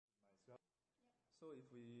So if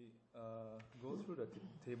we go through the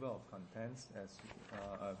table of contents as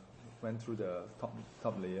I went through the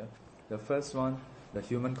top layer, the first one, the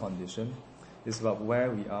human condition, is about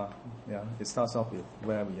where we are. Yeah, it starts off with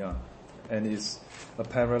where we are, and it's a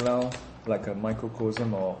parallel, like a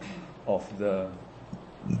microcosm of the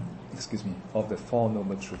Four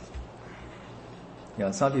Noble Truths.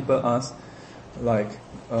 Yeah, some people ask, like,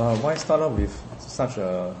 why start off with such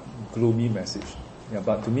a gloomy message? Yeah,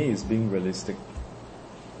 but to me, it's being realistic.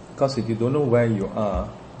 Because if you don't know where you are,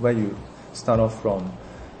 where you start off from,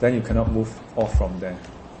 then you cannot move off from there.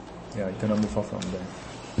 Yeah, you cannot move off from there.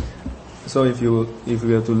 So if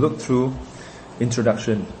we have to look through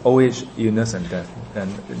introduction, old age, illness and death,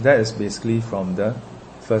 and that is basically from the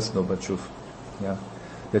First Noble Truth. Yeah,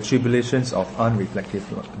 the tribulations of unreflective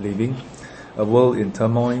living, a world in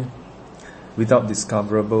turmoil, without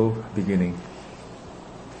discoverable beginning.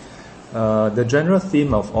 The general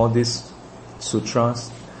theme of all these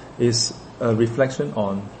sutras is a reflection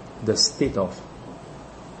on the state of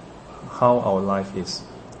how our life is.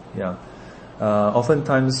 Yeah.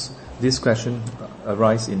 Oftentimes this question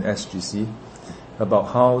arises in SGC about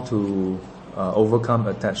how to overcome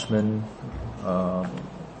attachment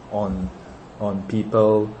on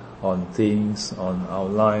people, on things, on our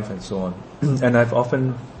life and so on. And I've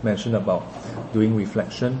often mentioned about doing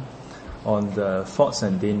reflection on the faults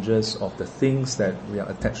and dangers of the things that we are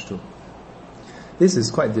attached to. This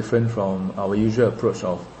is quite different from our usual approach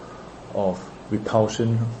of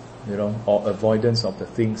repulsion, or avoidance of the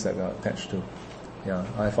things that we are attached to. Yeah,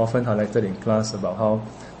 I've often highlighted in class about how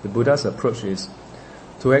the Buddha's approach is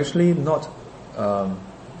to actually not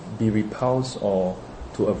be repulsed or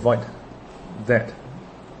to avoid that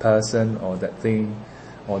person or that thing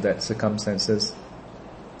or that circumstances,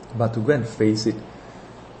 but to go and face it,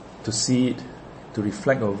 to see it, to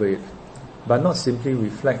reflect over it, but not simply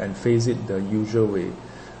reflect and face it the usual way,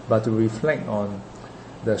 but to reflect on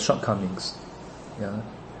the shortcomings. Yeah.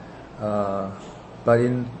 But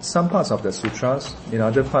in some parts of the sutras, in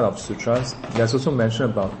other part of sutras, there's also mention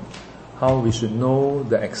about how we should know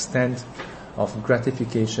the extent of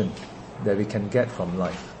gratification that we can get from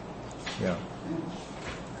life. Yeah.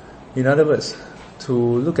 In other words, to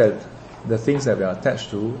look at the things that we are attached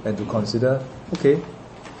to and to consider, okay,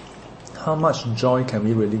 how much joy can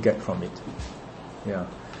we really get from it? Yeah.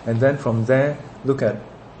 And then from there, look at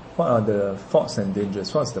what are the faults and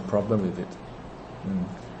dangers, what's the problem with it.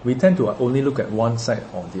 We tend to only look at one side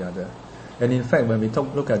or the other. And in fact, when we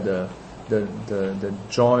look at the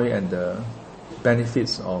joy and the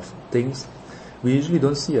benefits of things, we usually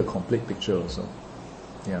don't see a complete picture also.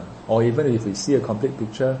 Yeah. Or even if we see a complete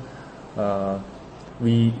picture,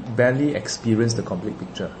 we barely experience the complete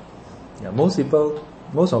picture. Yeah. Most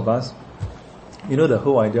of us, the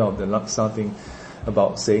whole idea of the laksa thing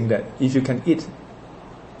about saying that if you can eat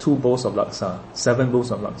 2 bowls of laksa, 7 bowls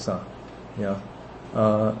of laksa, yeah,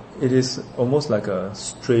 it is almost like a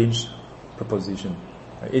strange proposition.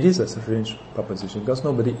 It is a strange proposition because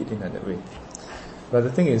nobody eats in that way. But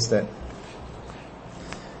the thing is that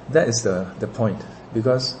is the point,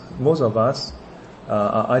 because most of us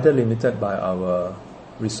are either limited by our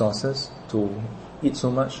resources to eat so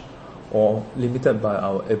much, or limited by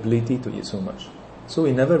our ability to eat so much. So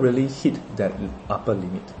we never really hit that upper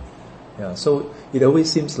limit. Yeah. So it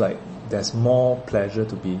always seems like there's more pleasure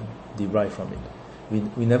to be derived from it.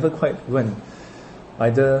 We never quite went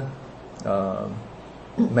either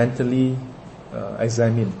mentally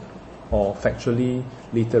examine or factually,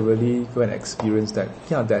 literally go and experience that.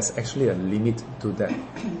 Yeah, there's actually a limit to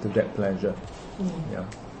that pleasure. Yeah.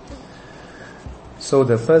 So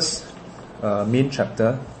the first main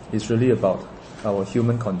chapter is really about our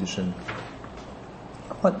human condition.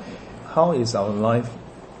 How is our life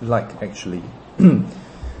like actually?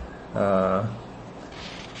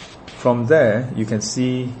 From there, you can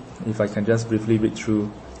see, if I can just briefly read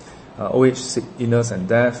through old age, illness and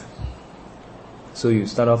death. So you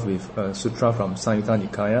start off with a sutra from Samyutta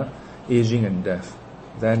Nikaya, aging and death.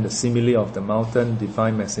 Then the simile of the mountain,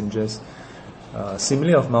 divine messengers.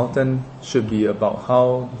 Simile of mountain should be about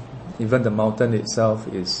how even the mountain itself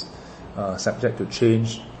is subject to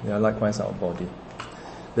change. Yeah, likewise our body.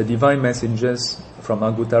 The divine messengers from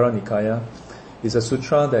Anguttara Nikaya is a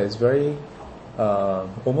sutra that is very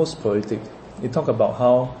almost poetic. It talks about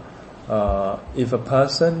how if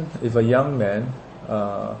a young man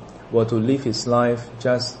were to live his life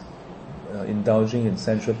just indulging in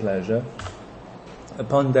sensual pleasure,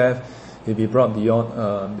 upon death he'll be brought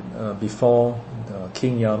before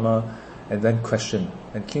King Yama and then questioned.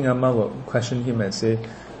 And King Yama will question him and say,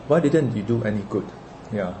 why didn't you do any good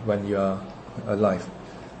when you are alive?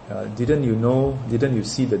 Didn't you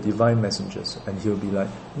see the divine messengers? And he'll be like,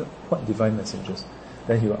 no, what divine messengers?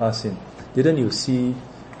 Then he will ask him, didn't you see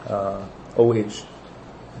old age?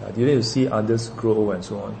 Didn't you see others grow old and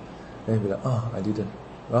so on? Then he'll be like, I didn't.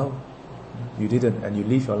 Well, you didn't, and you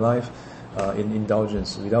live your life in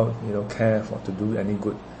indulgence without care to do any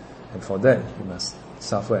good, and for that you must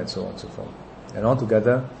suffer and so on and so forth. And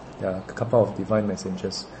altogether, there are a couple of divine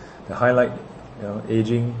messengers that highlight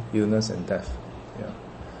aging, illness, and death.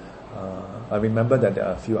 I remember that there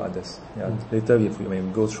are a few others. Later, when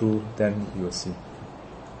we go through, then you will see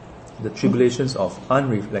the tribulations of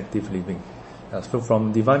unreflective living. So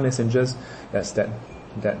from divine messengers, there's that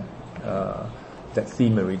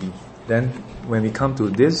theme already. Then when we come to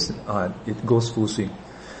this, it goes full swing.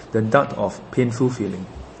 The dart of painful feeling.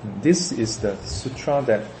 This is the sutra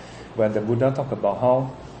that when the Buddha talked about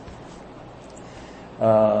how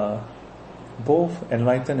both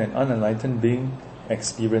enlightened and unenlightened being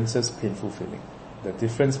experiences painful feeling. The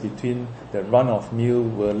difference between the run-of-mill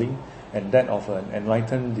whirling and that of an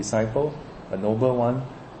enlightened disciple, a noble one,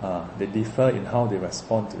 they differ in how they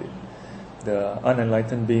respond to it. The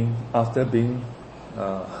unenlightened being, after being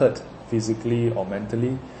hurt physically or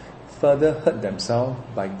mentally, further hurt themselves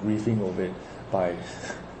by grieving over it, by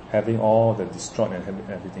having all the distraught and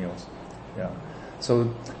everything else.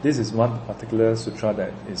 So this is one particular sutra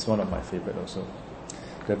that is one of my favorite also.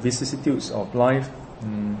 The vicissitudes of life,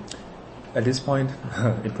 at this point,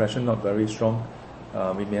 impression not very strong.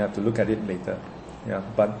 We may have to look at it later.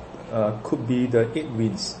 But could be the 8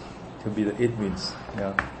 winds.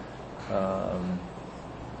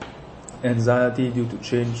 Anxiety due to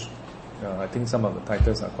change. I think some of the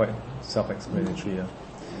titles are quite self-explanatory.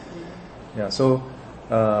 So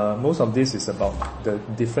most of this is about the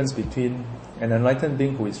difference between an enlightened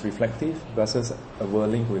being who is reflective versus a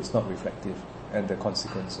worldling who is not reflective, and the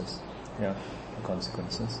consequences.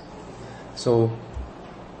 So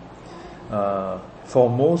for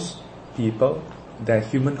most people, their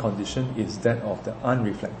human condition is that of the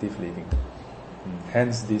unreflective living.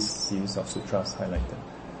 Hence this series of sutras highlighted.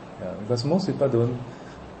 Because most people don't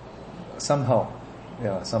somehow.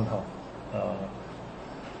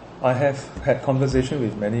 I have had conversation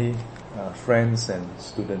with many friends and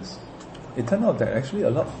students. It turned out that actually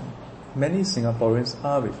many Singaporeans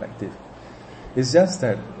are reflective. It's just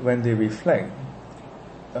that when they reflect,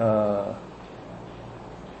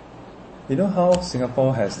 you know how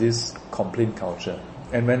Singapore has this complaint culture,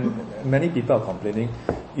 and when many people are complaining,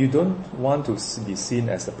 you don't want to be seen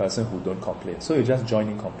as the person who don't complain, so you just join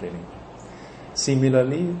in complaining.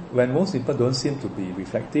 Similarly, when most people don't seem to be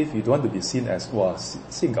reflective, you don't want to be seen as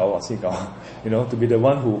si gao, to be the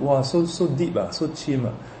one who so deep, so chim,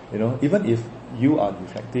 even if you are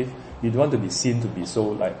reflective, you don't want to be seen to be so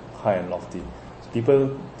like high and lofty.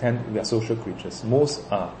 People we are social creatures. Most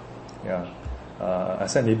are, I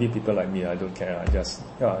said maybe people like me, I don't care. I just,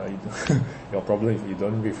 your problem if you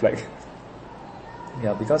don't reflect.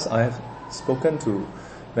 Because I have spoken to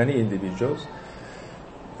many individuals,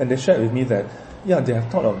 and they shared with me that, they have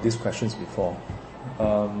thought of these questions before,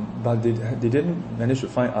 but they didn't manage to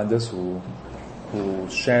find others who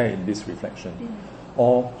share in this reflection.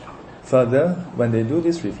 Or further, when they do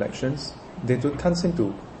these reflections, they can't seem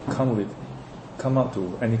to come up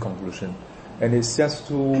to any conclusion, and it's just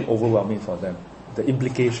too overwhelming for them. The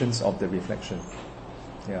implications of the reflection,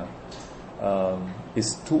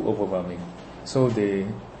 is too overwhelming. So they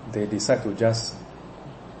decide to just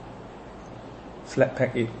flat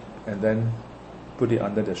pack it and then put it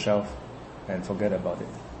under the shelf and forget about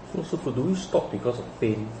it. So do we stop because of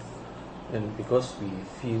pain, and because we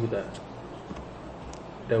feel that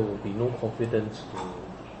there will be no confidence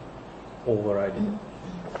to override it?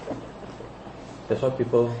 That's why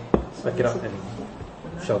people back it up and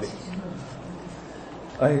shout it.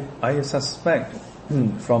 I suspect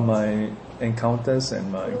from my encounters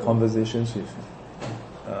and my conversations with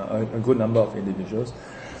a good number of individuals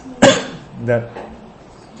that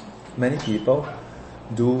many people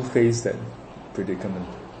do face that predicament.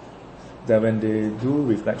 That when they do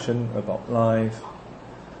reflection about life,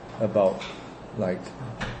 about like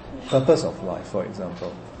purpose of life, for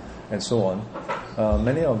example, and so on,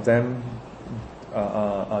 many of them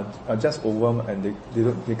are just overwhelmed, and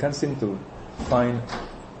they can't seem to find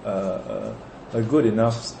a good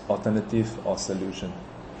enough alternative or solution.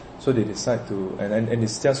 So they decide to, and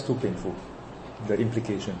it's just too painful, the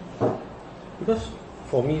implication. Because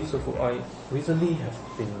for me, I recently have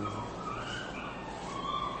been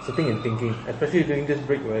sitting and thinking, especially during this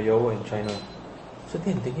break where you were in China,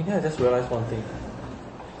 sitting and thinking, I just realized one thing.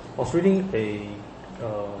 I was reading a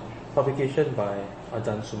publication by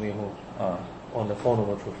Ajahn Sumeho on the Four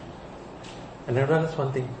Noble Truths. And I realized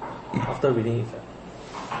one thing after reading it, that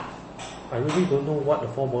I really don't know what the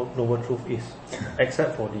Four Noble Truths is,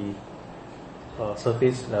 except for the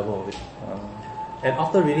surface level of it. And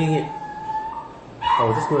after reading it, I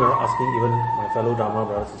was just going around asking even my fellow Dharma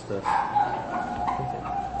brothers and sisters,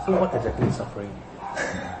 so what exactly is suffering?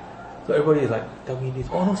 So everybody is like, tell me this.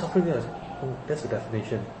 Oh no, suffering is, oh, that's the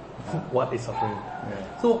definition. What is suffering?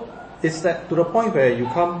 Yeah. So it's that to the point where you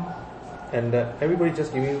come and everybody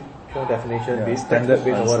just give you pure definition, based standard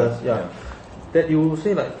based on what answer. else, that you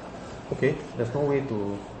say like, okay, there's no way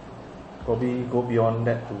to probably go beyond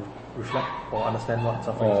that to reflect or understand what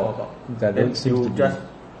suffering is all about. That Then don't seem you to be- just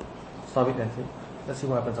stop it and say, let's see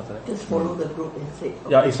what happens after that. Just follow the group instead.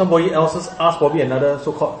 Yeah, if somebody else asks probably another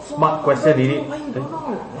so-called smart question in it. Why you don't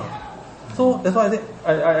know? So that's why I said,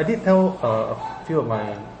 I did tell a few of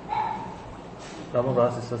my Dharma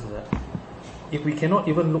brothers and sisters that if we cannot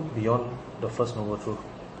even look beyond the first noble truth,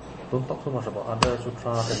 don't talk so much about other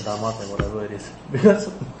sutras and dharmas and whatever it is. Because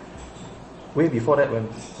way before that,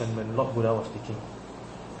 when Lord Buddha was teaching,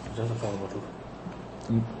 it's just a four noble truth.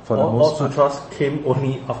 For the All most part, sutras came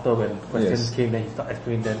only after when questions Yes. came, then he started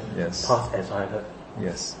explaining them Yes. past as I heard.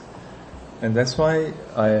 yes. And that's why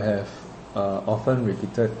I have often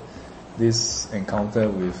repeated this encounter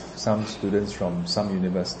with some students from some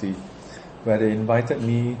university, where they invited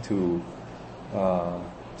me to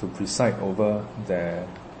preside over their,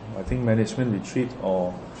 I think, management retreat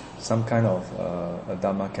or some kind of a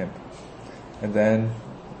Dharma camp. And then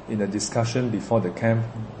in a discussion before the camp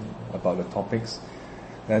about the topics,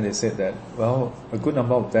 then they said that, well, a good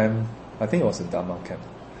number of them, I think it was a Dharma camp,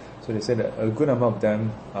 so they said that a good number of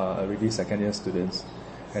them are already second year students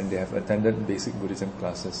and they have attended basic Buddhism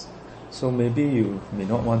classes. So maybe you may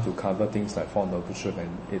not want to cover things like Four Noble Truths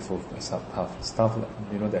and Eightfold Path, stuff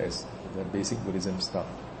like, that is the basic Buddhism stuff.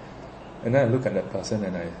 And then I look at that person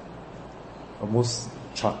and I almost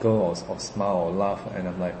chuckle or smile or laugh, and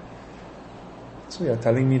I'm like, so you're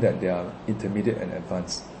telling me that they are intermediate and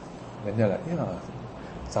advanced? And they're like, yeah,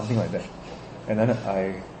 something like that. And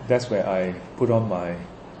then that's where I put on my,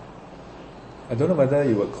 I don't know whether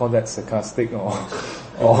you would call that sarcastic or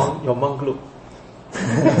Your monk look.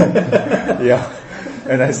 yeah.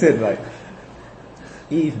 And I said, like,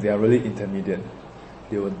 if they are really intermediate,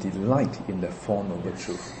 they will delight in the Four Noble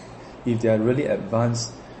Truths. If they are really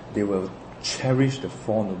advanced, they will cherish the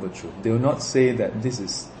Four Noble Truths. They will not say that this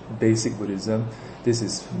is basic Buddhism, this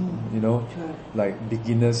is, like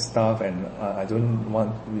beginner stuff, and I don't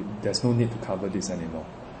want, there's no need to cover this anymore.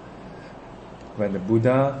 When the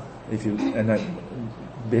Buddha,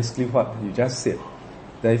 basically what you just said,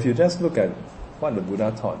 that if you just look at what the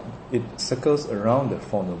Buddha taught, it circles around the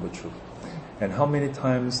Four Noble Truths. And how many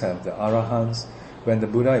times have the Arahants, when the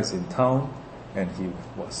Buddha is in town and he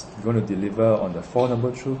was going to deliver on the Four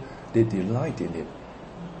Noble Truths, they delight in it.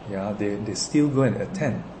 Yeah, they still go and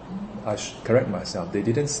attend. I should correct myself. They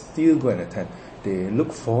didn't still go and attend. They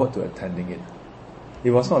look forward to attending it. It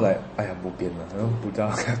was not like, I have bo pian, Buddha,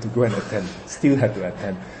 I have to go and attend. Still have to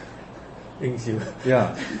attend.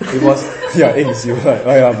 Yeah, it was, like,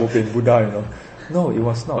 bo pian, Buddha, No, it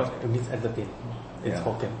was not. But it means entertain. It's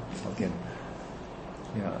Hokkien. Again.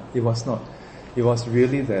 Yeah, it was not. It was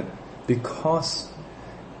really that because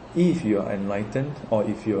if you are enlightened, or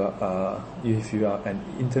if you are an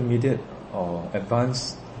intermediate or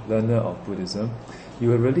advanced learner of Buddhism, you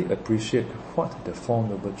will really appreciate what the Four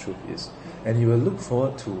Noble Truths is, and you will look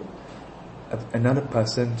forward to another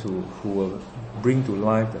person who will bring to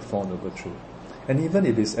life the Four Noble Truths. And even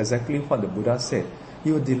if it's exactly what the Buddha said,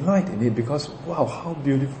 you will delight in it because, wow, how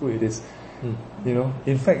beautiful it is.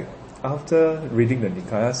 In fact, after reading the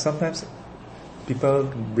Nikaya, sometimes people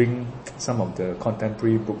bring some of the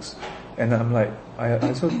contemporary books, and I'm like, I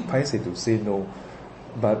also paiseh to say no,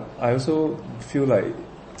 but I also feel like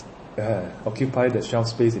occupy the shelf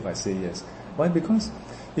space if I say yes. Why? Because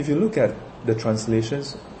if you look at the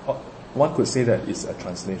translations, one could say that it's a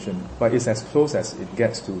translation, but it's as close as it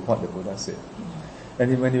gets to what the Buddha said.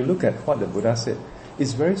 And when you look at what the Buddha said,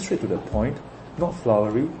 it's very straight to the point, not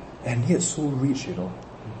flowery, and yet so rich,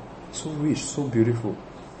 so rich, so beautiful.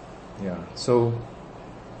 Yeah. So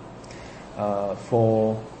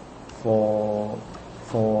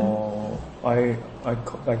I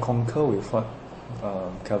concur with what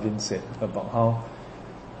Calvin said about how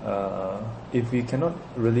if we cannot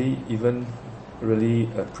really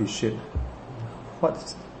appreciate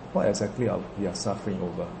what exactly we are suffering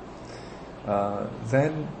over,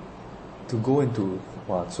 then to go into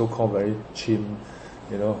so-called very chim,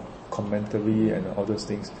 commentary and all those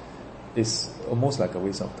things is almost like a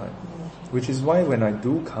waste of time. Which is why when I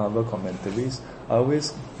do cover commentaries, I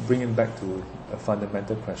always bring it back to a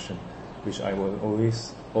fundamental question. which I will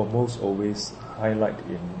almost always highlight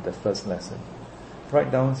in the first lesson.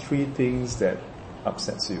 Write down 3 things that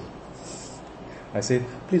upsets you. I say,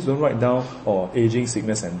 please don't write down, aging,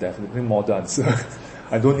 sickness and death. It's a model answer.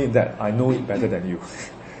 I don't need that. I know it better than you.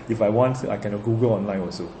 If I want, I can Google online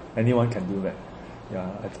also. Anyone can do that. Yeah,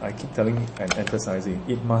 I keep telling and emphasizing,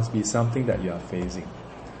 it must be something that you are facing.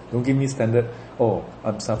 Don't give me standard,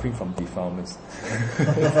 I'm suffering from defilements.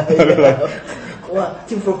 Wow,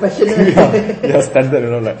 too professional. Yeah,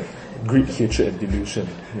 standard, like greed, hatred and delusion.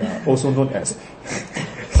 Yeah, also known as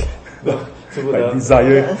like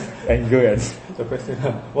desire, anger and... The question,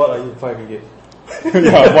 what are you fighting against?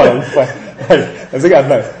 Yeah, what are you fighting? I think I'm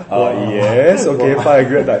like, yes, okay, 5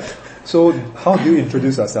 agree that. So, how do you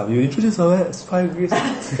introduce yourself? You introduce yourself as 5 agrees.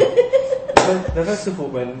 That's simple.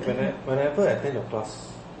 Whenever I attend your class,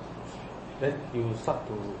 then you start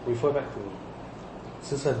to refer back to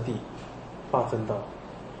四圣谛, 八正道.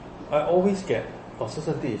 I always get, 四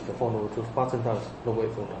圣谛 is the Four Noble Truths, 八正道 is Noble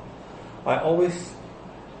Eightfold Path. I always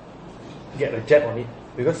get a jab on it,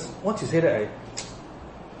 because once you say that, I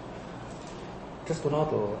just don't know how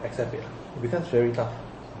to accept it. It becomes very tough.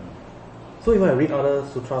 So even I read other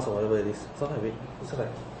sutras or whatever it is, sometimes I read, it's just like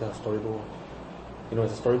a storybook.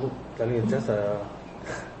 It's a storybook telling you just a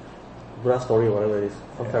Buddha story or whatever it is,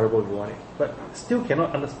 some parable if you want it. But still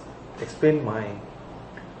cannot explain my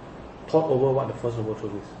thought over what the First Noble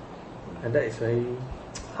Truth is. And that is very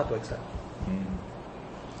hard to accept.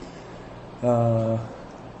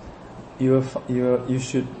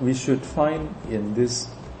 We should find in this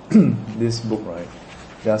this book, right?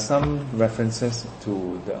 There are some references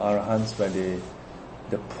to the Arahants where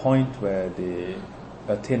the point where they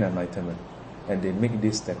attain enlightenment and they make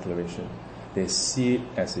this declaration. They see it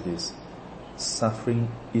as it is.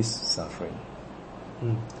 Suffering is suffering.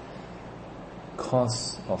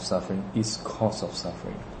 Cause of suffering is cause of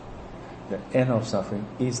suffering. The end of suffering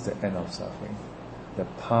is the end of suffering. The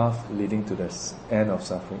path leading to the end of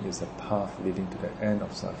suffering is the path leading to the end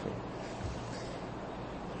of suffering.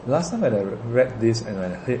 Last time when I read this and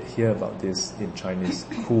I hear about this in Chinese,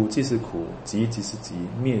 苦即是苦, 集即是集,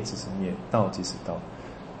 灭即是灭, 道即是道.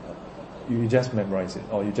 You just memorize it,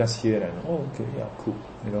 or you just hear it and okay, yeah, cool.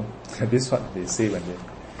 This is what they say when they...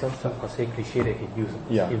 Some say cliche they can use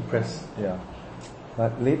to impress. Yeah.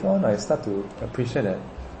 But later on I start to appreciate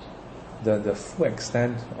that the full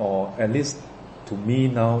extent, or at least to me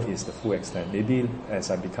now, is the full extent. Maybe as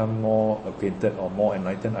I become more acquainted or more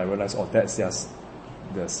enlightened, I realize, that's just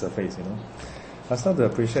the surface, I start to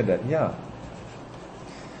appreciate that,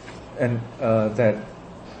 and that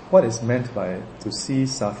what is meant by to see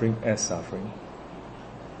suffering as suffering.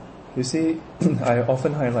 You see, I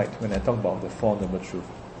often highlight when I talk about the Four Noble Truths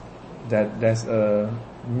that there's a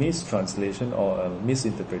mistranslation or a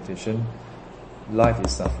misinterpretation. Life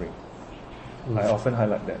is suffering. I often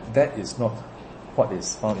highlight that. That is not what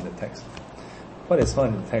is found in the text. What is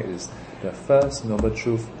found in the text is the First Noble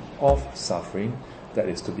Truth of suffering that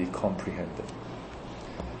is to be comprehended.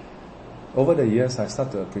 Over the years, I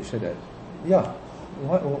start to appreciate that,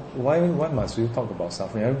 why must we talk about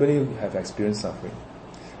suffering? Everybody have experienced suffering.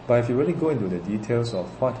 But if you really go into the details of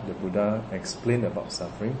what the Buddha explained about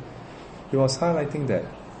suffering, he was highlighting that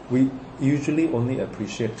we usually only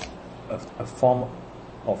appreciate a form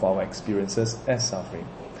of our experiences as suffering.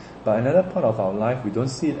 But another part of our life, we don't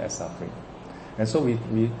see it as suffering. And so we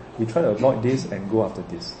try to avoid this and go after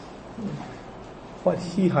this. What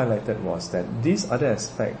he highlighted was that this other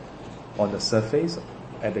aspect on the surface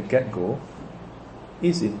at the get-go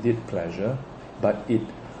is indeed pleasure, but it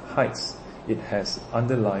hides, it has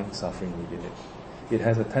underlying suffering within it. It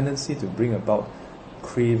has a tendency to bring about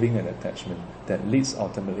craving and attachment that leads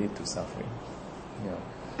ultimately to suffering.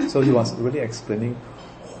 So he was really explaining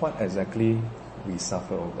what exactly we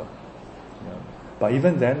suffer over. But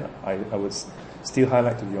even then, I would still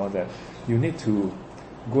highlight to you all that you need to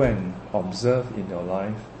go and observe in your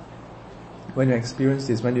life when you experience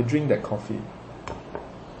this, when you drink that coffee.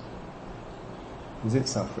 Is it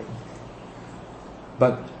suffering?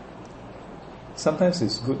 But sometimes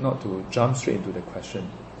it's good not to jump straight into the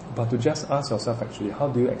question, but to just ask yourself actually, how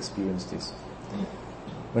do you experience this?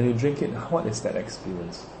 When you drink it, what is that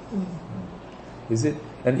experience? Is it,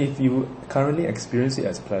 and if you currently experience it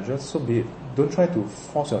as pleasure, so be it. Don't try to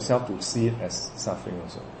force yourself to see it as suffering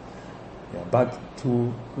also. But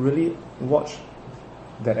to really watch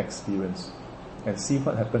that experience and see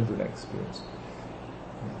what happened to that experience.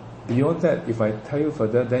 Beyond that, if I tell you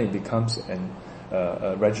further, then it becomes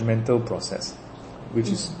a regimental process, which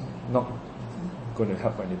is not going to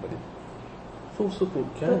help anybody. So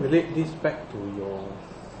can I relate this back to your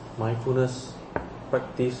mindfulness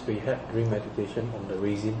practice we had during meditation on the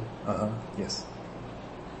resin. Yes.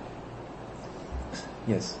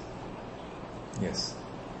 Yes. Yes.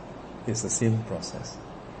 It's the same process.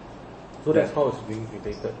 So that's how it's being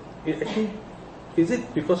related. It actually, is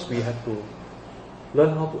it because we have to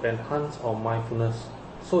learn how to enhance our mindfulness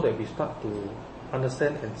so that we start to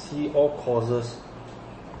understand and see all causes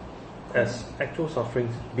as actual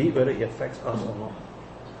sufferings, be it whether it affects us or not?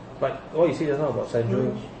 Like what you said just now about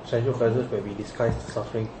sensual pleasures where we disguise the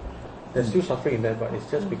suffering. There's still suffering in there, but it's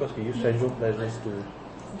just because we use sensual pleasures to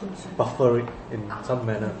buffer it in some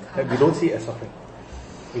manner that we don't see it as suffering.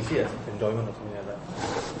 We see it as enjoyment or something like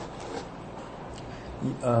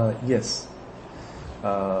that. Yes.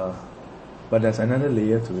 But there's another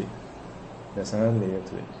layer to it.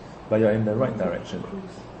 But you're in the right direction.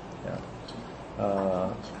 Yeah.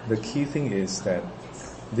 The key thing is that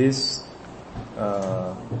this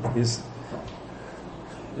is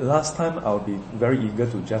last time I'll be very eager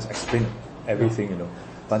to just explain everything,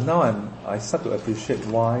 But now I start to appreciate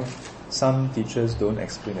why some teachers don't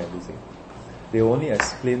explain everything. They only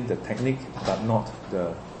explain the technique but not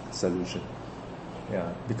the solution. Yeah,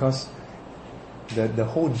 because the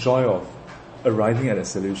whole joy of arriving at a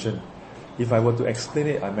solution, if I were to explain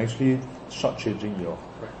it, I'm actually shortchanging you.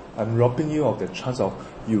 I'm robbing you of the chance of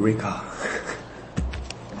eureka.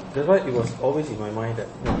 That's why it was always in my mind that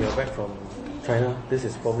when you're back from China, this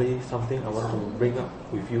is probably something I want to bring up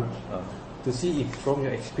with you to see if from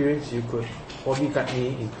your experience you could probably guide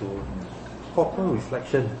me into proper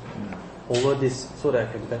reflection over this so that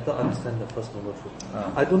I can better understand the First Noble Truth.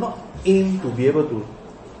 I do not aim to be able to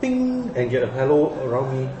ping and get a hello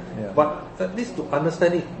around me, but at least to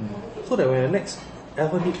understand it so that when I next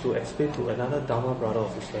ever need to explain to another Dharma brother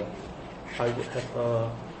or sister, I would have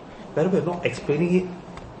a better way of not explaining it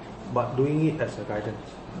but doing it as a guidance.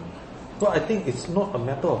 So I think it's not a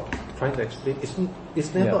matter of trying to explain.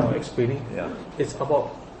 It's never about explaining. It's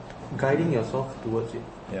about guiding yourself towards it.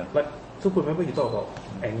 Like, so remember you talk about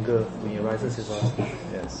anger when it arises in us.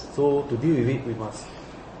 Yes. So to deal with it, we must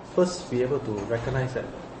first be able to recognize that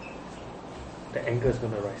the anger is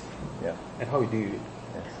going to arise. And how we deal with it.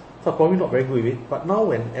 So I'm probably not very good with it, but now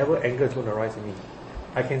whenever anger is going to arise in me,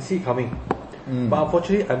 I can see it coming. But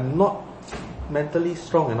unfortunately, I'm not mentally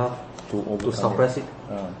strong enough to suppress it.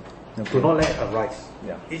 To not let it arise.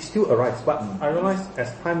 It still arises, but I realize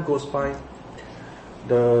as time goes by,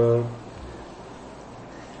 the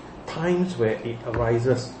times where it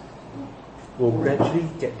arises will gradually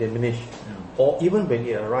get diminished. Or even when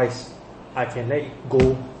it arises, I can let it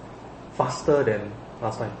go faster than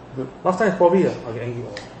last time. Last time is probably I get angry,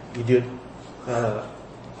 idiot.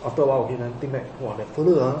 After a while, okay, then think back, wow, that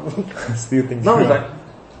fella. Still thinking. Now it's like,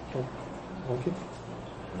 okay,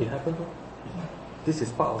 it happens. This is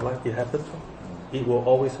part of life. It happens. It will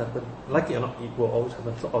always happen. Like it or not, it will always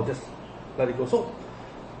happen. So I'll just let it go. So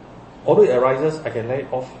although it arises, I can let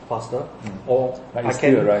it off faster, or but I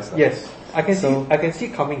still can arise. Yes, I can see. I can see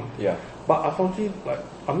it coming. But unfortunately, like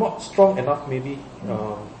I'm not strong enough, maybe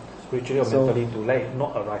spiritually or mentally, to let it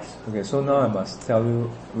not arise. Okay, so now I must tell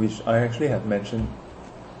you, which I actually have mentioned,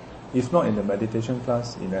 if not in the meditation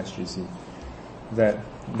class in SGC, that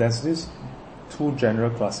there's this two general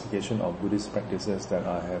classification of Buddhist practices that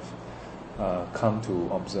I have come to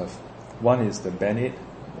observe. One is the Band-Aid,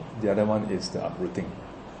 the other one is the uprooting.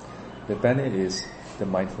 The Band-Aid is the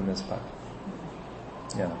mindfulness part.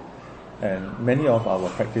 And many of our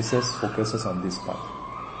practices focuses on this part.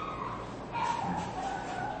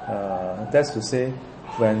 That's to say,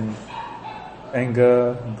 when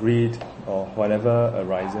anger, greed, or whatever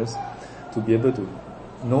arises, to be able to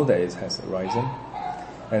know that it has arisen,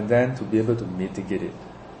 and then to be able to mitigate it.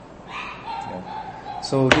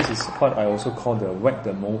 So this is what I also call the whack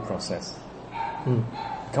the mole process.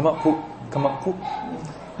 Come up, poop.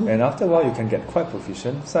 And after a while you can get quite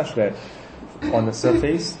proficient, such that on the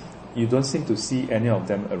surface you don't seem to see any of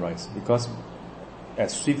them arise, because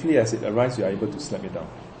as swiftly as it arises you are able to slap it down.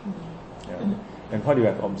 And what you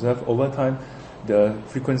have observed over time, the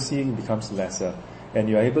frequency becomes lesser, and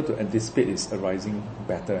you are able to anticipate its arising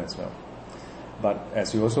better as well. But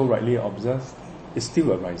as you also rightly observe, it's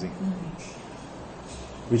still arising.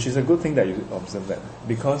 Which is a good thing that you observe that.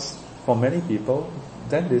 Because for many people,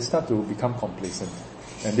 then they start to become complacent.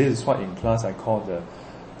 And this is what in class I call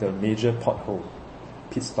the major pothole,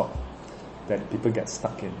 pit stop, that people get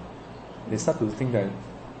stuck in. They start to think that,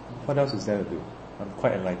 what else is there to do? I'm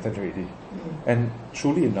quite enlightened already. And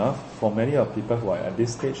truly enough, for many of people who are at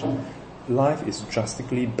this stage, life is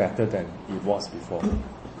drastically better than it was before.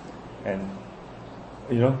 And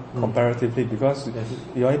comparatively, because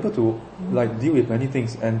you're able to deal with many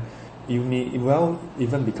things, and you may well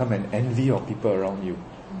even become an envy of people around you.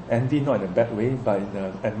 Envy not in a bad way, but in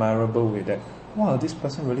an admirable way that, wow, this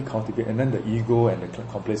person really cultivates, and then the ego and the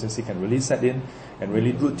complacency can really set in and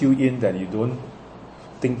really root you in that you don't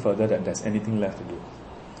think further that there's anything left to do.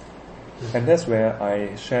 And that's where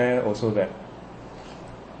I share also that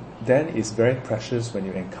then it's very precious when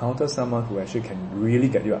you encounter someone who actually can really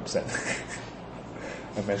get you upset.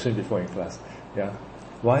 I mentioned before in class. Yeah.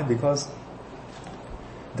 Why? Because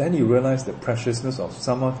then you realize the preciousness of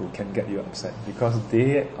someone who can get you upset, because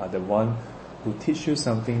they are the one who teach you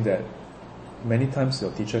something that many times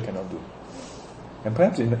your teacher cannot do. And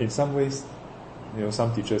perhaps in some ways,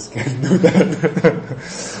 some teachers can do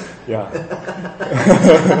that. Yeah.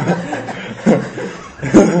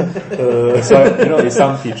 So,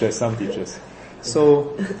 it's some teachers.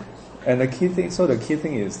 So, and the key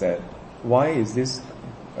thing is that why is this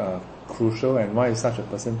crucial and why is such a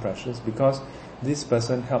person precious? Because this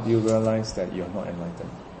person helped you realize that you're not enlightened,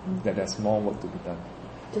 that there's more work to be done.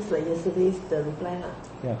 Just like yesterday's the reply lah.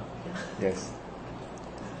 Yeah.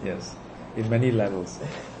 Yes. In many levels,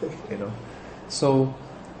 So,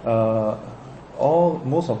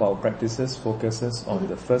 most of our practices focuses on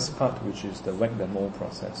the first part, which is the whack the mole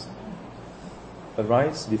process.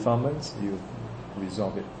 Arise, defilements, you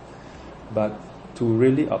resolve it. But to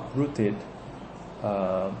really uproot it,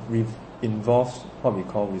 involves what we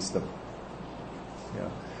call wisdom. Yeah.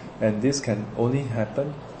 And this can only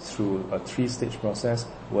happen through a 3-stage process.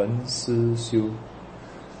 闻思修.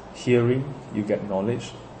 Hearing, you get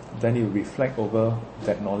knowledge. Then you reflect over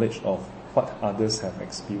that knowledge of what others have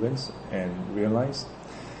experienced and realized.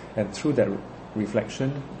 And through that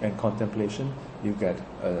reflection and contemplation, you get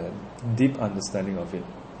a deep understanding of it.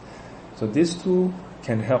 So these two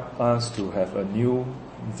can help us to have a new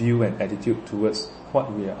view and attitude towards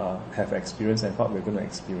what we have experienced and what we're going to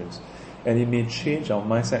experience. And it may change our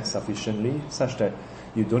mindset sufficiently such that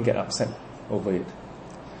you don't get upset over it.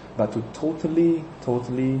 But to totally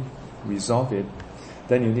resolve it,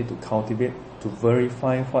 then you need to cultivate, to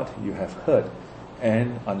verify what you have heard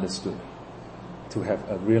and understood, to have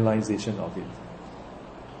a realization of it.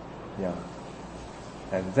 Yeah.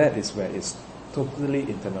 And that is where it's totally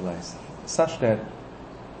internalized, such that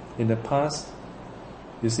in the past,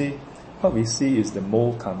 you see, what we see is the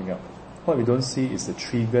mole coming up. What we don't see is the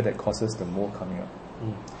trigger that causes the mole coming up.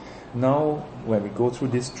 Now, when we go through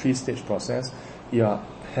this 3-stage process, you are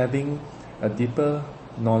having a deeper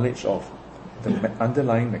knowledge of the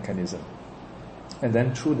underlying mechanism. And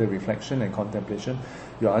then through the reflection and contemplation,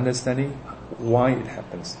 you are understanding why it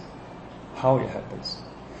happens, how it happens.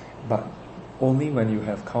 But only when you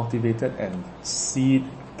have cultivated and see it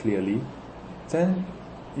clearly, then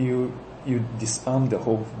you disarm the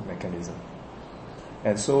whole mechanism.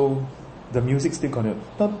 And so the music still continues,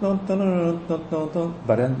 but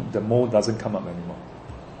then the mole doesn't come up anymore.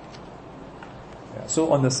 Yeah.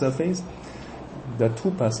 So on the surface, the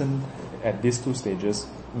two person at these 2 stages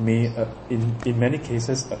may, in many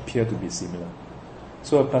cases, appear to be similar.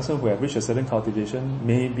 So a person who has reached a certain cultivation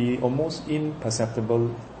may be almost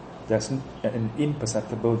imperceptible. There's an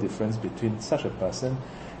imperceptible difference between such a person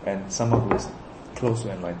and someone who is close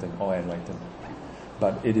to enlightened or enlightened.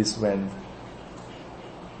 But it is when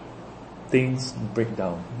things break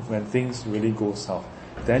down, when things really go south,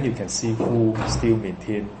 then you can see who still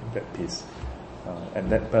maintain that peace. And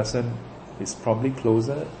that person is probably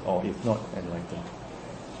closer, or if not, enlightened.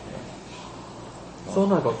 Yeah. So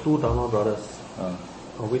now I got 2 Dharma brothers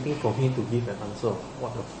waiting for me to give an answer of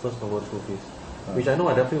what the First Noble Truth is, which I know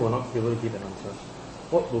I definitely will not be able to give an answer.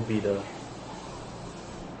 What would be the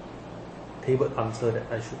tabled answer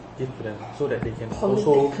that I should give to them so that they can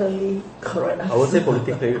politically correct answer. I would say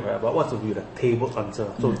politically correct, but what would be the tabled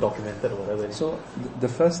answer, so documented or whatever. So the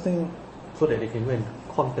first thing, so that they can go and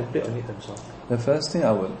contemplate on it themselves. The first thing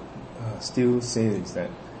I would still say is that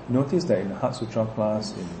notice that in the Heart Sutra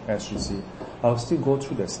class in SGC, I'll still go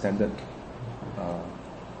through the standard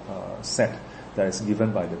set that is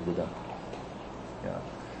given by the Buddha. Yeah,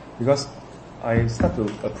 because I start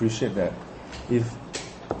to appreciate that if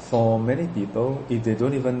for many people, if they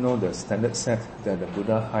don't even know the standard set that the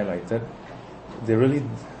Buddha highlighted,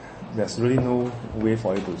 there's really no way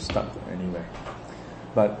for it to start anywhere.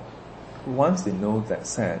 But once they know that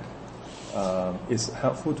set, it's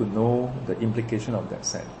helpful to know the implication of that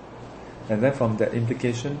set. And then from that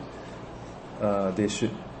implication, they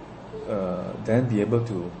should then be able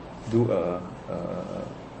to do a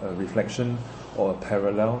reflection or a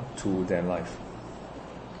parallel to their life.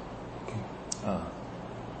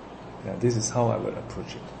 Yeah, this is how I would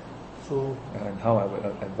approach it. So, and how I would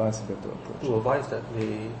advise people to approach it. To advise that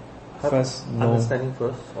they have first, understanding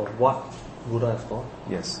first of what Buddha has taught.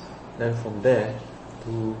 Yes. then from there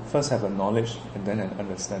to First have a knowledge and then an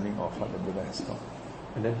understanding of what the Buddha has taught.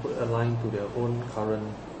 and then put a line to their own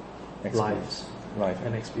current lives Life.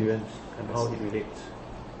 and experience and how it relates.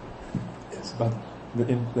 Yes, but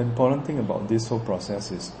the important thing about this whole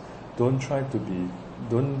process is don't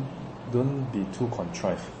be too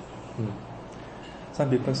contrived. Some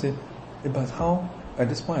people say, but how? At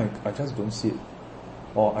this point, I just don't see it,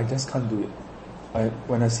 or I just can't do it.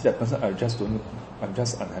 When I see that person, I'm just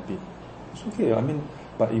unhappy. It's okay. I mean,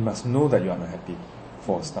 but you must know that you are unhappy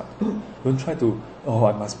for a start. Don't try to,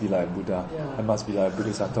 I must be like Buddha. Yeah. I must be like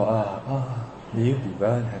Bodhisattva. May you be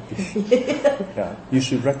very unhappy. Yeah, you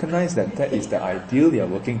should recognize that is the ideal you are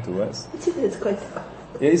working towards. Actually, it's quite tough.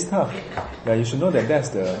 It is tough. Yeah, you should know that that's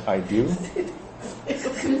the ideal.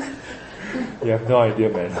 You have no idea,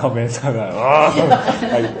 man. How many times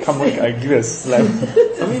I give a slap. I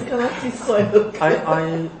mean, come on, please soil.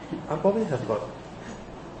 I probably have got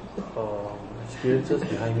experiences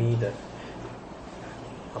behind me that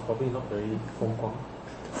are probably not very Hong Kong.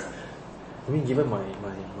 I mean, given my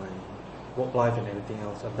work life and everything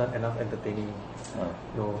else, I've done enough entertaining.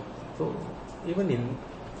 So even in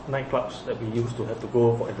nightclubs that we used to have to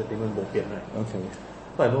go for entertainment, bopian, right? Okay.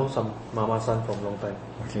 So I know some mama son from long time.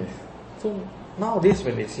 Okay. So nowadays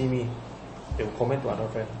when they see me, they will comment to other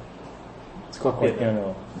friend. It's called Hokkien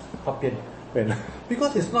or Hokkien.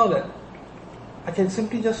 Because it's now that I can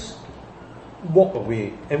simply just walk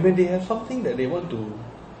away, and when they have something that they want to,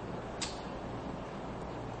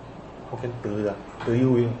 how can I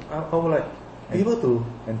will like be able to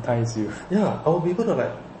entice you. Yeah, I will be able to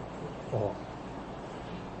like,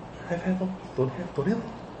 have, don't have.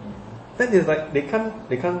 Then it's like they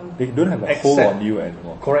don't have a hold on you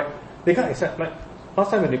anymore. Correct. They can't accept. Like last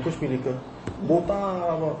time when they push me liquor,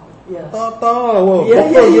 bota, Yes. I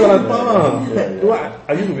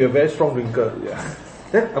used to be a very strong drinker. Yeah.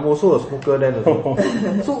 Then I'm also a smoker then as well.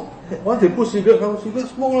 So once they push cigarette,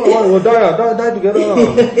 smoke lah, we'll die together lah.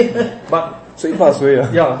 But so it passed away.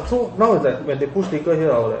 Yeah. So now is that when they push liquor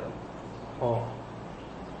here, I was like,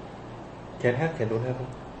 can have, can don't have.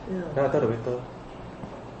 Yeah. Then I tell the waiter,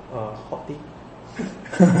 hot tea.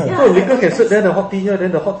 Yeah, So liquor can sit there, the hot tea here,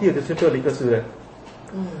 then the hot tea will disappear, liquor sit there.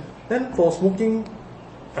 Then for smoking,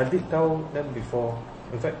 I did tell them before.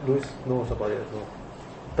 In fact, Louis knows about it as well.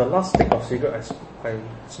 The last stick of cigarette I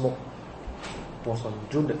smoked was on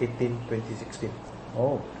June the 18th, 2016.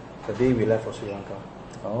 Oh. The day we left for Sri Lanka.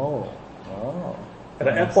 Oh. Wow. At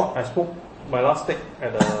the airport, I smoked my last stick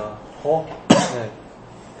at the hall.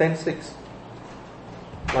 10 sticks.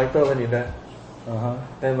 Lighter went in there.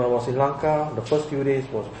 Then when I was in Lanka, the first few days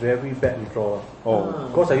was very bad withdrawal.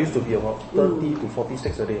 Because I used to be about 30 to 40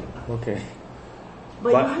 sticks a day. Okay. But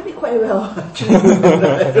you had it quite well.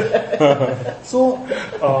 So,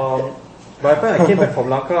 by the time I came back from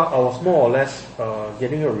Lanka, I was more or less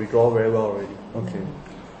getting a withdrawal very well already. Okay.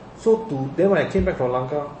 So then when I came back from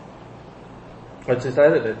Lanka, I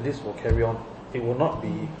decided that this will carry on. It will not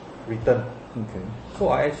be returned. Okay. So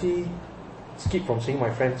I actually skipped from seeing my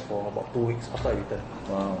friends for about 2 weeks after I returned.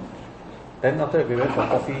 Wow. Then after that we went for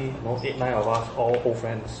coffee, 8, 9 of us, all old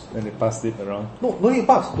friends. Then they passed it around. No need to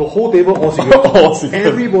pass. The whole table all cigarettes. All cigarettes.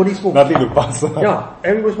 Everybody smokes. Nothing to pass. Yeah,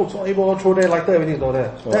 everybody smokes. So everyone throw there, lighter, everything is all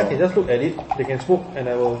there. Then I can just look at it, they can smoke, and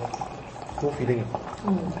I will no feeling it.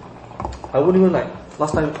 I wouldn't even like,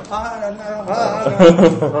 last time,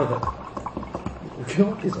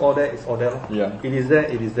 it's all there, it's all there. Yeah. It is there,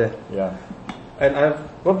 it is there. Yeah. And I've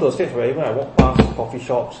gone to a stage where even I walk past coffee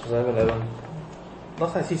shops, 7-Eleven,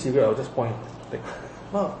 last time I see cigarette, I'll just point. Like,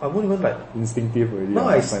 no, I won't even like. Instinctive already. No,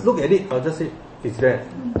 I look at it, I'll just say, it's there.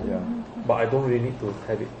 Yeah. But I don't really need to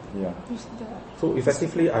have it. Yeah. So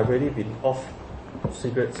effectively, I've already been off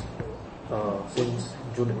cigarettes since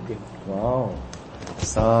June 18th. Wow.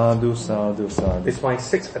 Sadhu, sadhu, sadhu. It's my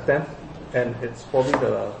 6th attempt, and it's probably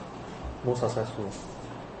the most successful.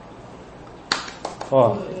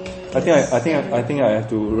 Oh, I think I have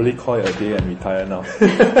to really call it a day and retire now.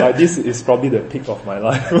 Like this is probably the peak of my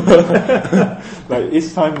life. Like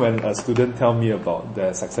each time when a student tell me about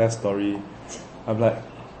their success story, I'm like,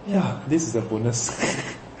 yeah, this is a bonus.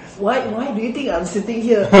 Why do you think I'm sitting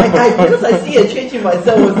here? Because I see a change in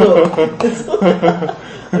myself also. I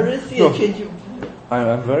really see a change in.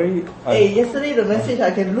 I'm very. Yesterday the message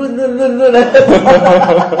I can run.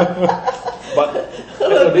 But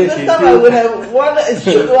this time I would have one and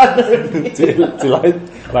shoot one already. So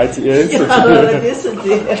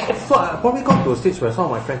I probably got to a stage where some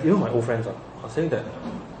of my friends, even my old friends, are saying that,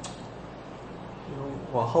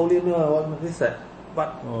 how lian, this, that.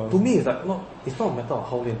 But to me, it's like, it's not a matter of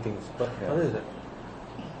how lian things, but other is that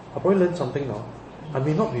I probably learned something now. I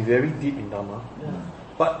may not be very deep in Dharma,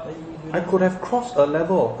 But I could have crossed a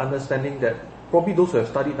level of understanding that probably those who have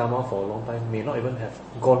studied Dharma for a long time may not even have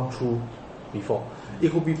gone through before.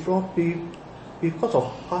 It could be probably because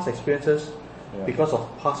of past experiences, because of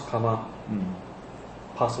past karma,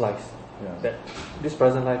 past lives, that this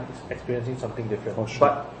present life is experiencing something different. For sure.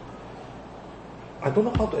 But I don't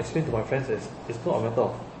know how to explain to my friends that it's not a matter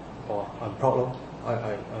of, oh, I'm proud, lor.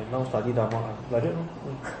 I now study Dharma, I'm like that.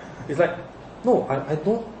 It's like, no, I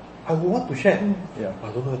would want to share. Yeah.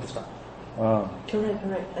 I don't know where to start. Correct.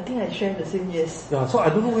 I think I share the same, yes. Yeah, so I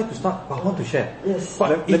don't know where to start, but I want to share. Yes.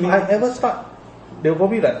 But if I ever start, they'll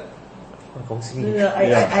probably like, I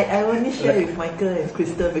only share with Michael and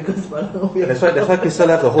Crystal because that's why Crystal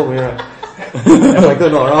left the home, right? And Michael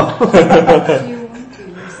not around. If you want to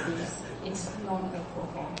use this, it's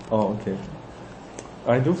non-alcohol. Oh, okay.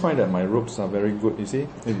 I do find that my ropes are very good, you see.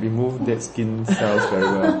 They remove dead skin cells very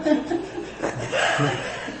well.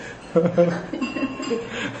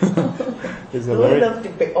 It's a very... love to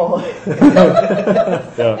pick oil.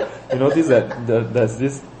 Yeah, you notice that there's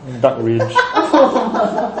this dark ridge.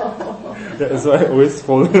 That's why I always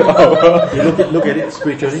follow it out. You look at it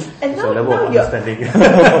spiritually, And it's now, a level of now understanding.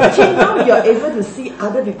 actually now you're able to see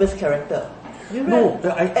other people's character. You No,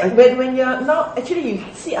 when you're now actually you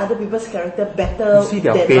see other people's character better You see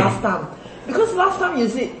their than pain. last time. Because last time you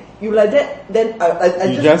see you like that, then I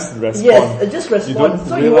You just respond. Yes, I just You respond. don't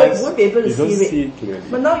So you realize- won't be able to you don't see see it. it clearly.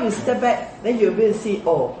 But now you step back, then you'll be able to see,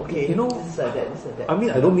 oh, okay, You know, this is like that, this is like that. I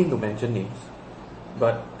mean, I don't mean to mention names,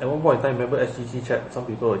 but at one point in time, remember SGG chat, some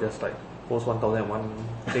people were just like post 1001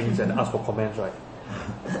 things and ask for comments, right?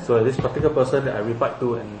 So this particular person that I replied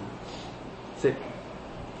to and said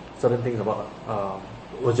certain things about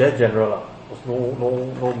was just general, was no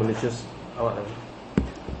malicious.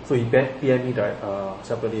 So he PM me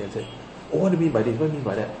separately and said, "Oh, what do you mean by this? What do you mean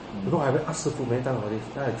by that?" You know, I have asked Sifu many times about this.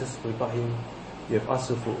 Then I just replied him, "You have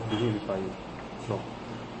asked Sifu, did he reply you?" No.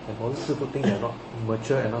 And all these people think they're not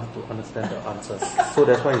mature enough to understand the answers. So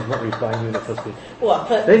that's why he's not replying you in the first place. Wow.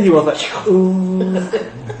 Then he was like, ooh.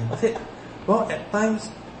 I said, well, at times,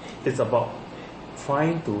 it's about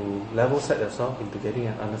trying to level set yourself into getting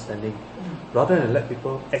an understanding rather than let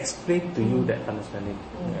people explain to you that understanding.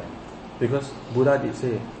 Yeah. Because Buddha did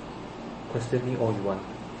say, question me all you want.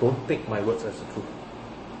 Don't take my words as the truth.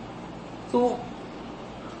 So,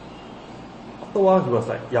 after a while, he was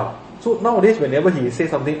like, yeah. So nowadays, whenever he says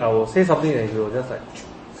something, I will say something and he will just like,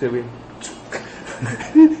 say away.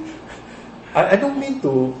 I don't mean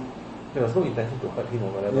to, there was no intention to hurt him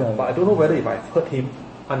or whatever, Yeah. but I don't know whether if I've hurt him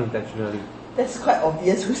unintentionally. That's quite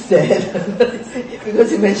obvious who said.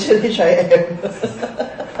 Because you mentioned HIM.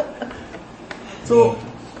 So,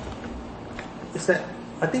 it's that,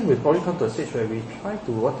 I think we've probably come to a stage where we try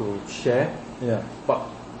to want to share, Yeah. but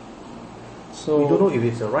So we don't know if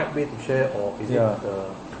it's the right way to share or is Yeah. it the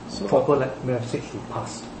So- proper message to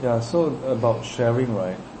pass. Yeah, so about sharing,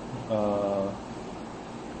 right? Can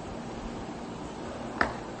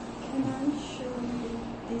I show you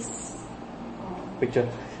this? Picture.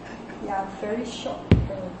 Yeah, very short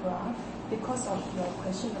paragraph because of your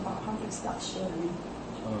question about how to start sharing.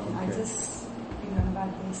 And I okay. just remember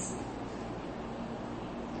this.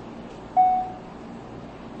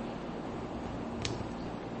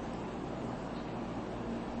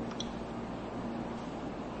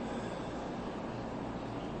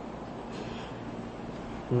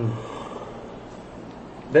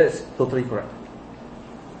 That's totally correct.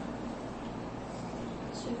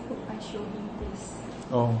 So I show him this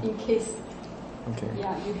Oh, in case okay. you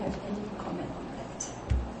have any comment on that.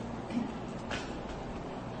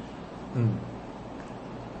 Mm.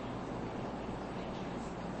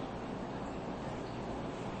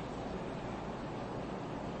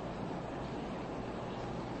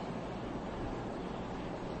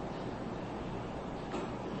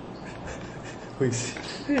 Please.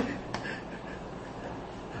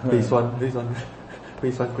 Please one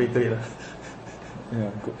quickly. Yeah,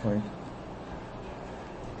 good point.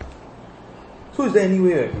 So is there any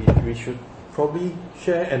way that we should probably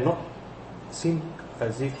share and not seem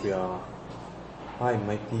as if we are high and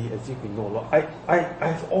mighty, as if we know a lot?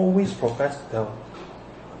 I've always professed to tell I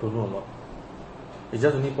don't know a lot. It's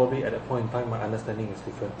just only probably at that point in time my understanding is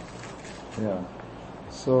different. Yeah.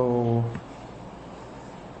 So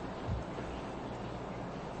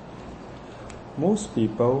most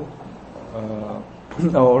people, or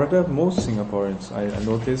rather most Singaporeans, I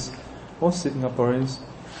notice most Singaporeans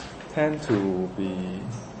tend to be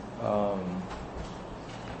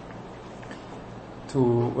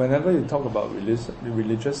whenever you talk about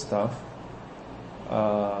religious stuff,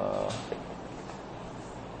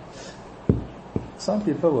 some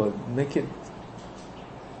people will make it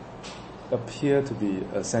appear to be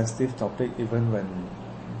a sensitive topic even when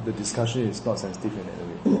the discussion is not sensitive in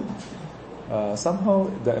any way. Somehow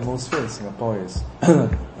the atmosphere in Singapore is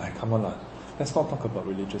like, come on lah, let's not talk about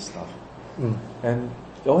religious stuff. And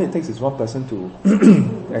all it takes is one person to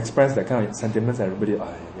express that kind of sentiments and everybody,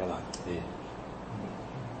 yeah lah,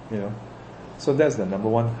 you know. So that's the number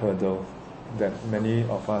one hurdle that many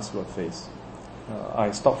of us will face.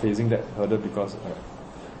 I stopped facing that hurdle because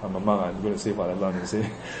I'm a monk, I'm going to say whatever I'm going to say.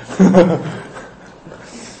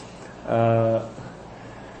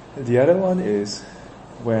 The other one is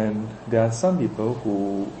when there are some people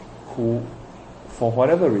who for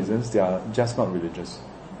whatever reasons, they are just not religious.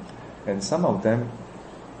 And some of them,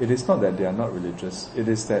 it is not that they are not religious, it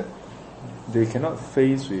is that they cannot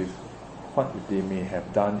face with what they may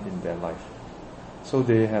have done in their life. So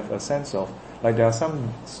they have a sense of, like there are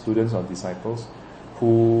some students or disciples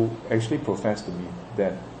who actually profess to me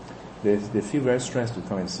that they feel very stressed to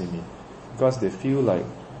come and see me because they feel like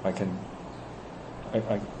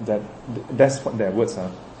that's what their words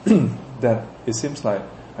are. That it seems like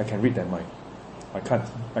I can read their mind. I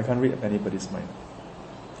can't read anybody's mind.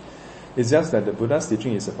 It's just that the Buddha's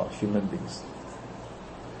teaching is about human beings.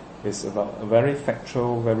 It's about a very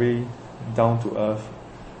factual, very down to earth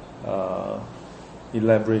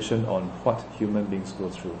elaboration on what human beings go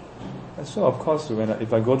through. And so of course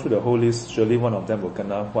if I go through the whole list, surely one of them will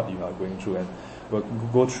kena what you are going through, and we'll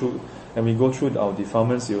go through, and we go through our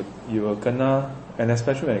defilements, you will kena, and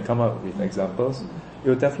especially when you come up with examples,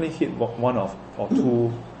 you will definitely hit one of or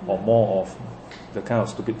two or more of the kind of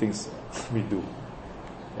stupid things we do.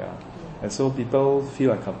 Yeah. And so people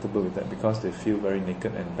feel uncomfortable with that because they feel very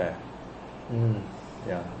naked and bare.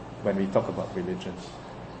 Yeah. When we talk about religions.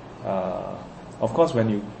 Of course, when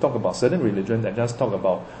you talk about certain religions and just talk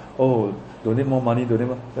about, donate more money,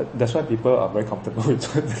 that's why people are very comfortable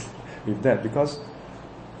with that, because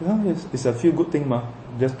it's a feel good thing,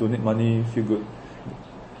 just donate money, feel good.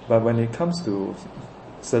 But when it comes to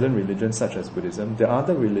certain religions such as Buddhism, there are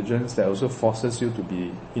other religions that also forces you to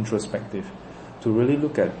be introspective, to really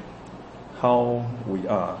look at how we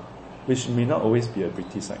are, which may not always be a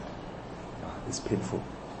pretty sight. It's painful.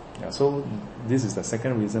 Yeah, so this is the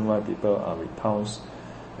second reason why people are repulsed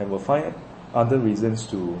and will find other reasons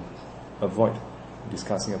to avoid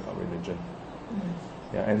discussing about religion.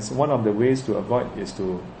 Yeah, and so one of the ways to avoid is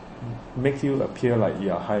to make you appear like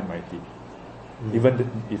you are high-mighty,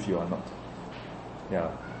 even if you are not.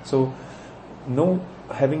 Yeah. So,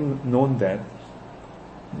 having known that,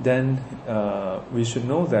 then we should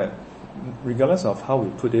know that regardless of how we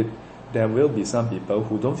put it, there will be some people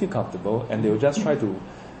who don't feel comfortable and they will just try to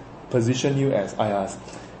position you as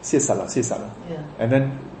 "谢洒了," and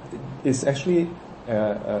then it's actually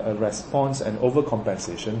a response and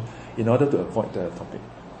overcompensation in order to avoid the topic.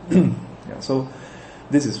 Yeah, so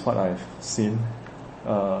this is what I've seen.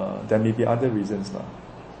 There may be other reasons now,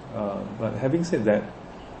 but having said that,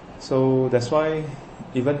 so that's why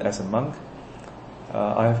even as a monk,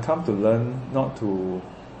 I have come to learn not to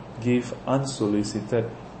give unsolicited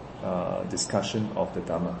discussion of the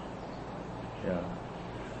Dhamma. Yeah.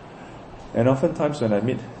 And oftentimes when I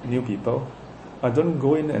meet new people, I don't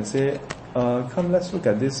go in and say, come let's look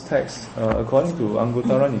at this text according to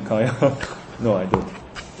Anguttara Nikaya. No, I don't.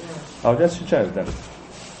 I'll just chat with them.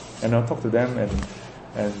 And I'll talk to them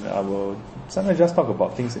and I will sometimes just talk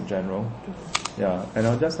about things in general. Yeah. And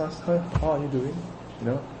I'll just ask her, how are you doing?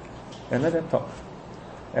 And let them talk.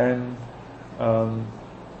 And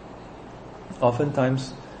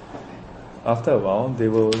oftentimes after a while they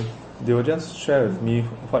will just share with me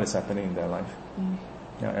what is happening in their life.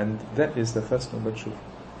 Yeah, and that is the first noble truth.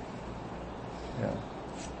 Yeah.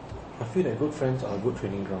 I feel that good friends are a good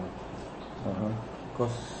training ground.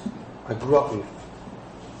 Because I grew up with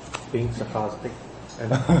being sarcastic, and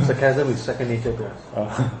sarcasm is second nature to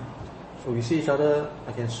us. So we see each other,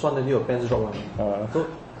 I can swan until your pants drop.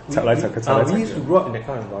 So we used to grow up in that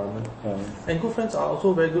kind of environment. And good friends are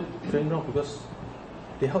also very good training ground because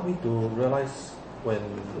they help me to realize when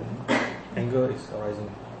anger is arising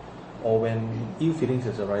or when ill feelings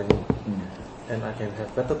is arising, and I can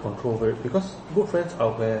have better control over it, because good friends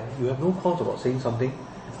are where you have no qualms about saying something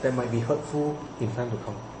that might be hurtful in time to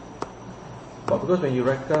come, but because when you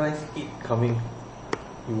recognize it coming,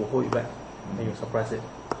 you will hold it back and you suppress it,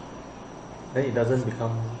 then it doesn't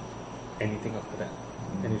become anything after that,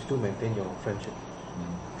 and you still maintain your friendship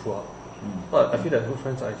throughout. But I feel that good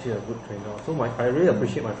friends are actually a good trainer. So I really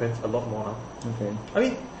appreciate my friends a lot more now. Okay. I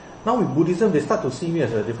mean, now with Buddhism, they start to see me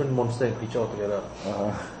as a different monster and creature altogether.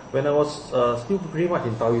 When I was still pretty much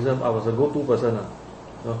in Taoism, I was a go-to person.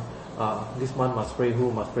 this month must pray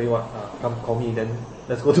who, must pray what, come call me, then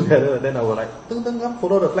let's go together. Then I will like, come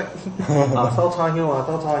follow the flag. Sao cha here,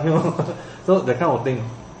 sao cha here. So that kind of thing.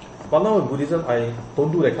 But now in Buddhism, I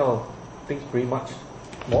don't do that kind of things pretty much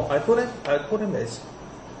more. I told them that it's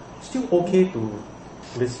still okay to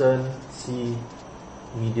listen, see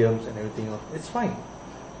mediums and everything else. It's fine.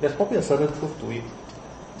 There's probably a certain truth to it.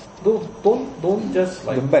 Don't just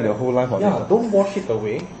like, don't bet your whole life on it. Don't wash it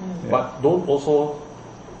away, but don't also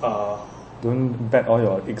don't bet all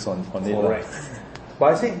your eggs on it. Correct.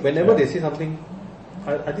 But I say whenever they say something,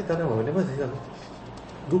 I did tell them, whenever they say something,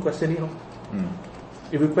 do question it.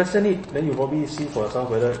 If you question it, then you probably see for yourself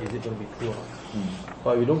whether is it going to be true or not.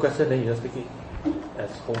 But if you don't question, then you just take it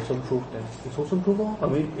as wholesome truth, then it's wholesome truth. I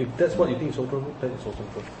mean, if that's what you think is wholesome truth, then it's wholesome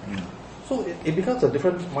truth. So it becomes a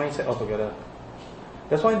different mindset altogether.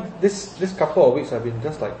 That's why this couple of weeks I've been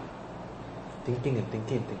just like thinking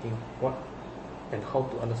what and how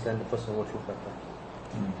to understand the First Noble Truth better.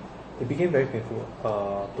 It became very painful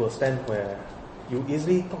to a extent where you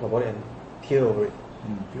easily talk about it and tear over it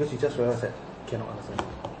because you just realize that you cannot understand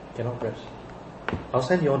it, cannot grasp. I'll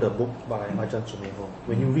send you all the book by Ajahn Sumedho.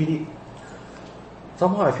 When you read it,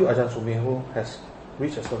 somehow I feel Ajahn Sumedho has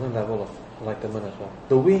reached a certain level of enlightenment as well.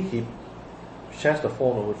 The way he shares the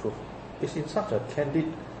Four Noble Truths is in such a candid,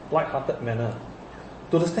 light-hearted manner.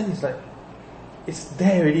 To the extent it's like, it's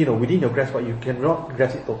there already, within your grasp, but you cannot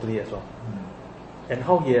grasp it totally as well. And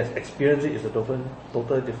how he has experienced it is a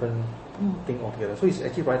totally different thing altogether. So he's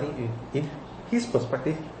actually writing in his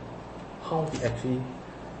perspective how he actually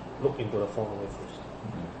looked into the Four Noble Truths.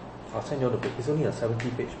 I'll send you all the book. It's only a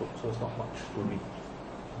 70-page book, so it's not much to read.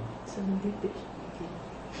 70 page.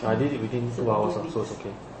 Okay. I did it within 2 hours, so it's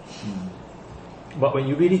okay. But when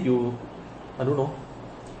you read it, I don't know.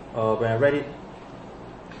 When I read it,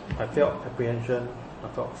 I felt apprehension, I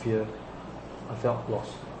felt fear, I felt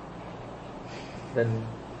lost. Then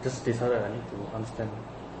just decided I need to understand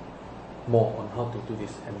more on how to do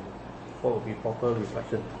this and what would be proper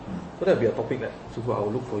reflection. So that will be a topic that Suku, I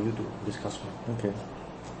will look for you to discuss more. Okay.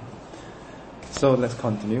 So let's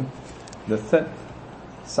continue. The third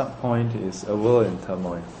sub-point is a world in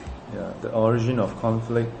turmoil. The origin of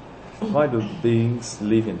conflict. Why do beings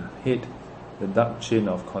live in hate? The dark chain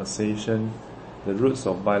of causation, the roots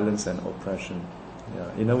of violence and oppression.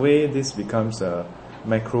 In a way, this becomes a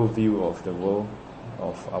macro view of the world,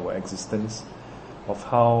 of our existence, of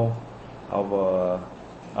how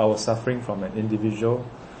our suffering from an individual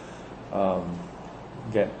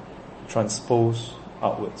get transposed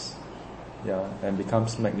outwards, and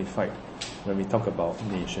becomes magnified when we talk about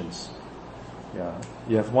nations.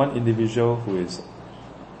 You have one individual who is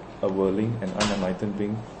a worldling, an unenlightened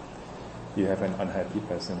being. You have an unhappy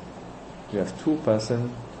person. You have two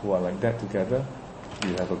persons who are like that together,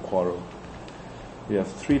 you have a quarrel. You have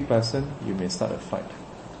three persons, you may start a fight.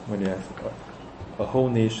 When you have a whole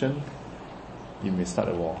nation, you may start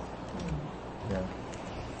a war.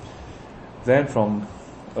 Then from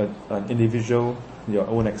an individual, your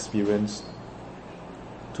own experience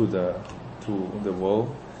to the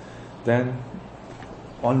world, then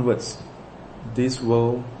onwards, this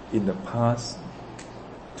world in the past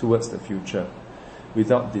towards the future,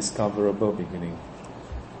 without discoverable beginning.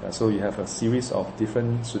 So you have a series of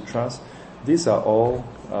different sutras. These are all,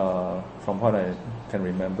 from what I can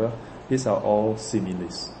remember, these are all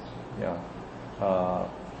similes.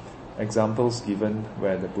 Examples given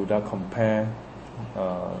where the Buddha compare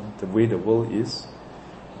the way the world is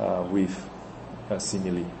with a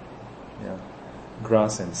simile.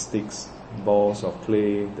 Grass and sticks, balls of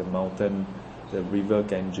clay, the mountain, the river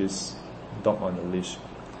Ganges, dog on a leash.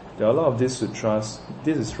 There are a lot of these sutras.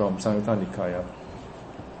 This is from Samyutta Nikaya,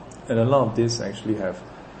 and a lot of these actually have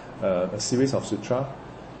a series of sutra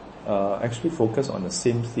actually focus on the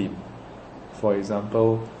same theme. For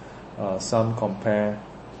example, some compare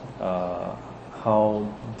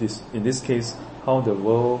how this, in this case, how the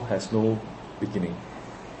world has no beginning.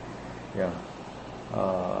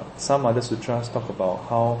 Some other sutras talk about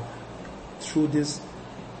how through this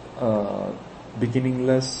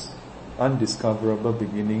beginningless, undiscoverable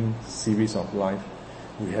beginning series of life,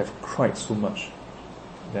 we have cried so much.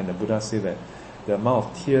 Then the Buddha said that the amount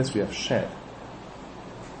of tears we have shed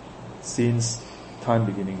since time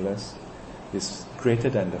beginningless is greater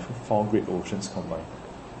than the 4 great oceans combined.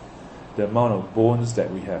 The amount of bones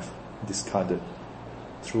that we have discarded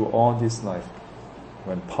through all this life,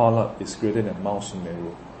 when piled up, is greater than Mount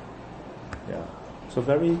Sumeru. So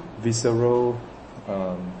very visceral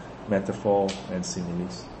metaphor and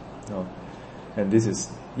similes. And this is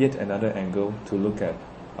yet another angle to look at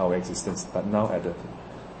our existence, but now at the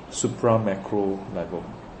supra-macro level.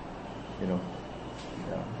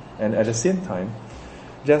 And at the same time,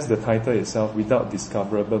 just the title itself, without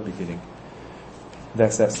discoverable beginning.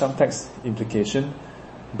 There's that subtext implication,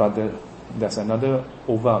 but there's another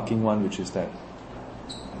overarching one, which is that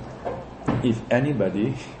if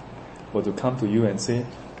anybody were to come to you and say,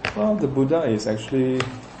 well, the Buddha is actually,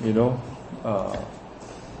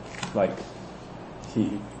 like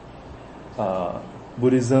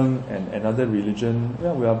Buddhism and another religion,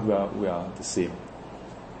 we are the same.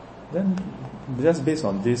 Then, just based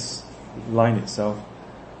on this line itself,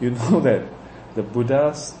 you know that the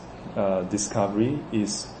Buddha's discovery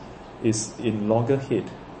is in loggerhead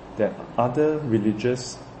that other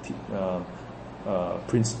religious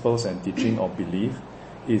principles and teaching or belief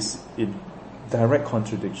is in direct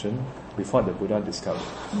contradiction with what the Buddha discovered.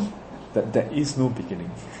 That there is no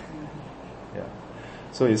beginning. Yeah.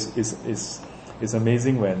 So it's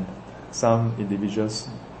amazing when some individuals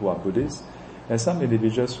who are Buddhists and some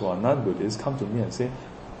individuals who are non-Buddhists come to me and say,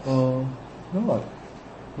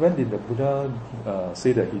 when did the Buddha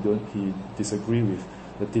say that he disagree with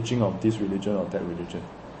the teaching of this religion or that religion?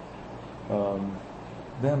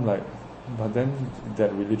 Then I'm like, but then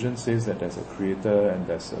that religion says that there's a creator and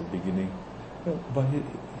there's a beginning. Yeah, but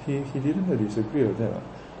he didn't disagree with that.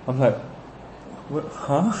 I'm like, what,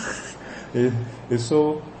 huh? It's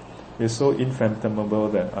so infathomable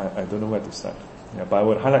that I don't know where to start. Yeah, but I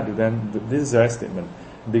would highlight to them this very statement: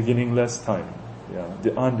 beginningless time. Yeah,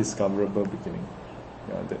 the undiscoverable beginning.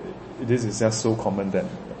 Yeah, this is just so common that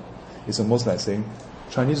it's almost like saying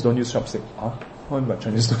Chinese don't use chopstick. What about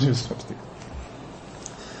Chinese don't use chopstick?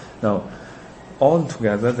 Now, all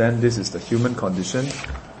together, then this is the human condition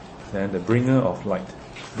and the bringer of light.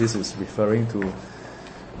 This is referring to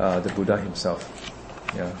the Buddha himself.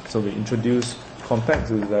 Yeah. So we introduce, compared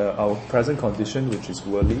to our present condition, which is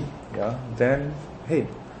worldly. Yeah. Then, hey,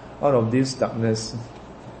 out of this darkness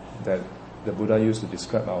that the Buddha used to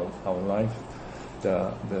describe our life,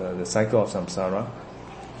 the cycle of samsara,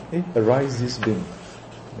 arises this being,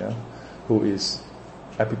 yeah, who is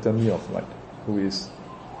epitome of light, who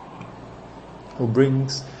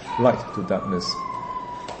brings light to darkness.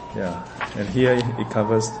 Yeah, and here it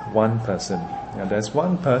covers one person. Yeah, there's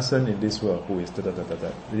one person in this world who is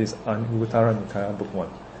da-da-da-da-da. It is Anguttara Nikaya, Book 1.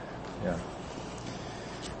 Yeah.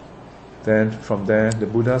 Then from there, the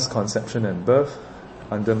Buddha's conception and birth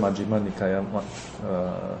under Majjhima Nikaya,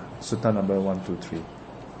 Sutta number 123.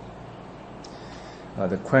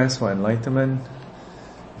 The quest for enlightenment,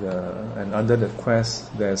 and under the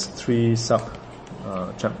quest, there's 3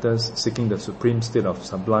 chapters: seeking the supreme state of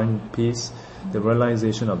sublime peace, the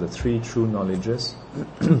realization of the 3 true knowledges,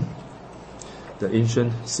 the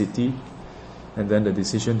ancient city, and then the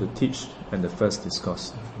decision to teach, and the first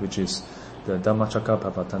discourse, which is the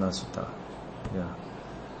Dhammacakkappavattana Sutta. Yeah.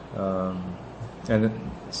 And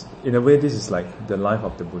in a way, this is like the life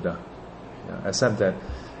of the Buddha, yeah, except that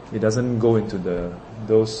it doesn't go into the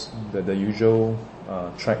usual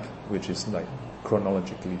track, which is like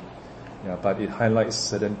chronologically. Yeah, but it highlights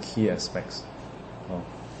certain key aspects.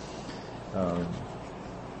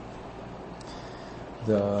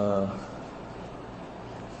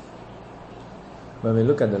 When we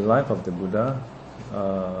look at the life of the Buddha,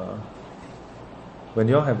 when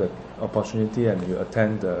you all have the opportunity and you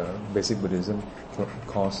attend the basic Buddhism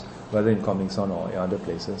course, whether in Kommingson or in other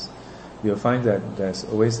places, you'll find that there's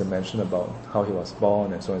always a mention about how he was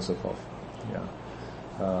born and so on and so forth. Yeah.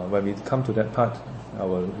 When we come to that part, I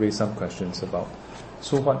will raise some questions about,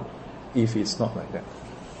 so what if it's not like that?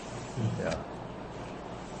 Yeah.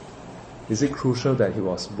 Is it crucial that he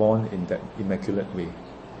was born in that immaculate way?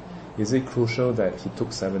 Is it crucial that he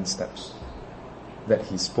took 7 steps? That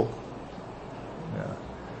he spoke?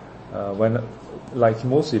 Yeah. When, like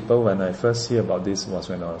most people, when I first hear about this was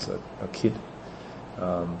when I was a kid.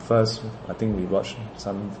 First, I think we watched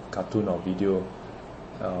some cartoon or video,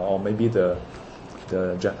 or maybe the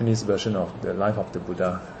Japanese version of the life of the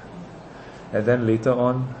Buddha, and then later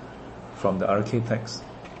on from the RK text,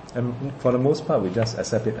 and for the most part we just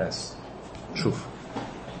accept it as truth,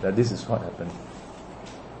 that this is what happened.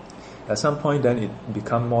 At some point then it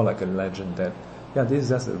become more like a legend that, yeah, this is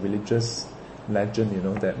just a religious legend,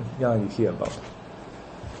 that, yeah, you hear about.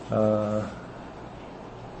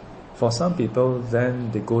 For some people, then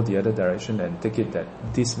they go the other direction and take it that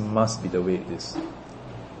this must be the way it is.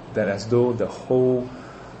 That as though the whole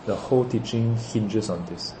teaching hinges on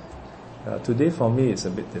this. Today for me it's a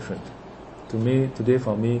bit different. Today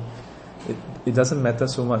for me, it doesn't matter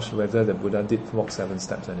so much whether the Buddha did walk 7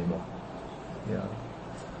 steps anymore. Yeah.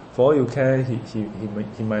 For all you care, he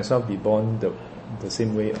might as well be born the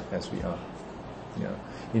same way as we are. Yeah.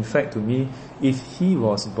 In fact, to me, if he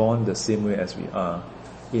was born the same way as we are,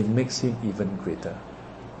 it makes him even greater.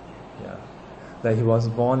 Yeah, that he was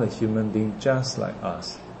born a human being just like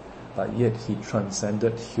us, but yet he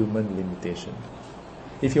transcended human limitation.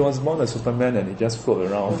 If he was born a Superman and he just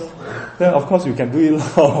float around, then of course you can do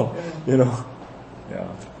it now, you know. Yeah.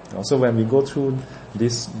 Also, when we go through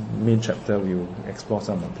this main chapter, we will explore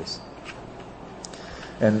some of this.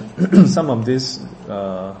 And some of this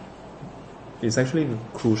is actually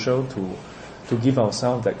crucial to give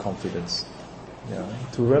ourselves that confidence. Yeah.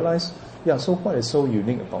 To realize, so what is so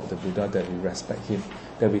unique about the Buddha that we respect him,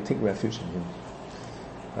 that we take refuge in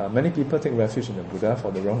him? Many people take refuge in the Buddha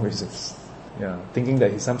for the wrong reasons. Yeah, thinking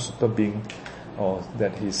that he's some super being, or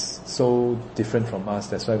that he's so different from us,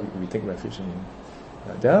 that's why we take refuge in him.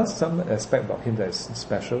 There are some aspect about him that is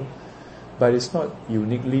special, but it's not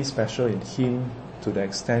uniquely special in him to the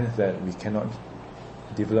extent that we cannot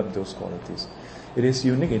develop those qualities. It is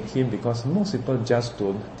unique in him because most people just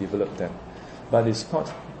don't develop them. But it's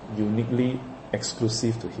not uniquely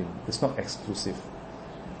exclusive to him. It's not exclusive.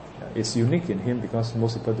 It's unique in him because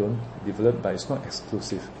most people don't develop, but it's not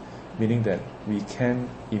exclusive. Meaning that we can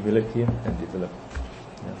emulate him and develop.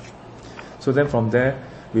 So then from there,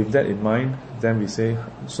 with that in mind, then we say,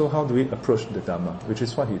 so how do we approach the Dhamma? Which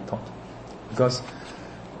is what he taught. Because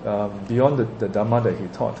beyond the Dhamma that he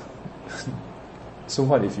taught, so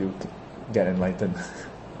what if you get enlightened?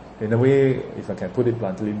 In a way, if I can put it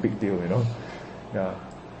bluntly, big deal, you know. Yeah,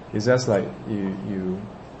 it's just like you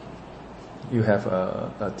have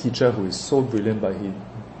a teacher who is so brilliant, but he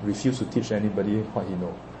refused to teach anybody what he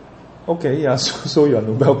knows. Okay, yeah, so you're a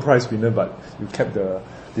Nobel Prize winner, but you kept the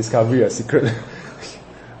discovery a secret.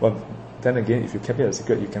 Well, then again, if you kept it a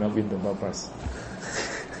secret, you cannot win the Nobel Prize.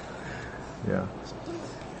 Yeah,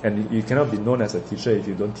 and you cannot be known as a teacher if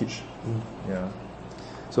you don't teach. Yeah.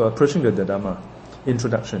 So approaching the Dhamma,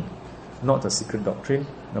 introduction, not a secret doctrine.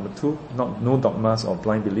 Number 2, no dogmas or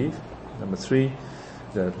blind belief. Number 3,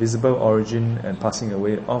 the visible origin and passing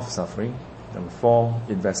away of suffering. Number 4,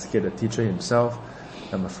 investigate the teacher himself.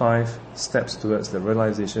 Number 5, steps towards the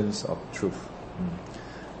realizations of truth.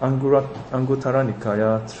 Anguttara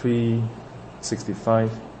Nikaya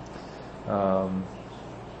 365.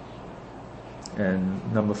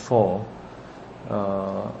 And number 4,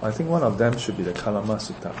 I think one of them should be the Kalama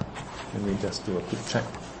Sutta. Let me just do a quick check.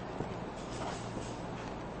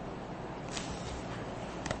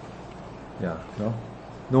 Yeah,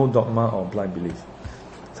 no dogma or blind belief.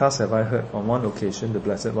 Thus have I heard on one occasion the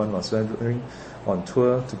Blessed One was wandering on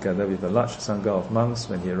tour together with a large sangha of monks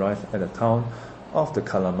when he arrived at a town of the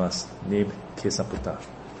Kalamas named Kesaputta.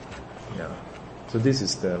 Yeah. So this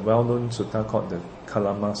is the well-known sutta called the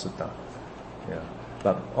Kalama Sutta. Yeah.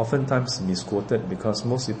 But oftentimes misquoted because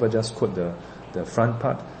most people just quote the front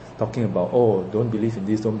part talking about, don't believe in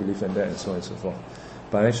this, don't believe in that, and so on and so forth.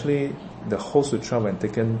 But actually, the whole sutra, when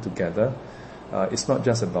taken together, it's not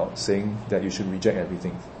just about saying that you should reject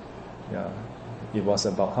everything. Yeah. It was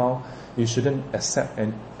about how you shouldn't accept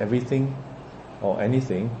everything or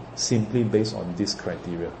anything simply based on this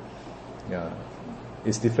criteria. Yeah.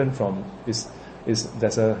 It's different from,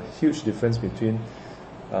 there's a huge difference between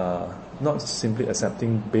not simply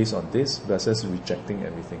accepting based on this versus rejecting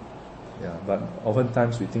everything. Yeah. But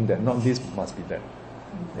oftentimes we think that not this must be that.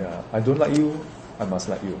 Yeah. I don't like you, I must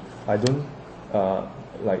like you. I don't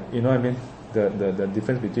you know what I mean? The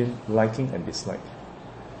difference between liking and dislike.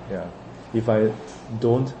 Yeah. If I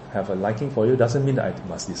don't have a liking for you, doesn't mean that I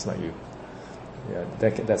must dislike you. Yeah.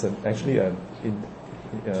 That's actually a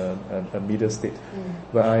middle state.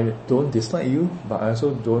 Where I don't dislike you, but I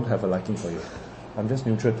also don't have a liking for you. I'm just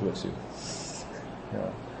neutral towards you.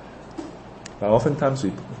 Yeah. But oftentimes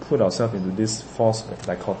we put ourselves into this false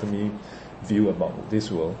dichotomy view about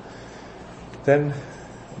this world. Then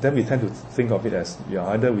we tend to think of it as you're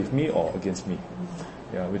either with me or against me.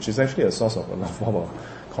 Yeah, which is actually a source of a lot of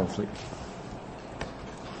conflict.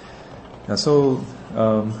 Yeah, so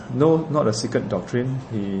no, not a secret doctrine.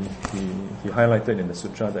 He highlighted in the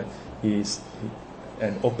sutra that he is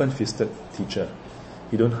an open-fisted teacher.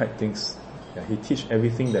 He don't hide things. Yeah, he teach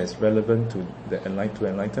everything that is relevant to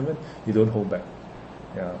enlightenment. He don't hold back.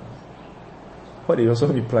 Yeah. What it also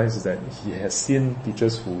implies is that he has seen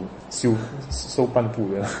teachers who so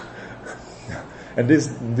panpu, and this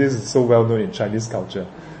is so well known in Chinese culture.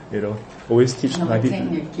 You know, always teach 90.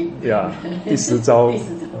 Yeah, 第10招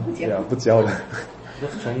yeah, 不教的.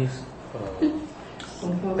 Because Chinese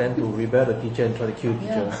tend to rebel the teacher and try to kill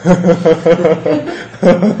teacher.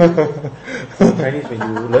 So Chinese, when you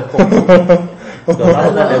learn Kung Fu, the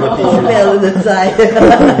last one never teach you.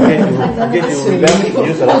 Again, you rebel, you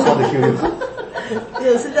use the last one to kill you.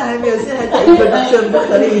 现在还没有，现在还在introduction，不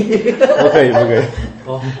可以。不可以。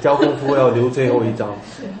教功夫要留最后一招。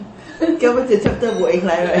叫乜隻 chapter 冇影嚟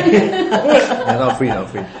咪？ Not free.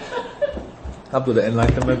 Up to the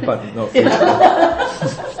enlightenment part, not free.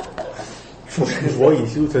 我已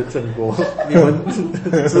修成正果，你们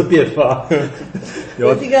自变法。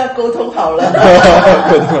我这个沟通好了。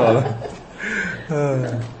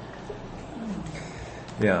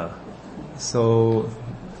Yeah. So,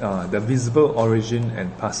 the visible origin and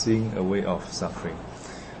passing away of suffering.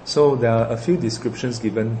 So there are a few descriptions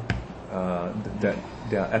given that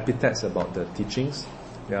there are epithets about the teachings.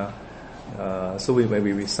 Yeah. So when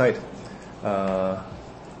we recite Dhamma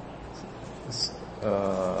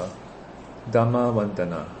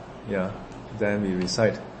Vandana, yeah, then we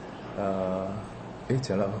recite.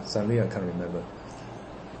 Suddenly I can't remember.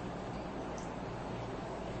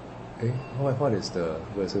 What is the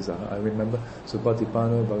verses? I remember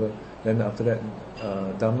Supatipano Bhagavad. Then after that,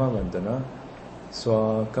 Dhamma Vandana.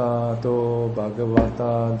 Swakato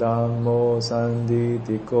Bhagavata Dhammo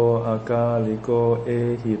Sanditiko Akaliko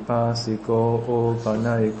Ehipasiko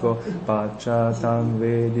Opanayiko Pachatam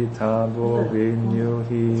Veditabo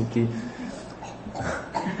Vinyuhiti.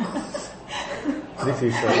 This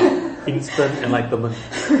is instant enlightenment.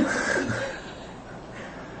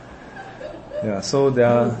 Yeah, so there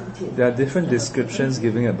are different descriptions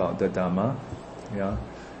given about the Dhamma, yeah,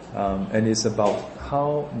 and it's about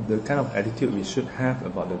how the kind of attitude we should have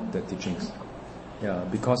about the teachings, yeah,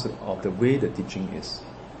 because of the way the teaching is,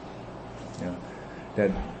 yeah,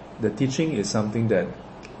 that the teaching is something that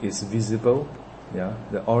is visible, yeah,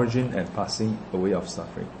 the origin and passing away of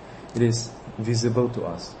suffering. It is visible to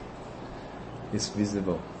us. It's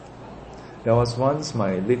visible. There was once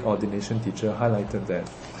my late ordination teacher highlighted that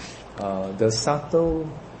the subtle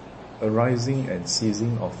arising and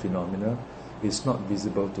ceasing of phenomena is not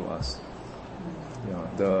visible to us. Yeah,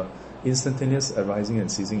 the instantaneous arising and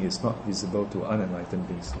ceasing is not visible to unenlightened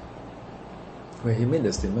beings. When he made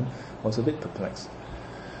the statement, I was a bit perplexed.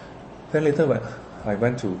 Then later when I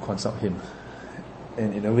went to consult him,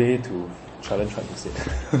 and in a way to challenge what he said.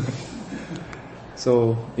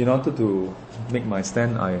 So in order to make my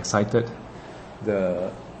stand, I cited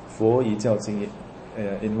the Fo Yi Jiao Jing.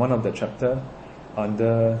 In one of the chapter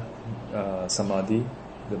under Samadhi,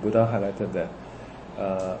 the Buddha highlighted that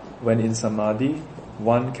when in Samadhi,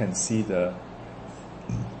 one can see the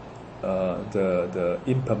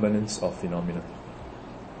impermanence of phenomena.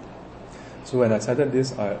 So when I cited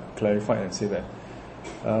this, I clarified and said that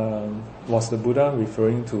was the Buddha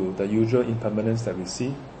referring to the usual impermanence that we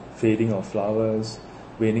see, fading of flowers,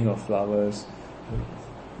 waning of flowers,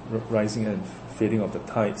 rising and fading of the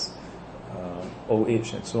tides, old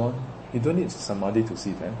age and so on? You don't need Samadhi to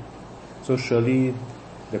see them. So surely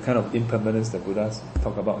the kind of impermanence that Buddha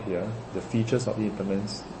talk about here, the features of the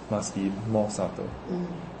impermanence must be more subtle.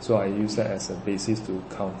 So I use that as a basis to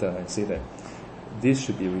counter and say that this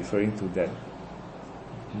should be referring to that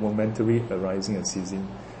momentary arising and ceasing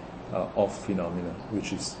of phenomena,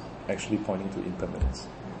 which is actually pointing to impermanence.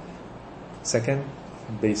 Second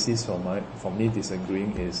basis for me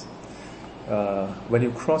disagreeing is when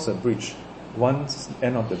you cross a bridge, one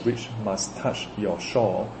end of the bridge must touch your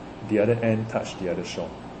shore, the other end touch the other shore.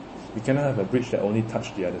 You cannot have a bridge that only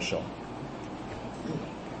touch the other shore.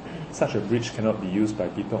 Such a bridge cannot be used by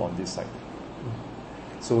people on this side.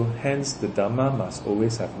 So hence the Dhamma must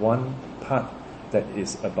always have one part that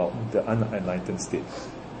is about the unenlightened state,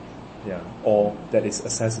 yeah, or that is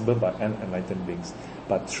accessible by unenlightened beings.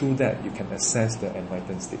 But through that you can access the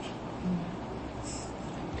enlightened stage.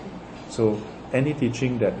 So any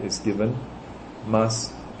teaching that is given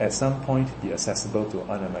must at some point be accessible to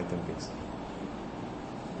unenlightened beings.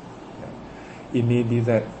 Yeah. It may be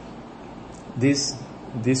that this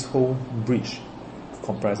whole bridge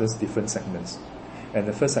comprises different segments, and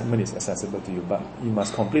the first segment is accessible to you, but you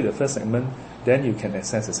must complete the first segment, then you can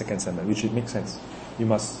access the second segment, which it makes sense. You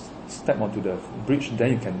must step onto the bridge,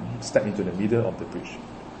 then you can step into the middle of the bridge.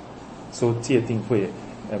 So 戒定慧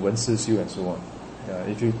and 闻思修 and so on.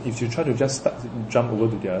 If you try to just jump over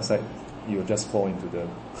to the other side, you'll just fall into the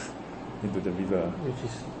river. Which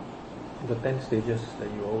is the 10 stages that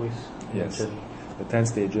you always mention. The 10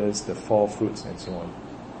 stages, the 4 fruits, and so on.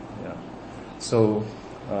 Yeah. So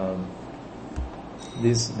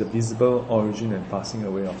the visible origin and passing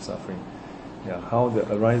away of suffering. Yeah. How the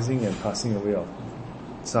arising and passing away of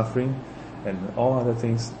suffering and all other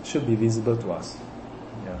things should be visible to us.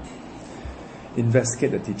 Yeah.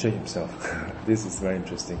 Investigate the teacher himself. This is very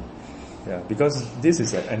interesting. Yeah, because this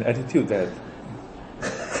is an attitude that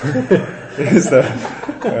this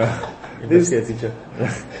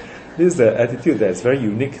is the attitude that is very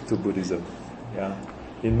unique to Buddhism. Yeah,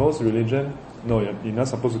 in most religion, no, you're not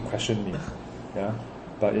supposed to question me. Yeah,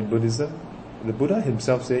 but in Buddhism, the Buddha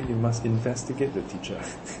himself said you must investigate the teacher.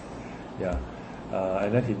 Yeah,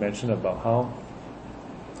 and then he mentioned about how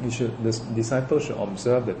the disciple should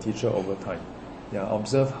observe the teacher over time. Yeah,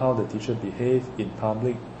 observe how the teacher behave in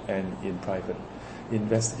public and in private.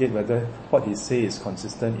 Investigate whether what he say is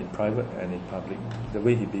consistent in private and in public. The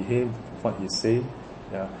way he behaved, what he say,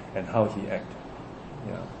 yeah, and how he act.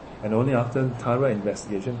 Yeah, and only after thorough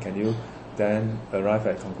investigation can you then arrive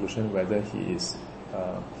at a conclusion whether he is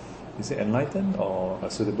it enlightened or a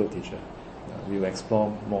suitable teacher. Yeah, we will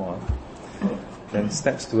explore more. Then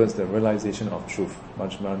steps towards the realization of truth,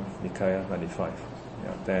 Majjhima Nikaya 95.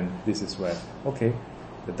 Yeah, then this is where, okay,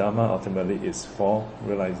 the Dharma ultimately is for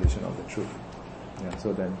realization of the truth. Yeah,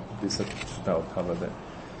 so then this will cover that.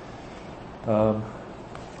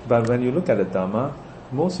 But when you look at the Dharma,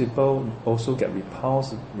 most people also get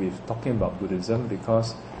repulsed with talking about Buddhism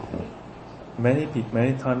because many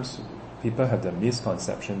times people have the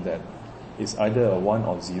misconception that it's either a 1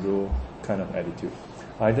 or 0 kind of attitude.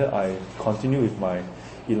 Either I continue with my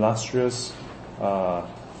illustrious,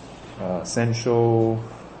 sensual,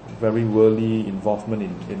 very worldly involvement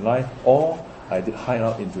in life, or I hide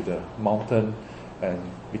out into the mountain and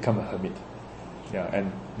become a hermit, yeah,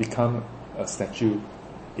 and become a statue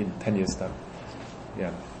in 10 years' time.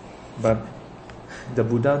 Yeah, but the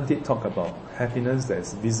Buddha did talk about happiness that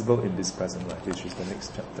is visible in this present life, which is the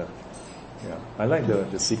next chapter. Yeah, I like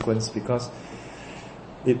the sequence because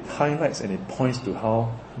it highlights and it points to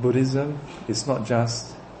how Buddhism is not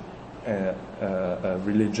just a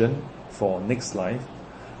religion for next life,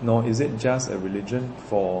 nor is it just a religion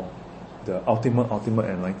for the ultimate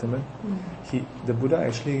enlightenment. The Buddha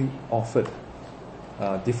actually offered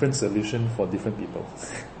different solution for different people.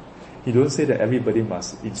 He don't say that everybody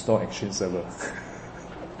must install Exchange server.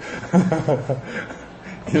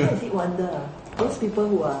 I did wonder, those people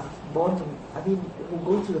who are born to, who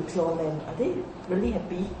go to the Pure Land, are they really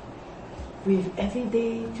happy with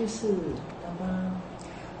everyday 就是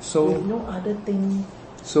with no other thing?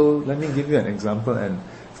 So let me give you an example, and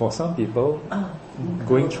for some people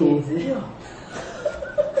going through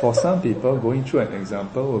an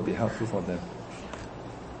example will be helpful for them.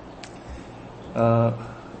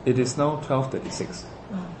 It is now 12:36.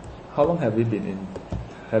 How long have we been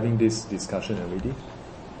having this discussion already?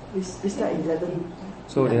 We start 11.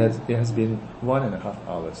 So it has been 1.5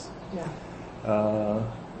 hours. Yeah.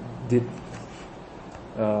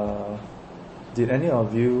 Did any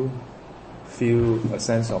of you feel a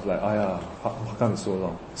sense of like, how come it's so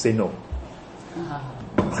long? Say no.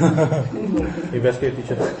 Investigate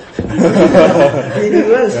teacher.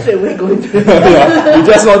 You want straight away go into it. Yeah, you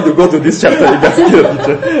just want to go to this chapter, investigate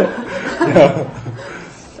teacher. Yeah.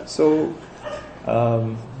 So,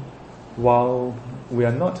 while we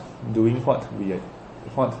are not doing what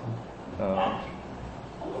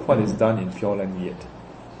is done in Pure Land yet,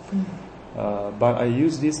 but I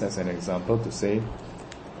use this as an example to say,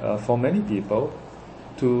 for many people,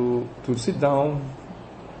 to sit down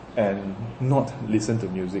and not listen to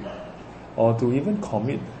music, or to even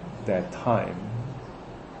commit their time,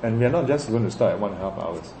 and we are not just going to start at 1.5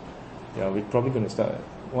 hours. Yeah, we're probably going to start at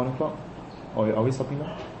 1 o'clock. Or are we stopping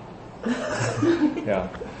now? Yeah,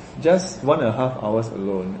 just 1.5 hours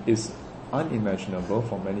alone is unimaginable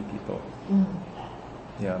for many people.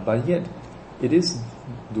 Yeah, but yet it is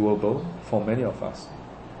doable for many of us.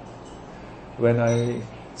 When I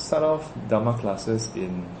start off Dhamma classes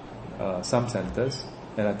in some centers,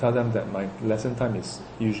 and I tell them that my lesson time is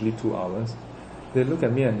usually 2 hours, they look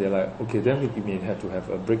at me and they're like, okay, then we may have to have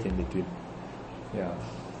a break in between. Yeah,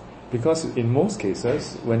 because in most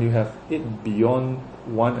cases, when you have it beyond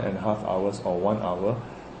 1.5 hours or 1 hour,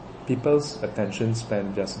 people's attention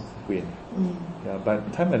span just wane. Yeah,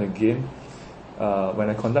 but time and again, when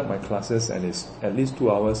I conduct my classes and it's at least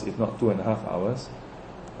 2 hours, if not 2.5 hours,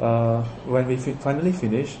 when we finally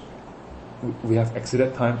finish, we have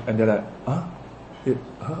exceeded time, and they're like,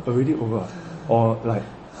 already over, or like,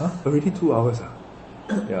 already 2 hours.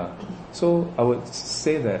 Yeah. So I would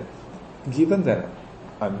say that, given that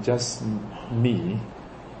I'm just me,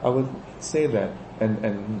 I would say that, and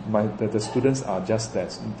the students are just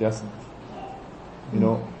that,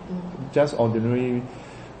 just ordinary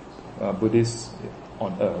Buddhists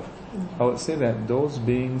on earth. I would say that those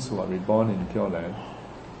beings who are reborn in Pure Land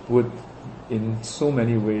would, in so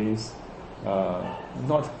many ways,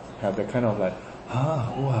 not have the kind of like,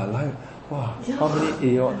 life,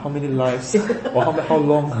 how many lives, or how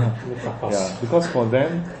long? Yeah, because for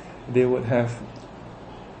them, they would have,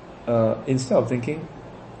 instead of thinking,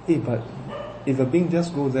 but if a being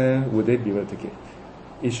just go there, would they be able to take it?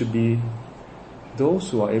 It should be those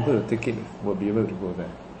who are able to take it will be able to go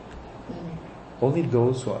there. Only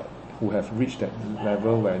those who are who have reached that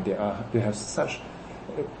level where they have such,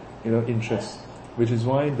 interest, which is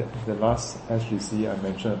why the last SGC I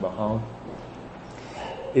mentioned about how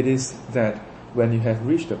it is that when you have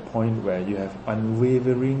reached a point where you have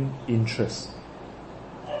unwavering interest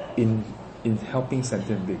in helping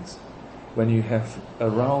sentient beings, when you have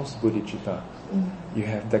aroused bodhicitta, you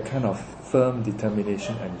have that kind of firm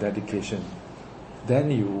determination and dedication, then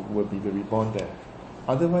you will be reborn there.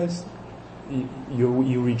 Otherwise,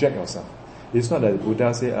 you reject yourself. It's not that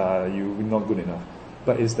Buddha say you're not good enough,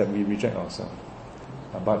 but it's that we reject ourselves.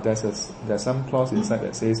 But there's some clause inside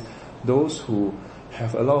that says those who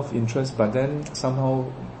have a lot of interest but then somehow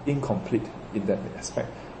incomplete in that aspect,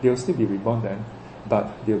 they'll still be reborn then, but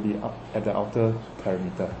they'll be up at the outer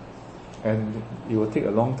perimeter, and it will take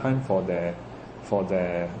a long time for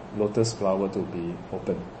their lotus flower to be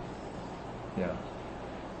open. Yeah.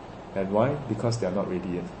 And why? Because they are not ready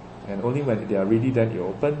yet. And only when they are ready, then you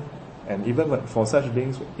open. And even for such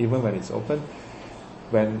beings, even when it's open,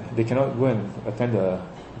 when they cannot go and attend the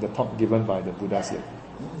talk given by the Buddhas yet.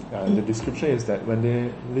 The description is that when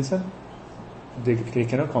they listen, they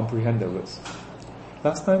cannot comprehend the words.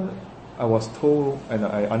 Last time I was told, and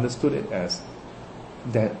I understood it as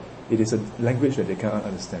that it is a language that they cannot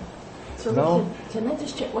understand. So now, can I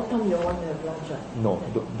just check what time you want to have lunch? Right? No,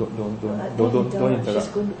 don't interrupt.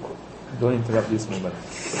 She's going to cook. Don't interrupt this moment.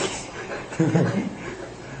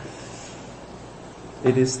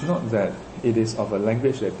 It is not that it is of a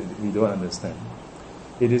language that we don't understand.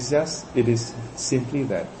 It is simply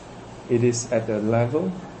that it is at a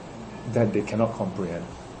level that they cannot comprehend.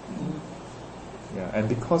 Yeah, and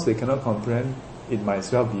because they cannot comprehend, it might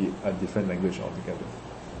as well be a different language altogether.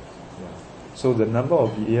 Yeah. So the number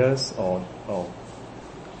of years or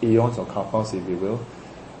aeons or kalpas, if you will,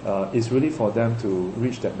 is really for them to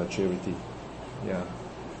reach that maturity. Yeah.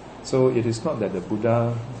 So it is not that the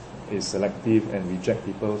Buddha is selective and reject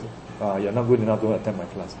people. You're not good enough, don't attend my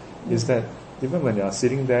class. It's that even when you are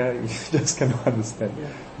sitting there, you just cannot understand.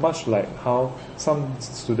 Yeah. Much like how some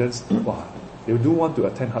students, they do want to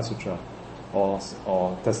attend Heart Sutra or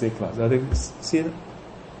Thursday class. They see,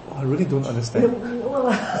 I really don't understand.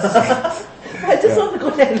 I just want to go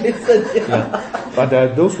and listen. Yeah. But there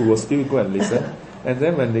are those who will still go and listen. And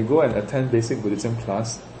then when they go and attend basic Buddhism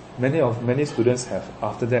class, many students have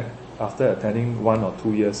after attending 1 or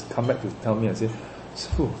 2 years, come back to tell me and say,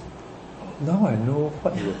 Sifu, now I know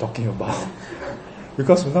what you were talking about.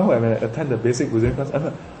 Because now when I attend the basic Buddhism class, I'm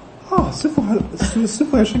like,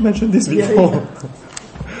 Sifu actually mentioned this before.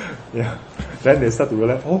 Yeah. Then they start to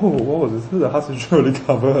realize, the Heart Sutra really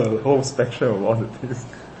cover a whole spectrum of all the things.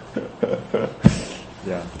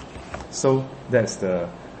 Yeah. So that's the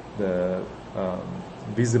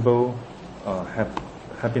visible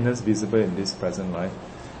happiness visible in this present life.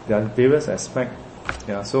 There are various aspects.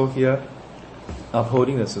 Yeah. So here,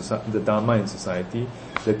 upholding the Dharma in society,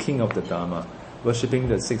 the king of the Dharma, worshipping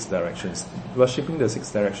the 6 directions. Worshipping the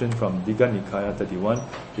 6 directions from Digha Nikaya 31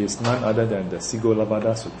 is none other than the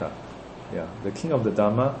Sigolabhada Sutta. Yeah, the king of the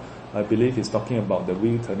Dharma, I believe, is talking about the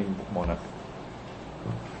wheel-turning monarch.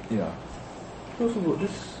 Yeah. So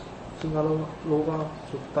this Sigolabhada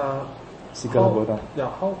Sutta,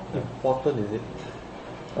 how important is it?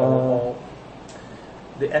 Or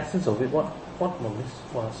the essence of it, what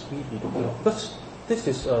must we be looking at? Because this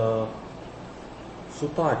is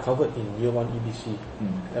Sutta I covered in year 1 EBC.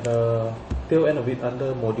 At the tail end of it,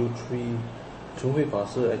 under module 3, Chung Hui Pa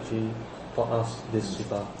Shi actually taught us this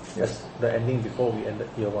Sutta. Yes, the ending before we ended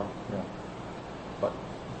year 1. Yeah. But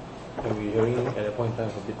when we hearing at that point in time,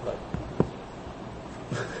 it's a bit like,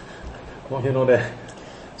 that.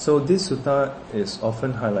 So this Sutta is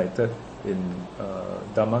often highlighted in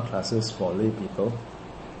Dharma classes for lay people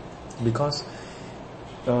because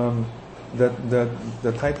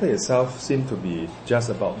the title itself seems to be just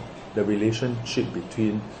about the relationship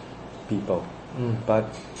between people, but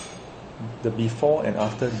the before and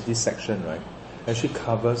after this section, right, actually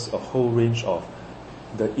covers a whole range of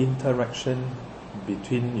the interaction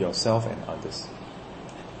between yourself and others.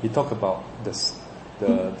 We talk about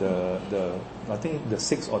I think the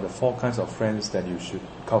 6 or the 4 kinds of friends that you should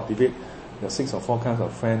cultivate, the 6 or 4 kinds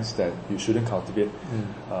of friends that you shouldn't cultivate.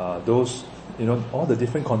 Those, all the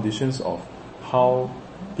different conditions of how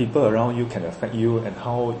people around you can affect you and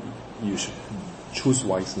how you should choose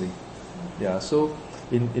wisely. Yeah, so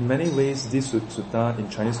in many ways, this sutta in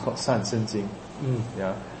Chinese called San Shen Jing,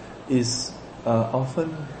 is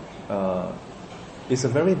often is a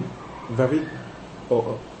very, very,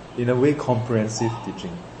 in a way, comprehensive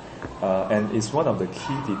teaching, and it's one of the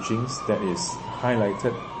key teachings that is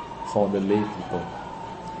highlighted for the lay people.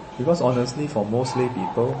 Because honestly, for most lay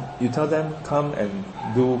people, you tell them come and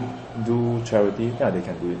do charity, yeah, they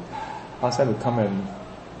can do it. Ask them to come and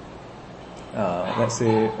let's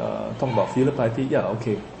say talk about filial piety, yeah,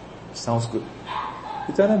 okay, sounds good.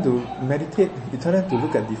 You tell them to meditate, you tell them to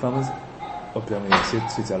look at defilements, okay,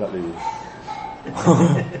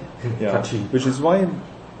 yeah, which is why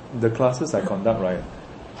the classes I conduct, right,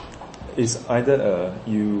 is either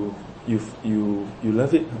you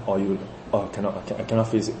love it or I cannot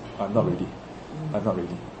face it. I'm not ready.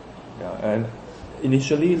 Yeah, and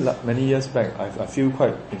initially, many years back, I feel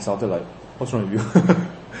quite insulted. Like, what's wrong with you?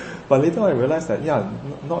 But later I realized that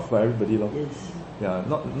not for everybody, Yes. Yeah,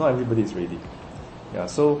 not everybody is ready. Yeah,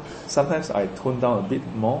 so sometimes I tone down a bit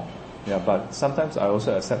more. Yeah, but sometimes I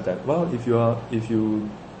also accept that. Well,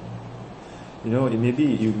 maybe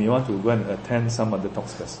you may want to go and attend some other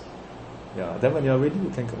talks first. Yeah, then when you're ready, you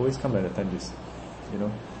can always come and attend this.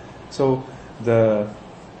 So the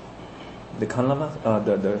Kalama,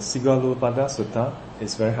 the Sigalopada Sutta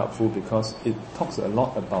is very helpful because it talks a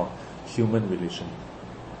lot about human relation.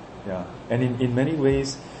 Yeah, and in many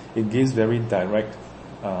ways, it gives very direct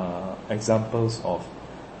examples of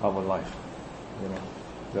our life.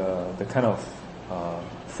 The kind of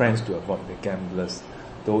friends to avoid, the gamblers,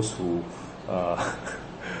 those who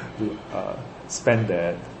spend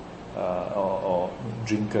their or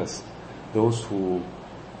drinkers, those who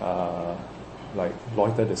like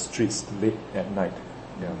loiter the streets late at night,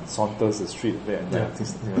 saunters the street late at night,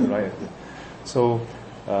 right? So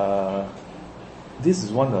this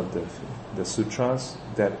is one of the sutras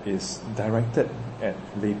that is directed at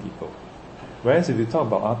lay people. Whereas if you talk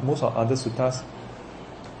about most of other suttas,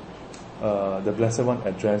 the Blessed One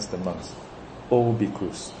addressed the monks, "O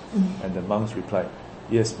bhikkhus," and the monks replied,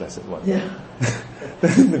 "Yes, Blessed One." Yeah.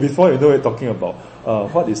 Before you know it, talking about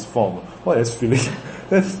what is form, what is feeling.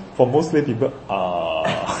 That's for most lay people.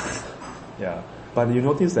 Yeah. But you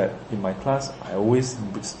notice that in my class, I always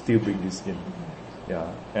still bring this in. Yeah,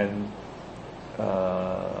 and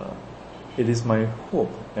it is my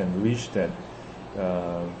hope and wish that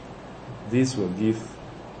this will give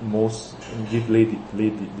lay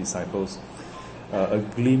disciples a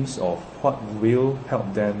glimpse of what will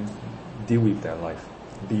help them deal with their life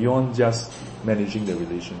beyond just managing the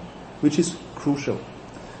relation, which is crucial.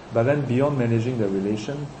 But then beyond managing the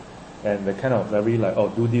relation and the kind of very like,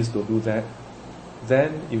 do this, don't do that,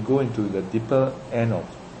 then you go into the deeper end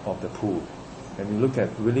of the pool and you look at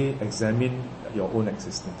really examine your own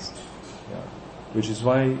existence. Yeah. Which is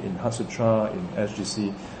why in Heart Sutra, in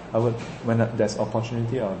SGC, when there's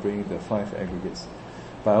opportunity, I'll bring the 5 aggregates.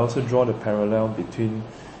 But I also draw the parallel between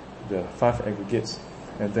the 5 aggregates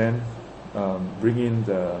and then bring in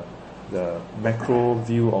the macro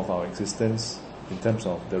view of our existence in terms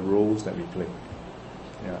of the roles that we play.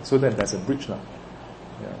 Yeah, so that there's a bridge now.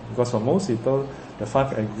 Yeah, because for most people, the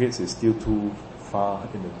 5 aggregates is still too far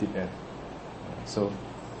in the deep end. So,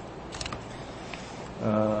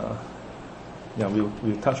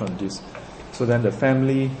 we'll touch on this. So then the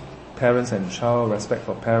family, parents and child, respect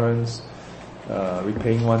for parents,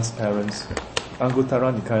 repaying one's parents.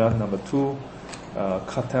 Anguttara Nikaya number 2,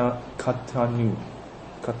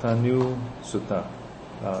 Katanu Sutta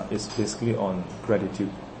is basically on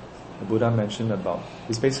gratitude. The Buddha mentioned about,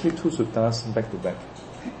 it's basically 2 suttas back to back.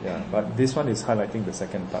 Yeah, but this one is highlighting the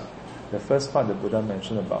second part. The first part, the Buddha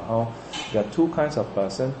mentioned about how there are 2 kinds of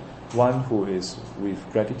person, one who is with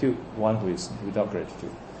gratitude, one who is without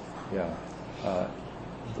gratitude. Yeah,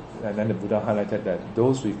 and then the Buddha highlighted that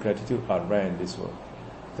those with gratitude are rare in this world.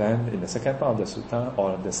 Then in the second part of the sutta,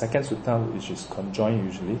 or the second sutta, which is conjoined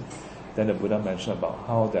usually, then the Buddha mentioned about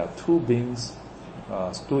how there are 2 beings,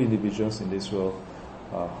 2 individuals in this world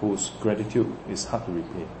whose gratitude is hard to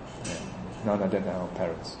repay. None other than our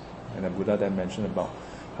parents. And the Buddha then mentioned about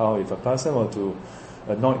how if a person were to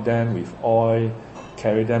anoint them with oil,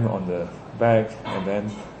 carry them on the back, and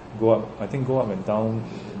then go up and down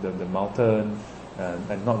the mountain,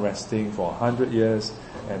 and not resting for 100 years,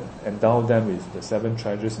 and endow them with the 7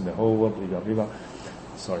 treasures in the whole world, yada.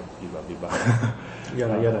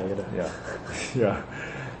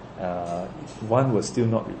 One will still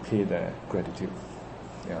not repay their gratitude,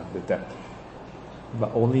 the debt.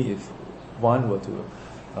 But only if one were to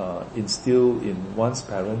instill in one's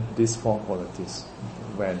parent these 4 qualities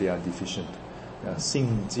where they are deficient.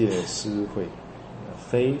 信戒施惠,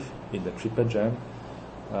 faith in the triple gem.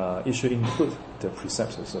 It should include the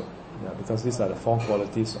precepts also, because these are the 4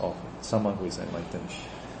 qualities of someone who is enlightened.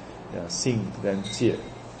 信 then 戒,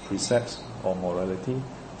 precepts or morality.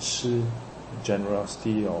 施,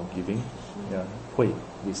 generosity or giving. 惠,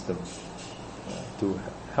 wisdom, to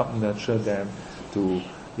help nurture them, to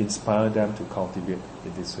inspire them to cultivate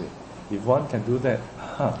in this way. If one can do that,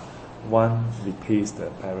 one repays the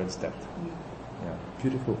parents' debt. Yeah,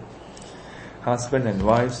 beautiful. Husband and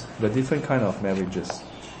wives, the different kind of marriages.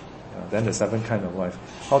 Then the 7th kind of life.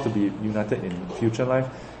 How to be united in future life.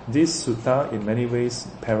 This sutta in many ways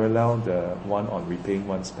parallel the one on repaying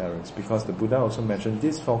one's parents, because the Buddha also mentioned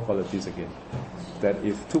these 4 qualities again. That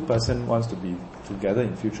if 2 persons wants to be together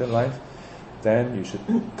in future life, then you should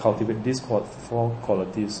cultivate these 4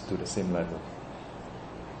 qualities to the same level.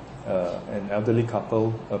 An elderly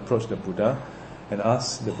couple approached the Buddha and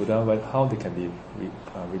asked the Buddha how they can be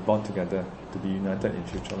reborn together to be united in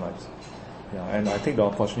future lives. Yeah, and I take the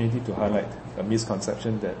opportunity to highlight a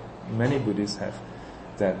misconception that many Buddhists have,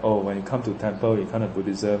 that when you come to temple in kind of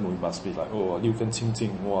Buddhism, we must be like, 六根清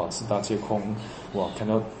净, 四大皆空,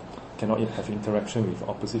 cannot have interaction with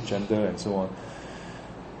opposite gender and so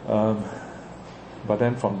on. But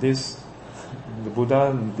then from this, the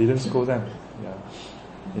Buddha didn't scold them. Yeah.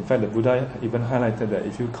 In fact, the Buddha even highlighted that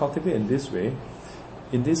if you cultivate in this way,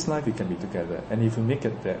 in this life you can be together, and if you make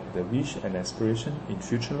it the wish and aspiration, in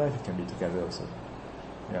future life you can be together also.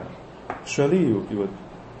 Yeah. Surely you would,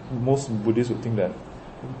 most Buddhists would think that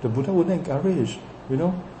the Buddha wouldn't encourage,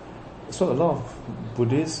 So a lot of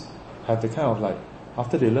Buddhists have the kind of like,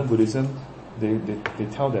 after they learn Buddhism, they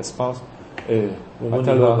tell their spouse, I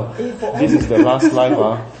tell you, this is the last life,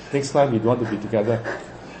 next life we want to be together.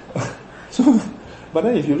 But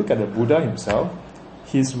then if you look at the Buddha himself,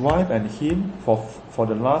 his wife and him, for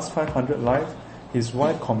the last 500 lives, his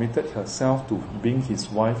wife committed herself to being his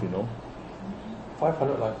wife,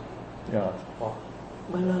 500 life. Yeah. Wow.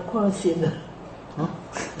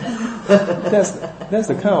 That's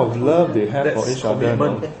the kind of love they have for each other.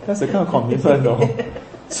 No? That's the kind of commitment. No?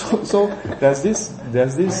 So there's this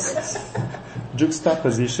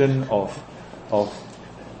juxtaposition of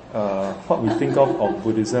what we think of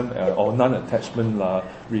Buddhism or non-attachment,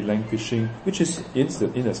 relinquishing, which is in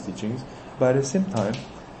the teachings, but at the same time,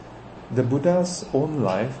 the Buddha's own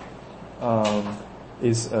life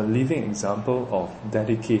is a living example of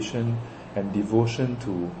dedication and devotion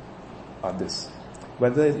to others,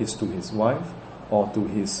 whether it is to his wife or to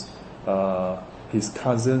his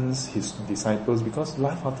cousins, his disciples, because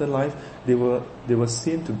life after life they were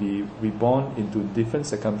seen to be reborn into different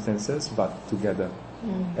circumstances but together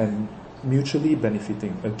and mutually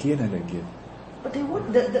benefiting again and again. But they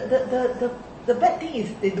won't. The bad thing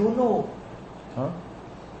is they don't know.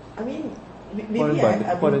 I mean, maybe what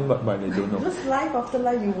by they don't know? Because life after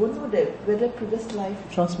life, you won't know that whether previous life.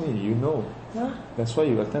 Trust me, you know. That's why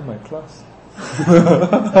you attend my class.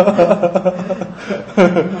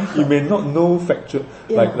 You may not know factual,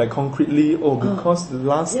 like concretely. Because the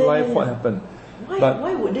last life, what happened?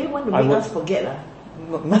 Why would they want to make us forget?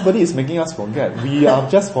 Nobody is making us forget. We are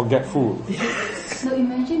just forgetful. So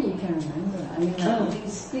imagine you can remember. I mean,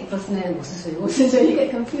 split personality, so you get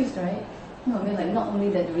confused, right? No, I mean like not only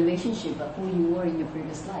that relationship, but who you were in your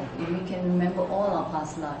previous life. If we can remember all our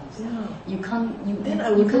past lives, you can't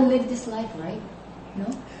live this life, right? No.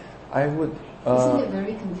 I would. Isn't it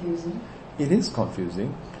very confusing? It is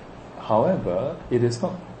confusing. However, it is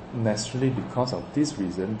not necessarily because of this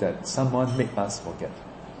reason that someone make us forget.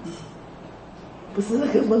 不是那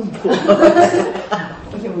个孟婆。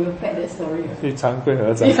Okay, we'll pet that story. 去惭愧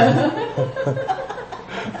合掌。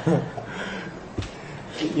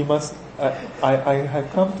You must. I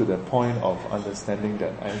have come to the point of understanding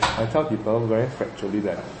that I tell people very factually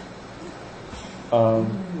that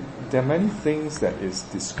there are many things that is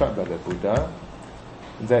described by the Buddha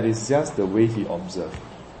that is just the way he observed.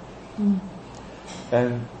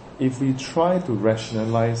 And if we try to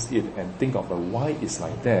rationalize it and think of why it's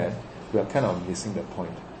like that, we are kind of missing the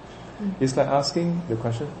point. It's like asking the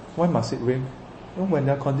question, why must it rain? Well, when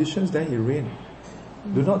there are conditions, then it rains.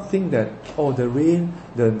 Do not think that, the rain,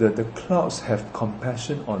 the clouds have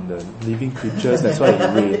compassion on the living creatures, that's why it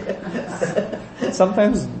rains.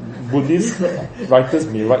 Sometimes Buddhist writers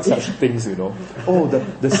may write such things,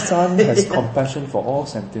 the sun has compassion for all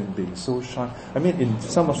sentient beings, so shine. I mean, in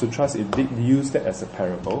some of the sutras, it did use that as a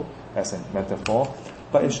parable, as a metaphor,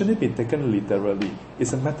 but it shouldn't be taken literally.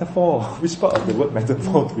 It's a metaphor. Which part of the word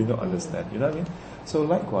metaphor do we not understand? You know what I mean? So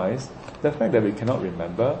likewise, the fact that we cannot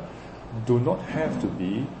remember do not have to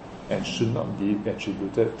be and should not be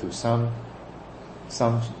attributed to some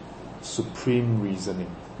supreme reasoning.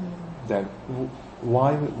 That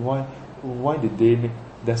why did they make?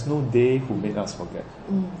 There's no day who made us forget.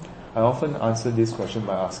 I often answer this question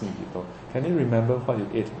by asking people, can you remember what you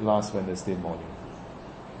ate last Wednesday morning?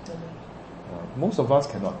 Most of us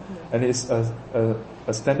cannot. And it's a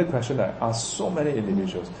standard question that I ask so many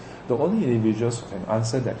individuals. The only individuals who can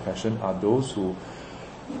answer that question are those who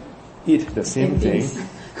eat the same thing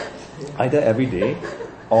either every day,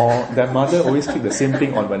 or their mother always cook the same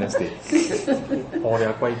thing on Wednesday. Or they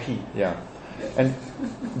are quite pee. Yeah. And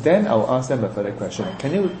then I'll ask them a further question.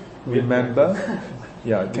 Can you remember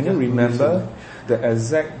the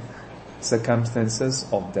exact circumstances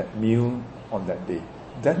of that meal on that day?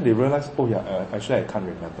 Then they realize, actually I can't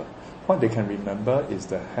remember. What they can remember is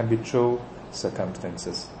the habitual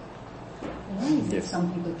circumstances. Why is it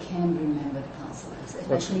some people can remember the past lives,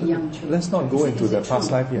 especially young children? Let's not go into the past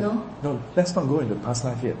true? life yet. No, let's not go into past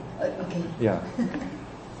life yet. Okay. Yeah.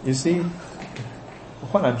 You see,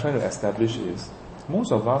 what I'm trying to establish is,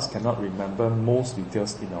 most of us cannot remember most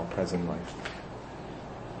details in our present life.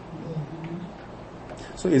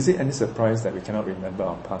 So is it any surprise that we cannot remember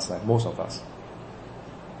our past life? Most of us.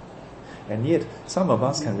 And yet, some of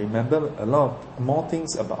us can remember a lot more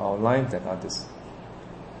things about our life than others.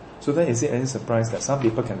 So then is it any surprise that some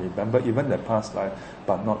people can remember even their past life,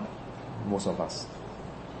 but not most of us?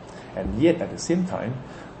 And yet, at the same time,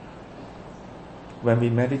 when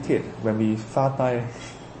we meditate, when we fa tai,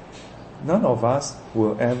 none of us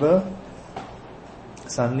will ever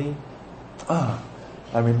suddenly, I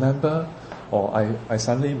remember, or I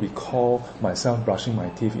suddenly recall myself brushing my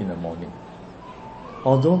teeth in the morning.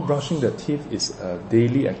 Although brushing the teeth is a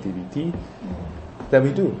daily activity that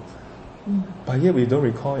we do, but yet we don't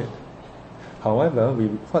recall it. However,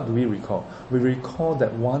 what do we recall? We recall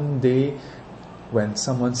that one day when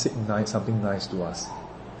someone said something nice to us,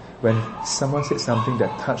 when someone said something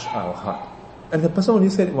that touched our heart, and the person only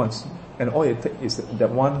said it once, and all it takes is that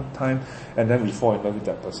one time, and then we fall in love with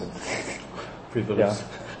that person. Frivolous.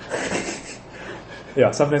 Yeah,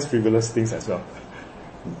 sometimes frivolous things as well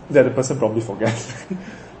that the person probably forgets.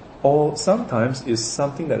 Or sometimes it's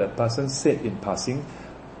something that a person said in passing,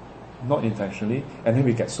 not intentionally, and then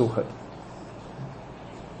we get so hurt.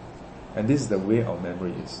 And this is the way our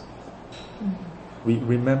memory is. We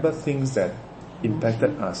remember things that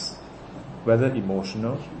impacted us, whether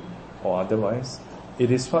emotional or otherwise.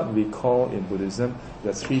 It is what we call in Buddhism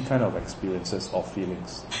the three kind of experiences or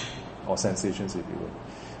feelings, or sensations if you will.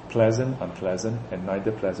 Pleasant, unpleasant, and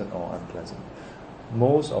neither pleasant or unpleasant.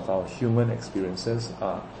 Most of our human experiences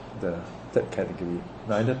are the third category,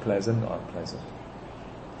 neither pleasant or unpleasant.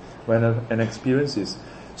 When an experience is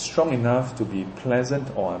strong enough to be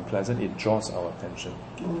pleasant or unpleasant, it draws our attention.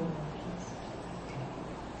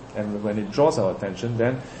 And when it draws our attention,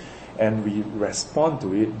 and we respond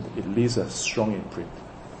to it, it leaves a strong imprint.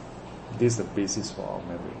 This is the basis for our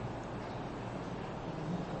memory.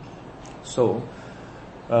 So,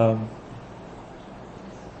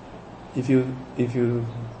 if you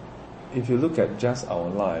look at just our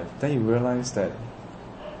life, then you realize that,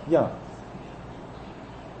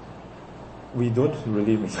 we don't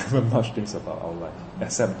really remember much things about our life,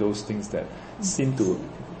 except those things that seem to,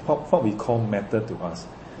 what we call matter to us.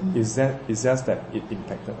 It's just that it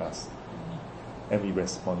impacted us, and we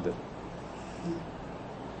responded.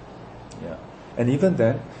 Yeah, and even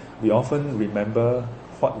then, we often remember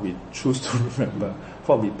what we choose to remember,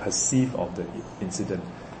 what we perceive of the incident.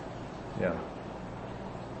 Yeah.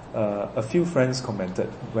 A few friends commented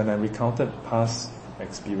when I recounted past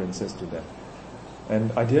experiences to them.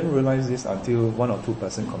 And I didn't realize this until one or two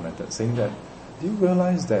person commented, saying that, do you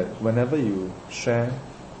realize that whenever you share,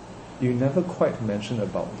 you never quite mention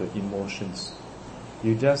about the emotions.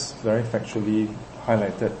 You just very factually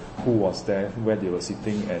highlighted who was there, where they were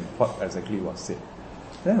sitting, and what exactly was said.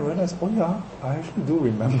 Then I realized, I actually do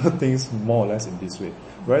remember things more or less in this way.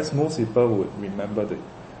 Whereas most people would remember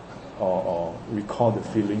or recall the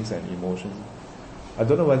feelings and emotions. I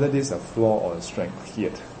don't know whether this is a flaw or a strength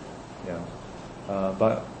yet. Yeah.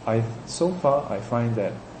 But so far I find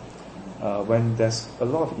that when there's a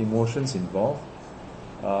lot of emotions involved,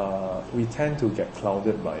 we tend to get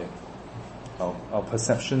clouded by it. Our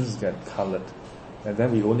perceptions get colored, and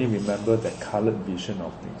then we only remember that colored vision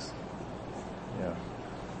of things. Yeah.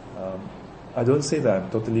 I don't say that I'm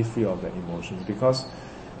totally free of the emotions, because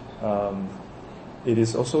it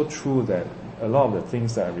is also true that a lot of the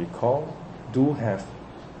things that I recall do have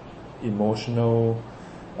emotional,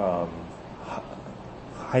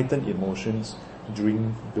 heightened emotions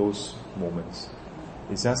during those moments.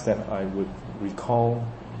 It's just that I would recall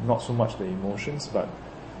not so much the emotions, but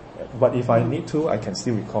if I need to, I can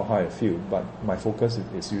still recall how I feel, but my focus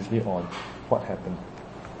is usually on what happened.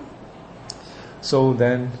 So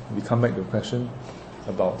then we come back to the question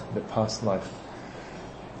about the past life.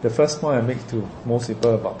 The first point I make to most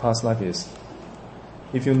people about past life is,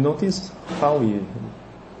 if you notice how we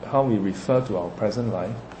refer to our present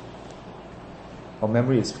life, our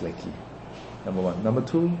memory is flaky. Number one. Number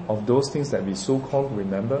two, of those things that we so-called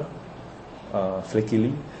remember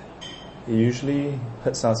flakily, it usually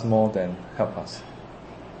hurts us more than help us.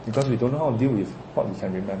 Because we don't know how to deal with what we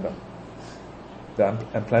can remember. The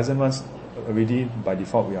unpleasant ones, already by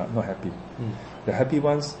default we are not happy. The happy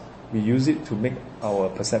ones, we use it to make our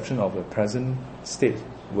perception of the present state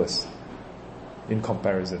worse in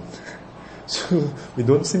comparison. So we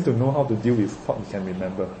don't seem to know how to deal with what we can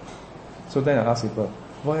remember. So then I ask people,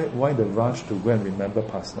 why the rush to go and remember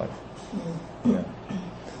past life? Yeah.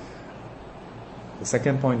 The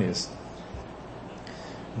second point is,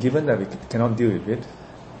 given that we cannot deal with it,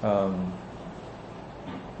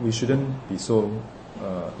 we shouldn't be so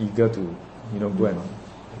eager to, go and,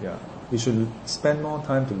 we should spend more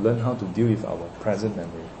time to learn how to deal with our present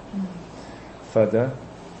memory. Further,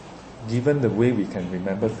 given the way we can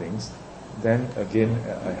remember things, then again,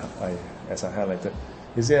 as I highlighted,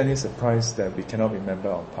 is there any surprise that we cannot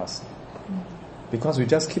remember our past? Because we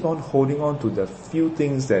just keep on holding on to the few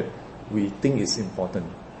things that we think is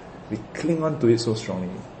important. We cling on to it so strongly,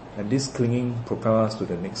 and this clinging propels us to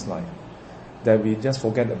the next life, that we just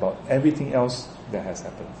forget about everything else that has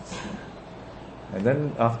happened. And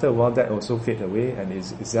then after a while that also fades away, and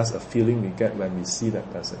it's just a feeling we get when we see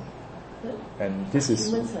that person. And this is...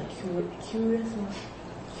 Humans are curious.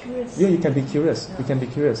 Curious. Yeah, you can be curious. You can be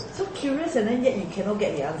curious. So curious, and then yet you cannot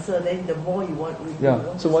get the answer. Then the more you want,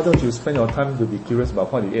 so why don't you spend your time to be curious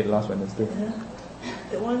about what you ate last Wednesday?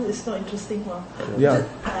 That one is not interesting, Yeah.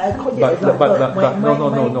 But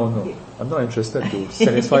no. I'm not interested to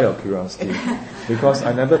satisfy your curiosity, because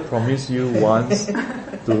I never promised you once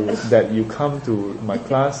that you come to my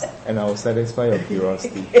class and I will satisfy your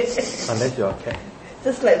curiosity. Unless you're a cat.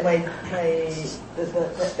 Just like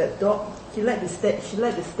that dog, she liked to stare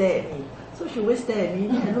at me. So she always stare at me,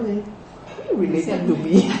 and I know, are you related to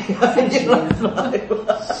me?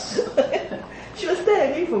 She will stare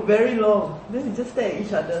at me for very long. Then we just stare at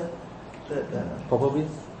each other. Probably.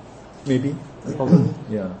 Maybe. Probably.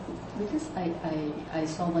 Yeah. Because I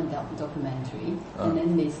saw one documentary, and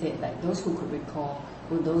then they said like those who could recall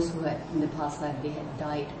were those who had in the past life they had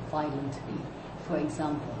died violently. For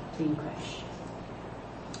example, plane crash,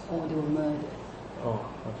 or they were murdered.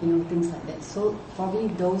 Things like that. So probably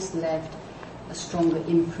those left a stronger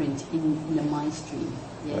imprint in the mind stream.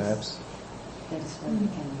 Yes. Perhaps. That's why we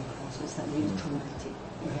can recall. So it's like really traumatic.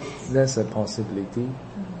 Yes. That's a possibility.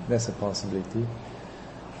 That's a possibility.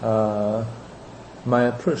 My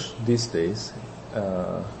approach these days,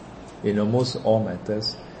 in almost all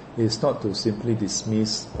matters, is not to simply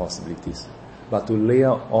dismiss possibilities, but to lay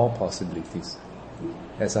out all possibilities.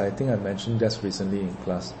 As I think I mentioned just recently in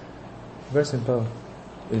class, very simple.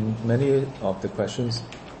 In many of the questions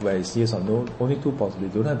where it's yes or no, only two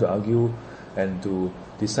possibilities. You don't have to argue and to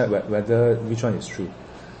decide whether which one is true.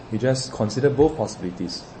 You just consider both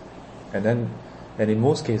possibilities, and in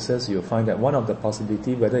most cases you'll find that one of the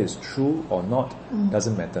possibility, whether it's true or not,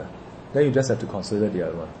 doesn't matter. Then you just have to consider the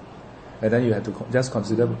other one, and then you have to just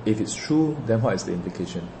consider if it's true, then what is the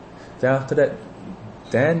implication. Then after that,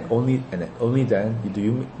 then only then do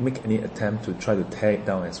you make any attempt to try to tear it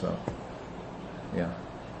down as well. Yeah,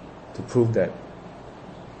 to prove that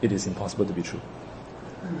it is impossible to be true.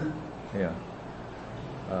 Yeah.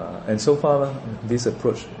 And so far, this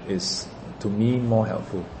approach is, to me, more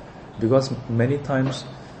helpful, because many times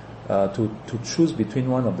to choose between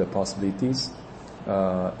one of the possibilities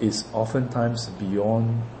is oftentimes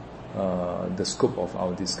beyond the scope of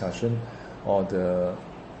our discussion or the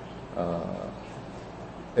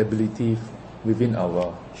ability within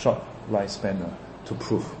our short lifespan to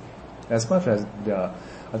prove. As much as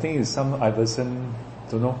I think it's some Iverson,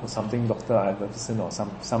 don't know, something Dr. Iverson or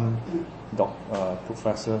some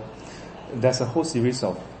professor. There's a whole series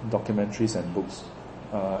of documentaries and books,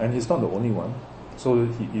 and he's not the only one. So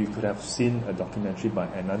you could have seen a documentary by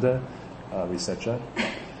another researcher,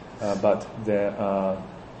 but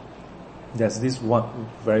there's this one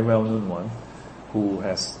very well-known one who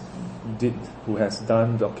has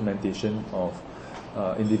done documentation of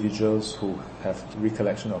individuals who have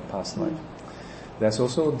recollection of past life. There's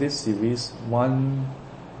also this series, One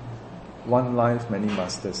Life, Many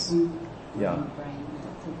Masters. Yeah. Dr. Brian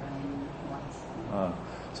Weiss.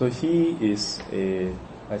 So he is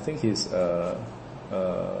I think he's a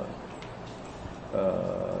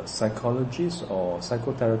psychologist or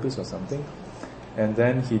psychotherapist or something, and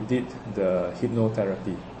then he did the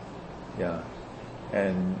hypnotherapy. Yeah.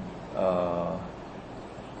 And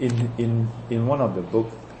in one of the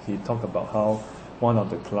book, he talked about how one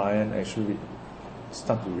of the client actually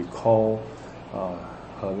start to recall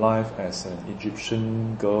her life as an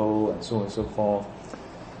Egyptian girl and so on and so forth.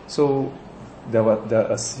 So there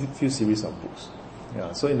are a few series of books.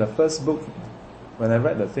 Yeah. So in the first book, when I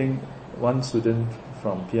read the thing, one student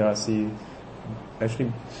from PRC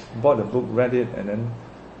actually bought the book, read it, and then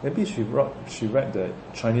maybe she read the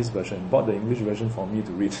Chinese version, bought the English version for me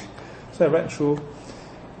to read. So I read through.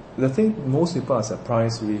 The thing most people are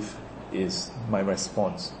surprised with is my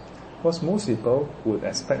response. Because most people would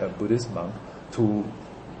expect a Buddhist monk to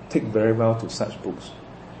take very well to such books,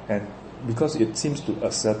 and because it seems to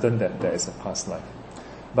ascertain that there is a past life.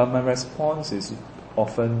 But my response is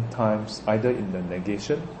oftentimes either in the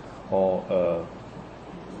negation or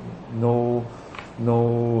no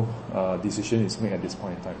decision is made at this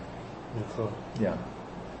point in time. Yeah.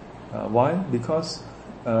 Why? Because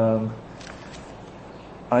I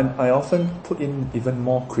often put in even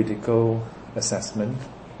more critical assessment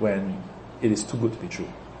when it is too good to be true.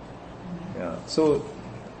 Yeah. So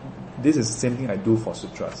this is the same thing I do for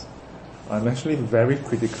sutras. I'm actually very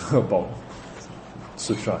critical about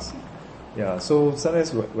sutras. Yeah. So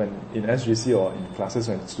sometimes when in SGC or in classes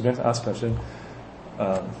when students ask questions,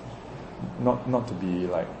 not to be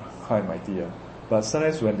like high and mighty, but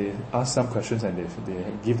sometimes when they ask some questions and they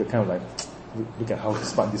give the kind of like, look at how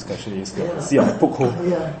smart this question is, see how I poke hole,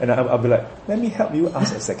 and I'll be like, let me help you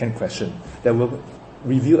ask a second question that will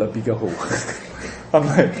reveal a bigger hole. I'm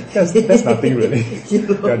like, that's nothing really.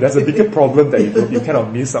 Yeah, there's a bigger problem that you kind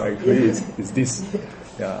of miss out actually is this.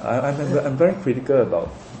 Yeah, I'm very critical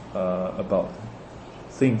about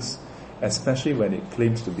things, especially when it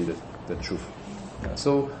claims to be the truth. Yeah,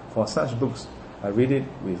 so for such books, I read it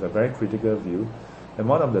with a very critical view, and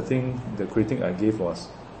one of the things the critic I gave was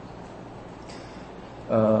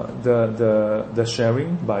the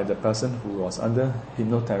sharing by the person who was under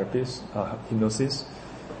hypnosis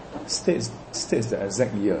states the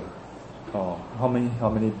exact year, how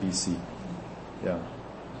many BC, yeah,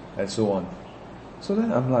 and so on. So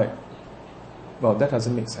then I'm like, well, that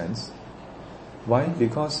doesn't make sense. Why?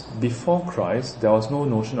 Because before Christ, there was no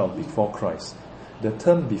notion of before Christ. The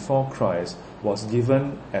term before Christ was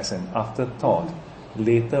given as an afterthought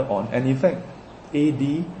later on, and in fact,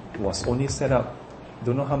 AD was only set up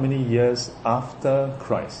don't know how many years after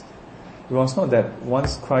Christ. It was not that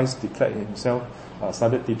once Christ declared himself,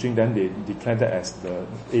 started teaching, then they declared that as the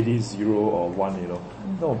AD 0 or 1,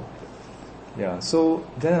 No. Yeah, so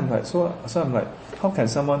then I'm like, so I'm like, how can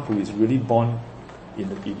someone who is really born in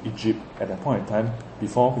Egypt at that point in time,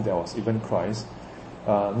 before there was even Christ,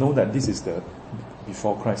 know that this is the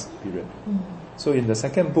before Christ period? So in the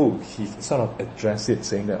second book, he sort of addressed it,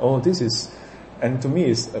 saying that, this is, and to me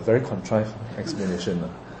it's a very contrived explanation.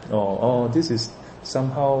 This is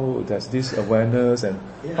somehow there's this awareness, and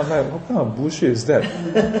I'm like, what kind of bullshit is that?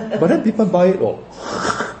 But then people buy it.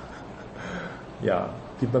 Yeah,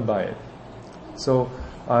 people buy it. So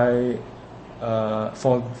I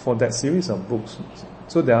for that series of books,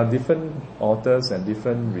 so there are different authors and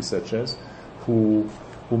different researchers who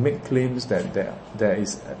make claims that there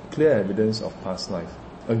is clear evidence of past life.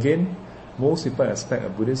 Again, most people expect a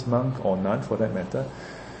Buddhist monk or nun, for that matter,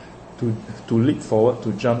 to leap forward,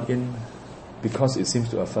 to jump in, because it seems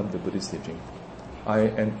to affirm the Buddhist teaching. I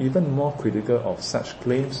am even more critical of such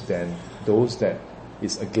claims than those that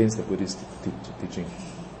is against the Buddhist teaching.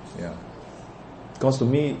 Yeah, because to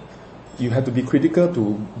me, you have to be critical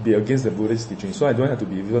to be against the Buddhist teaching. So I don't have to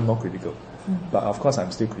be even more critical. But of course,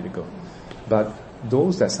 I'm still critical. But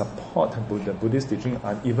those that support the Buddhist teaching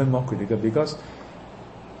are even more critical, because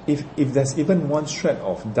if there's even one shred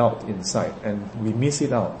of doubt inside and we miss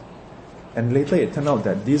it out, and later it turned out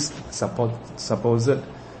that this supposed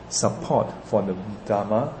support for the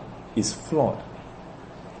Dharma is flawed,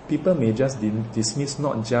 people may just dismiss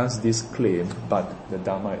not just this claim but the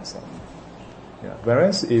Dharma itself. Yeah.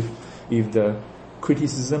 Whereas if the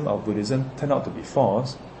criticism of Buddhism turned out to be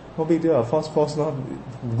false, no big deal, false, not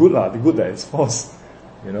good lah, be good that it's false,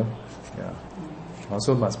 Yeah.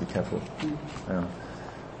 Also must be careful. Yeah.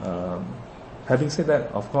 Having said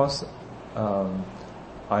that, of course,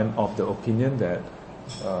 I'm of the opinion that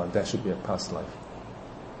there should be a past life.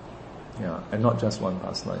 Yeah, and not just one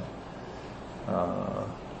past life.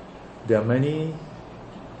 There are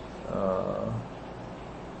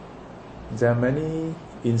many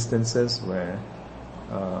instances where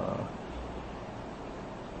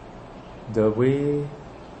the way.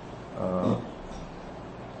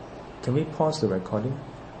 Can we pause the recording?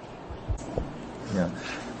 Yeah.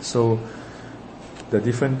 So the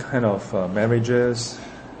different kind of marriages.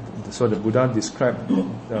 So the Buddha described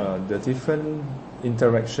the different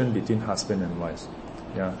interaction between husband and wives.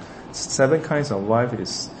 Yeah, 7 kinds of wife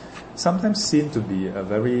is sometimes seen to be a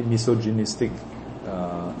very misogynistic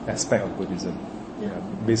aspect of Buddhism. Yeah,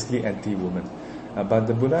 basically anti-woman. But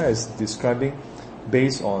the Buddha is describing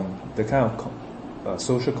based on the kind of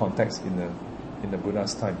social context in the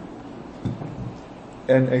Buddha's time.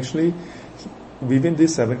 And actually, within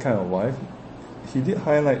this 7 kind of wife, he did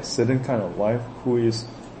highlight certain kind of wife who is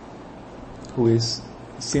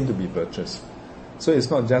seem to be virtuous. So it's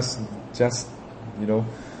not just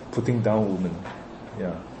putting down women.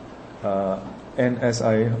 Yeah. And as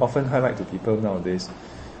I often highlight to people nowadays,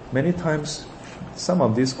 many times some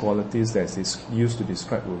of these qualities that is used to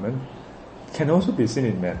describe women can also be seen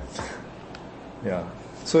in men. Yeah.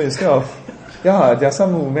 So instead of there are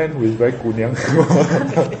some men who is very gunyang,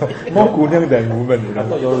 more gunyang than women. I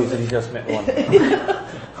thought you all recently just met one.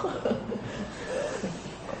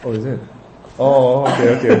 Oh, is it? Oh,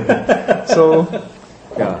 okay.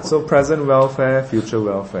 So present welfare, future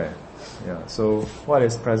welfare. Yeah. So what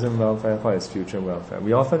is present welfare? What is future welfare?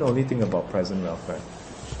 We often only think about present welfare.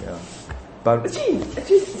 Yeah. But actually,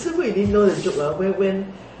 Sifu, you didn't know the joke.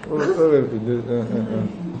 When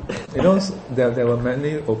there were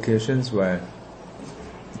many occasions where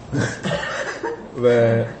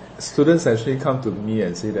where students actually come to me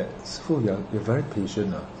and say that, Sifu, you're very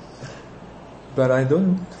patient. But I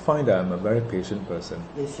don't find that I'm a very patient person.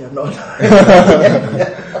 Yes, you're not.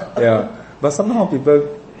 Yeah. But somehow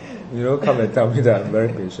people, come and tell me that I'm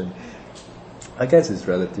very patient. I guess it's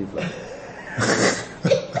relative.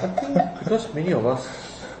 I think because many of us,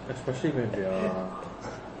 especially when we are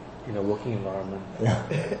in a working environment,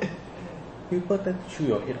 people tend to chew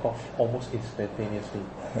your head off almost instantaneously.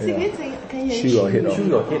 Chew your head off. Chew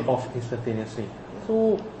your head off instantaneously.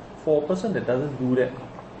 So for a person that doesn't do that,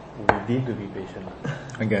 we need to be patient.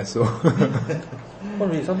 I guess so.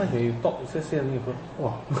 Sometimes when you talk, you just say something, you go,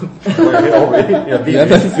 wow. You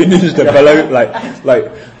haven't finished the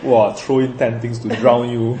fella, throw in 10 things to drown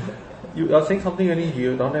you. You are saying something and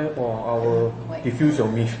you down there, I will diffuse your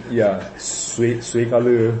meat. Yeah, 水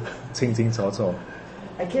color, 清清楚楚.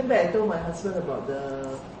 I came back and told my husband about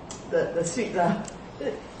the sweet lah.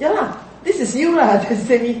 Yeah lah, this is you lah. They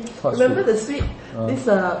say me. Remember the sweet? This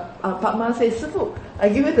Pak Ma says, Sifu, I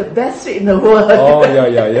give you the best sweet in the world. Oh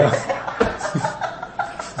yeah.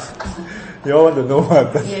 You all want to know what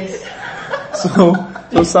happened? Yes. So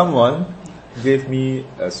someone gave me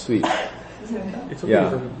a sweet. It's okay.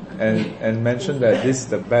 Yeah. And mentioned that this is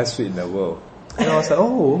the best sweet in the world. And I was like,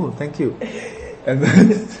 oh, thank you. And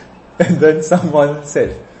then someone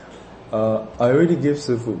said, I already gave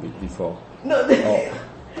Sifu before. No,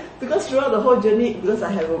 because throughout the whole journey, because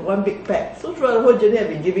I have one big pack, so throughout the whole journey I've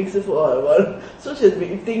been giving Sifu all at once. So she's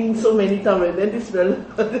been eating so many times, and then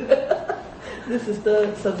this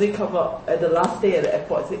sister suddenly come up at the last day at the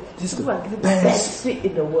airport and said, Sifu, I give you the best sweet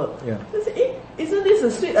in the world. Yeah. I said, isn't this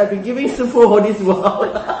a sweet I've been giving Sifu all this while?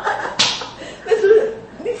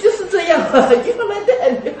 You know like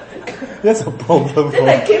that. That's a problem. Then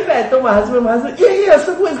I came back and told my husband,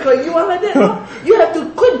 Sifu is going, you want like that? No? You have to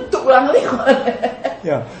go tuk lang.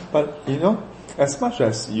 Yeah, but as much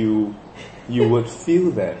as you would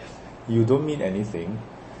feel that you don't mean anything,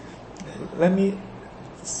 let me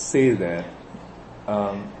say that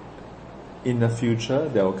in the future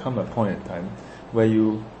there will come a point in time where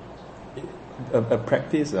a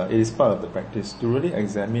practice, it is part of the practice to really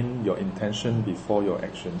examine your intention before your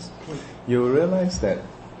actions. You will realize that,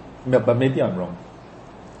 but maybe I'm wrong,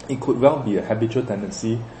 it could well be a habitual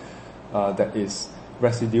tendency that is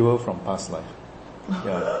residual from past life.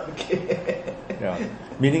 Yeah. Yeah.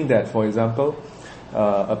 Meaning that, for example,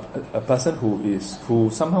 a person who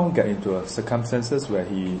somehow get into circumstances where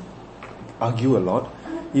he argue a lot,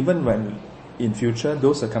 even when in future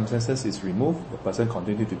those circumstances is removed, the person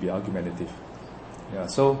continue to be argumentative. Yeah.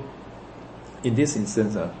 So in this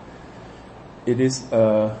instance, it is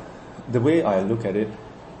the way I look at it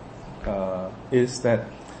is that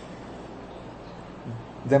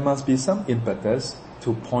there must be some impetus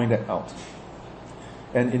to point that out.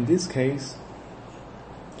 And in this case,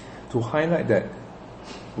 to highlight that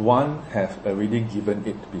one have already given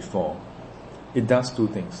it before, it does two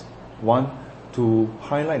things. One, to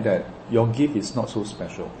highlight that your gift is not so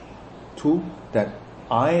special. Two, that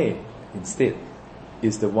I instead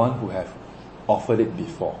is the one who have offered it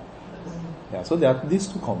before. Yeah, so there are these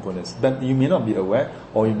two components. But you may not be aware,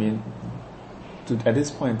 or you may at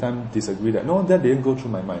this point in time disagree that no, that didn't go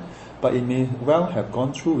through my mind. But it may well have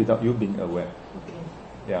gone through without you being aware. Okay.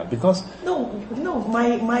 Yeah, because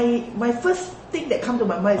my first thing that come to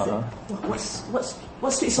my mind is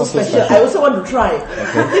what's sweet so What's so special? special? I also want to try.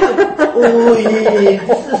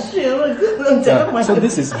 So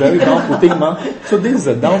this is very down-putting, So this is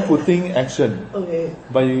a down-putting action. Okay.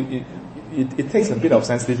 But it takes a bit of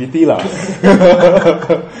sensitivity, lah.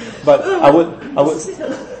 But I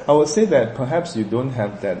would say that perhaps you don't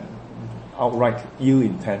have that outright ill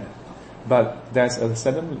intent, but there's a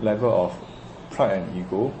certain level of pride and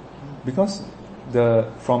ego, because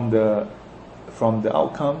from the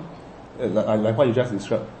outcome, like what you just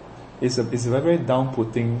described, it's a very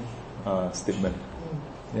down-putting statement.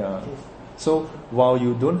 Yeah. So while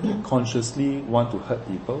you don't consciously want to hurt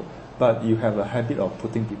people, but you have a habit of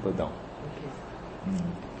putting people down.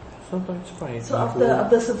 Sometimes fine. So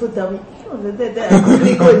after Sifu tell me, then I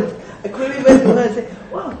quickly went to her and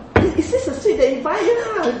said, wow, is this a sweet that you buy?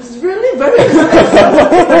 Yeah, it's really very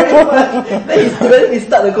expensive. Very much. Then he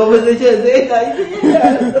start the conversation and say,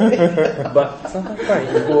 yeah. But sometimes fine,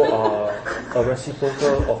 you go a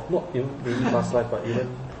reciprocal of not even maybe past life, but even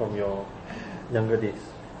from your younger days.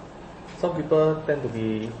 Some people tend to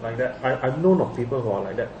be like that. I've known of people who are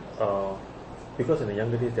like that because in the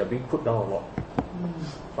younger days they are being put down a lot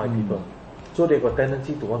by people. So they have a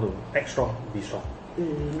tendency to want to act strong, be strong.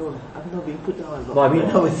 No, I'm not being put down a lot. No, I mean,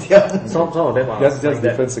 when I was young. some of them are Just like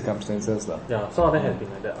different that. circumstances. Yeah, some of them have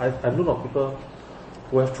been like that. I've known of people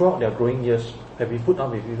who have throughout their growing years have been put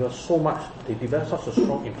down with people so much, they develop such a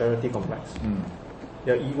strong inferiority complex.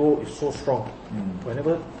 Their ego is so strong.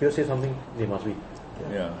 Whenever people say something, they must be.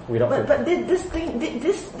 Yeah. But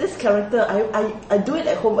this character, I do it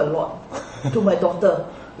at home a lot to my daughter.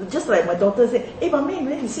 Just like my daughter say, hey mommy,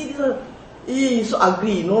 when you see this one, so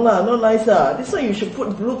ugly, no lah, not nice lah. This one you should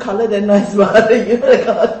put blue color, then nice lah. You know that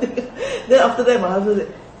kind of thing. Then after that my husband said,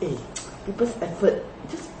 hey, people's effort,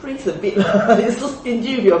 just praise a bit lah. You're so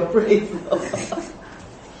stingy with your praise.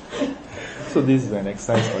 So this is an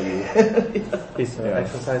exercise for you. It's an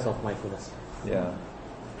exercise of mindfulness. Yeah.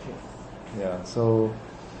 Yeah, so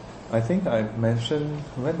I think I mentioned,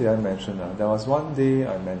 when did I mention that? There was one day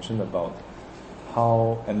I mentioned about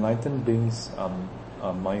how enlightened beings are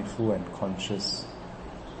mindful and conscious,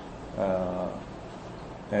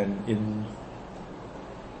 and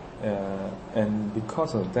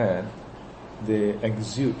because of that, they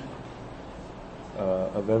exude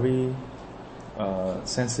a very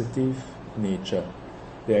sensitive nature.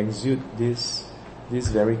 They exude this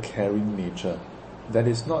very caring nature that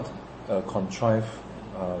is not a contrived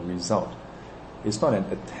result. It's not an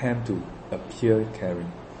attempt to appear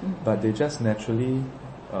caring, but they just naturally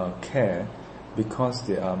care because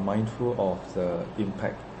they are mindful of the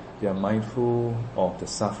impact. They are mindful of the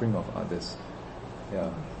suffering of others. Yeah.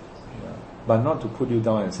 But not to put you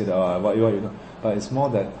down and say that what you know. But it's more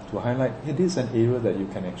that to highlight, hey, this is an area that you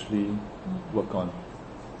can actually work on.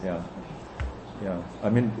 Yeah. I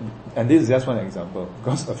mean, and this is just one example,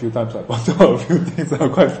 because a few times I pointed out a few things that are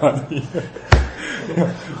quite funny.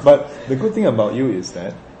 But the good thing about you is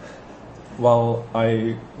that while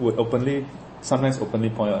I would sometimes openly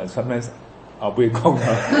point out, and sometimes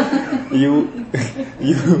you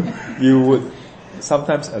would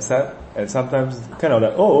sometimes accept and sometimes kind of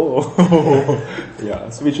like yeah,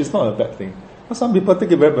 which is not a bad thing. But some people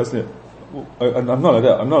take it very personally. I'm not like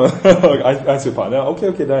that. I'm not like that. I say partner.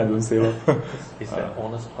 Okay, then I don't say it. It's the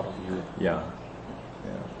honest part of you. Yeah.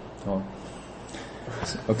 Oh.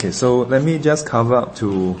 Okay, so let me just cover up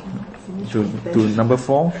to number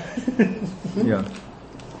 4. Yeah.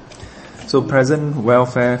 So present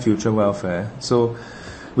welfare, future welfare. So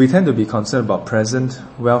we tend to be concerned about present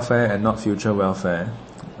welfare and not future welfare.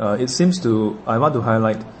 I want to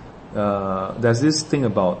highlight, there's this thing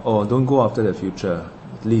about, don't go after the future.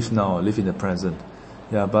 Live now, live in the present.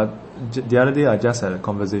 Yeah, but the other day I just had a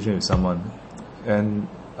conversation with someone, and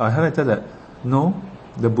I highlighted that, no,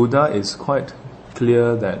 the Buddha is quite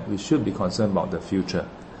clear that we should be concerned about the future.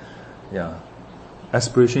 Yeah.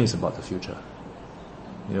 Aspiration is about the future.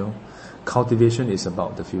 Cultivation is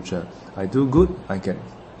about the future. I do good, I get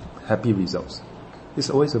happy results.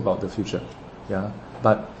 It's always about the future. Yeah.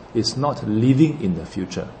 But it's not living in the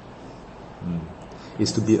future.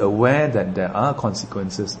 Is to be aware that there are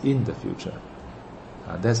consequences in the future.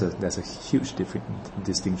 There's a huge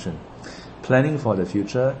distinction. Planning for the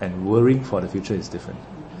future and worrying for the future is different.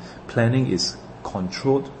 Planning is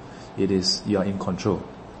controlled. You are in control.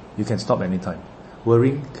 You can stop anytime.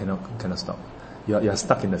 Worrying cannot stop. You are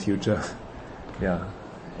stuck in the future. Yeah,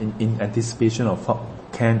 in anticipation of what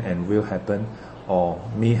can and will happen or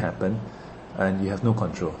may happen, and you have no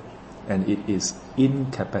control, and it is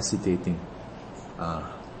incapacitating.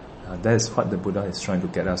 That is what the Buddha is trying to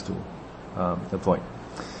get us to avoid.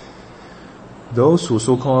 Those who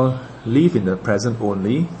so-called live in the present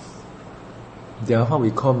only, they are what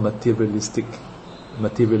we call materialism.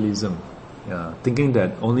 Thinking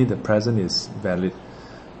that only the present is valid.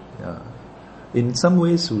 In some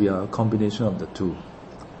ways, we are a combination of the two.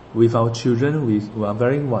 With our children, we are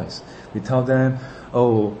very wise. We tell them,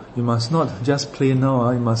 you must not just play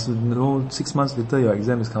now. You must know 6 months later your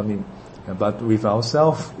exam is coming. But with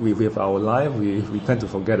ourselves, with our life, we tend to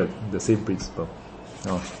forget the same principle.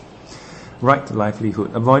 right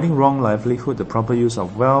livelihood. Avoiding wrong livelihood, the proper use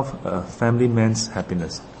of wealth, a family man's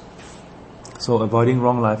happiness. So avoiding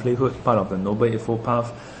wrong livelihood, part of the Noble Eightfold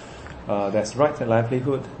Path. There's right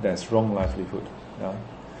livelihood, there's wrong livelihood. Yeah?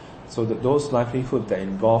 So those livelihood that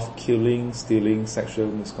involve killing, stealing, sexual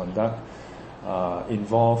misconduct,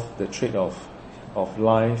 involve the trade of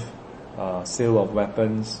life, sale of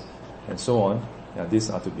weapons, and so on. Yeah, these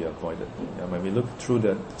are to be avoided. Yeah, when we look through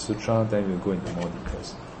the sutra, then we'll go into more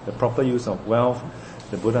details. The proper use of wealth,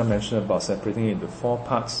 the Buddha mentioned about separating it into 4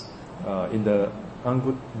 parts. In the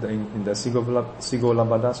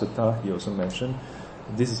Sigolabhada Sutta, he also mentioned,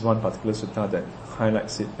 this is one particular sutta that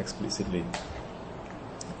highlights it explicitly.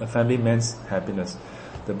 A family man's happiness.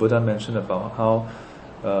 The Buddha mentioned about how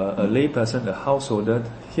a lay person, a householder,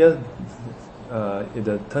 here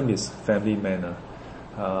the term is family man.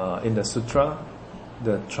 In the sutra,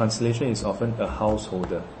 the translation is often a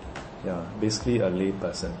householder. Yeah, basically a lay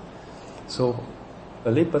person. So a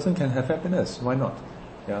lay person can have happiness. Why not?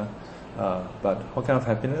 Yeah, but what kind of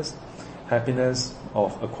happiness? Happiness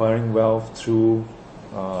of acquiring wealth through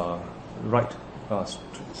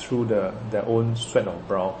through their own sweat of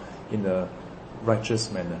brow in a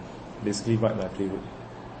righteous manner. Basically, right livelihood.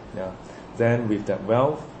 Yeah. Then with that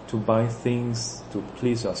wealth, to buy things to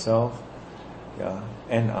please yourself, yeah,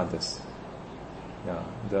 and others. Yeah.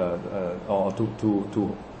 Or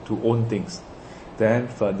to own things. Then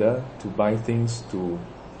further to buy things to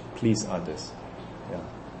please others. Yeah.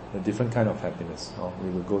 A different kind of happiness. We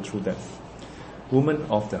will go through that. Woman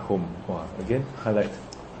of the home. Again, highlight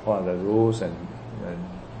what are the roles and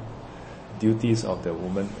duties of the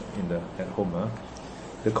woman at home.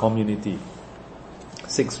 The community.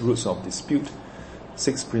 6 roots of dispute.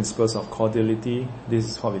 6 principles of cordiality. This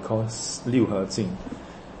is what we call 六合敬.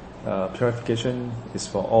 Purification is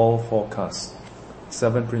for all 4 castes.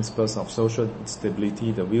 7 principles of social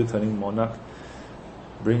stability. The wheel-turning monarch,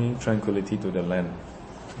 bringing tranquility to the land.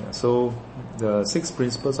 So the 6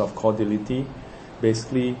 principles of cordiality,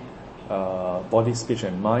 basically body, speech,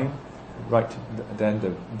 and mind. Right, then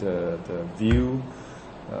the view,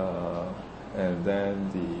 and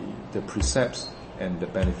then the precepts and the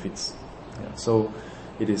benefits. Yeah. So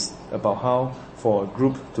it is about how for a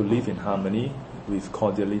group to live in harmony with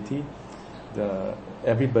cordiality,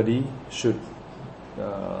 everybody should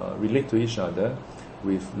relate to each other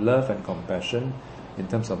with love and compassion in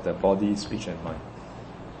terms of their body, speech, and mind.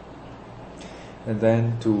 And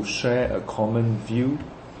then to share a common view.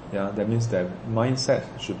 Yeah, that means their mindset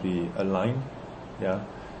should be aligned. Yeah,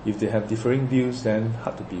 if they have differing views, then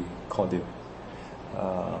hard to be cordial.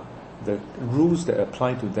 The rules that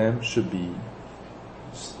apply to them should be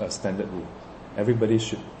a standard rule. Everybody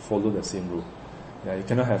should follow the same rule. Yeah, you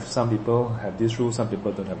cannot have some people have this rule, some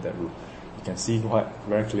people don't have that rule. You can see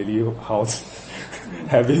very clearly how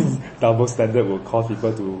having double standard will cause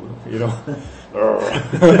people to,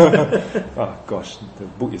 oh gosh, the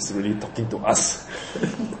book is really talking to us.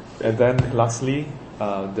 And then lastly,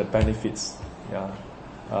 the benefits. Yeah,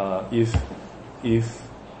 if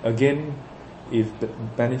the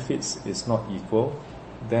benefits is not equal,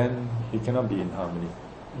 then you cannot be in harmony.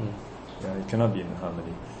 Yeah, you cannot be in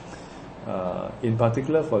harmony. In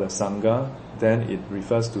particular for the Sangha, then it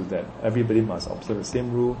refers to that everybody must observe the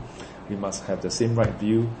same rule, we must have the same right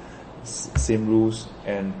view, same rules,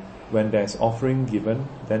 and when there's offering given,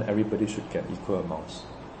 then everybody should get equal amounts.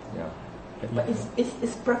 Yeah. But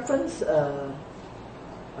is preference a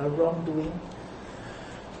wrongdoing?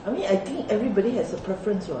 I mean, I think everybody has a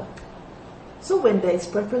preference, right? So when there is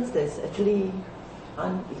preference, there's actually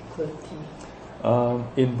inequality.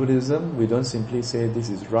 In Buddhism, we don't simply say this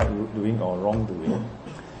is right doing or wrong doing.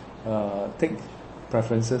 Take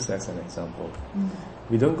preferences as an example.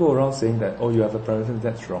 We don't go around saying that, oh, you have a preference,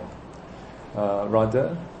 that's wrong.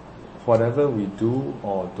 Rather, whatever we do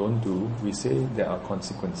or don't do, we say there are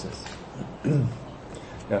consequences.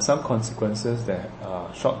 There are some consequences that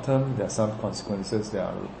are short-term, there are some consequences that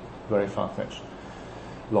are very far-fetched,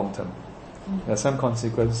 long-term. There are some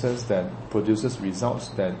consequences that produces results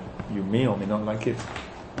that you may or may not like it.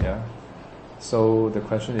 Yeah. So the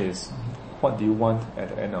question is, what do you want at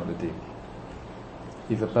the end of the day?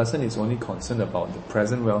 If a person is only concerned about the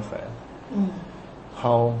present welfare,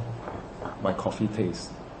 how my coffee tastes,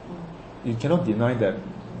 you cannot deny that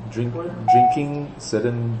drinking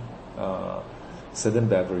certain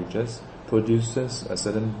beverages produces a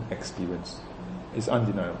certain experience. It's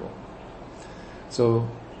undeniable. So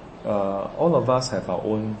all of us have our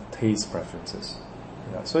own taste preferences.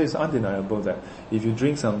 Yeah, so it's undeniable that if you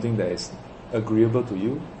drink something that is agreeable to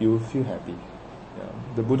you, you will feel happy. Yeah.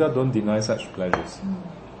 The Buddha don't deny such pleasures.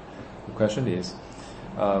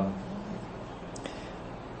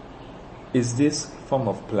 is this form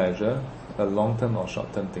of pleasure a long-term or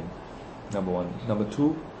short-term thing? Number one. Number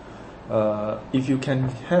two, if you can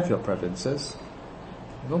have your preferences,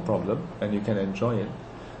 no problem, and you can enjoy it.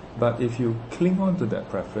 But if you cling on to that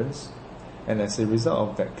preference, and as a result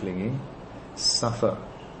of that clinging, suffer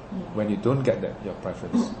when you don't get your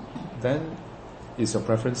preference, then is your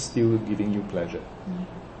preference still giving you pleasure?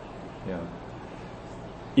 Yeah.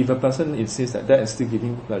 If a person insists that is still giving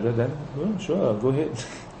you pleasure, then sure, go ahead.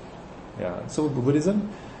 Yeah. So Buddhism,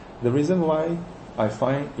 the reason why I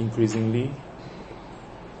find increasingly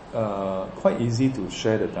quite easy to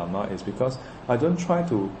share the Dhamma is because I don't try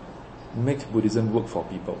to make Buddhism work for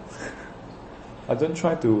people. I don't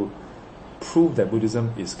try to prove that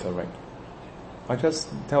Buddhism is correct. I just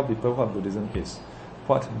tell people what Buddhism is,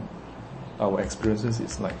 what our experiences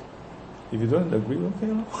is like. If you don't agree,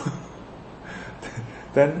 okay,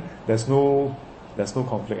 then there's no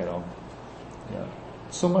conflict at all. Yeah.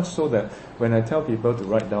 So much so that when I tell people to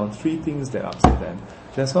write down 3 things that upset them,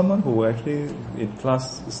 there's someone who actually in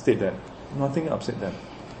class state that nothing upset them,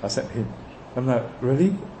 except him. I'm like,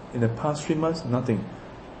 really? In the past 3 months, nothing.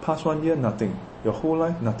 Past 1 year, nothing. Your whole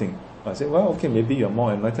life, nothing. I said, well, okay, maybe you're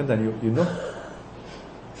more enlightened than you know.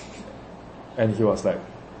 And he was like,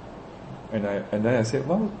 and then I said,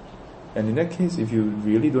 well, and in that case, if you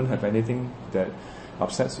really don't have anything that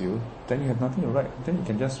upsets you, then you have nothing to write. Then you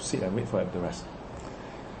can just sit and wait for the rest.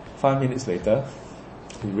 5 minutes later,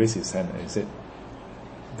 he raised his hand and he said,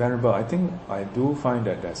 Venerable, I think I do find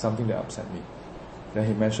that there's something that upset me. Then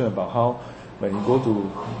he mentioned about how when you go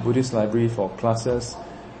to Buddhist library for classes,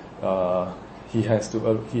 he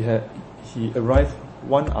arrived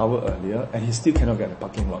 1 hour earlier and he still cannot get the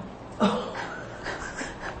parking lot.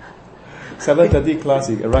 7:30 class,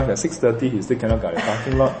 he arrived at 6:30, he still cannot get the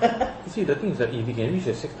parking lot. You see, the thing is that if he can reach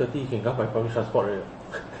at 6:30, he can come by public transport, right?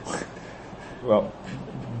 Well,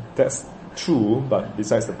 that's true, but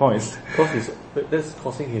besides the point. That's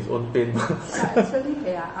causing his own pain. Actually,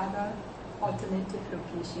 there are other alternative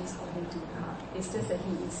locations for him to park. It's just that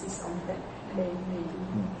he insists on that lane, maybe.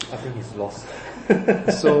 I think he's lost.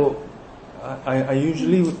 So, I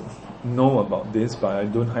usually know about this, but I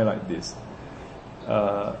don't highlight this.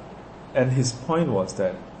 And his point was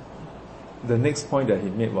that, the next point that he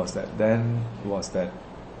made was that,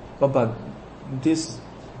 but this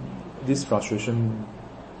frustration,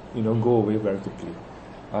 go away very quickly.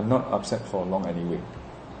 I'm not upset for long anyway.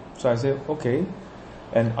 So I said, okay,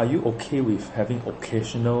 and are you okay with having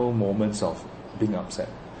occasional moments of being upset?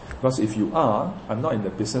 Because if you are, I'm not in the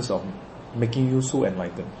business of making you so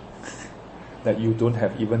enlightened that you don't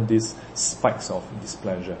have even these spikes of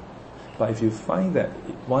displeasure. But if you find that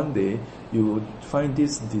one day you find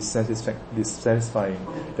this dissatisfying,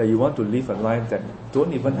 that you want to live a life that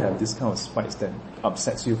don't even have this kind of spikes that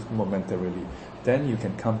upsets you momentarily, then you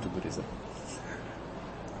can come to Buddhism.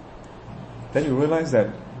 Then you realize that,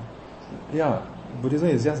 Buddhism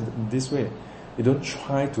is just this way. You don't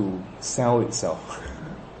try to sell itself.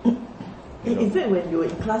 In fact, when you were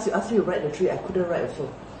in class, you asked me to write the 3, I couldn't write also.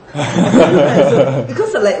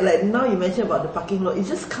 Because like now you mentioned about the parking lot, it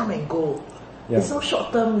just come and go. Yeah. It's so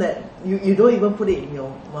short term that you don't even put it in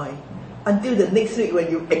your mind until the next week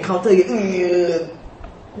when you encounter it.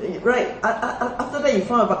 Right? After that you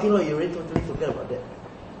found a parking lot, you already totally forget about that.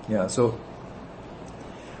 Yeah. So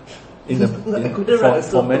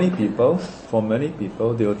for many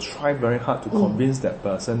people, they will try very hard to convince that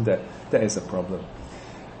person that is a problem.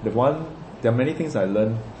 There are many things I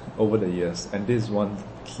learned over the years, and this is one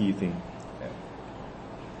key thing.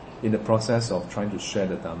 In the process of trying to share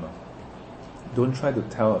the Dhamma, don't try to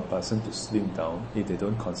tell a person to slim down if they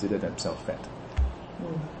don't consider themselves fat.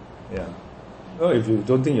 Yeah. Well, if you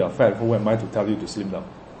don't think you're fat, who am I to tell you to slim down?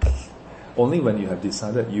 Only when you have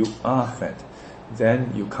decided you are fat,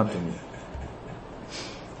 then you come to me.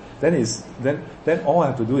 Then all I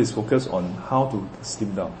have to do is focus on how to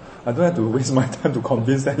slim down. I don't have to waste my time to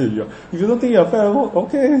convince them if you don't think you're fat,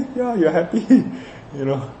 okay, you're happy,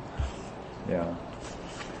 Yeah.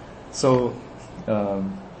 So,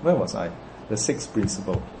 where was I? The 6th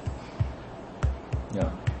principle. Yeah.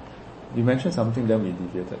 You mentioned something, then we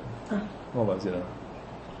deviated. What was it?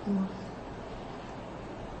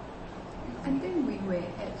 I think we were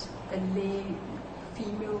at the lay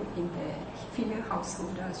female in the female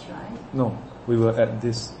householders, right? No, we were at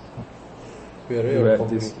this. We were at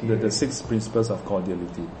this, the 6 principles of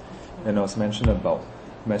cordiality, and I was mentioning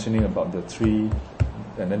about the 3,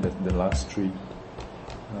 and then the last 3.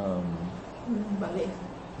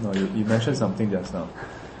 No, you mentioned something just now.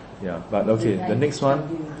 Yeah, but okay, the next one.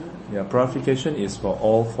 Yeah, purification is for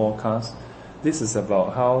all 4 castes. This is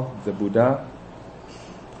about how the Buddha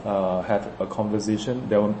had a conversation.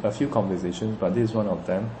 There were a few conversations, but this is one of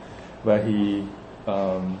them, where he,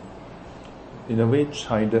 in a way,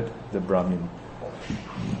 chided the Brahmin,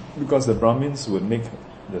 because the Brahmins would make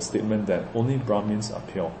the statement that only Brahmins are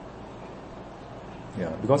pure.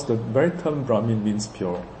 Yeah, because the very term Brahmin means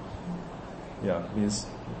pure. Yeah, means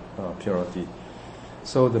purity.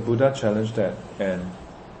 So the Buddha challenged that and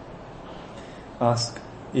asked,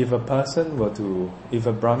 if a Brahmin were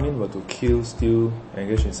to kill, steal,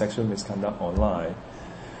 engage in sexual misconduct or lie,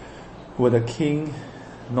 would a king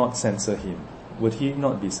not censor him? Would he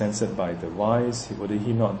not be censored by the wise? Would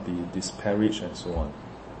he not be disparaged and so on?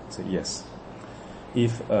 He said yes.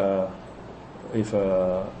 If a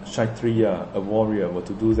Kshatriya, a warrior, were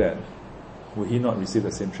to do that, would he not receive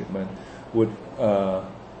the same treatment? Would a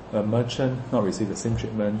merchant not receive the same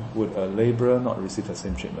treatment? Would a laborer not receive the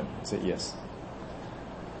same treatment? He said yes.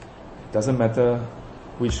 Doesn't matter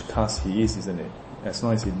which caste he is, isn't it? As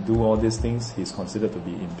long as he do all these things, he is considered to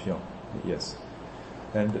be impure. Yes.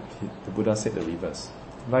 And the Buddha said the reverse.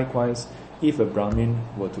 Likewise, if a Brahmin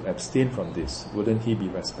were to abstain from this, wouldn't he be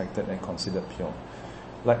respected and considered pure?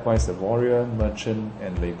 Likewise, the warrior, merchant,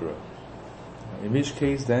 and laborer. In which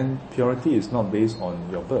case, then purity is not based on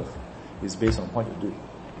your birth; it's based on what you do.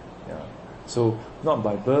 Yeah. So, not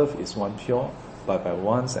by birth is one pure, but by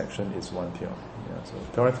one's action is one pure. Yeah. So,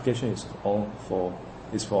 purification is for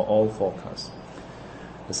all four castes.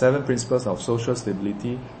 The 7 principles of social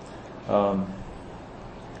stability.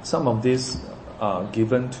 Some of these are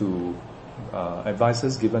given to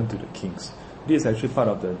advices given to the kings. This is actually part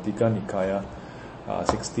of the Digha Nikaya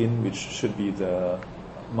 16, which should be the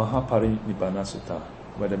Mahaparinibbana Sutta,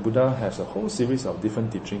 where the Buddha has a whole series of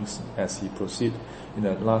different teachings as he proceeds in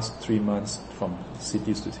the last 3 months from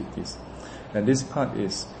cities to cities. And this part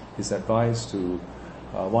is his advice to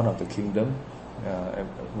one of the kingdom,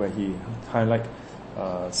 where he highlights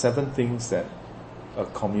 7 things that a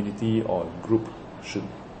community or group should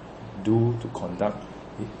do to conduct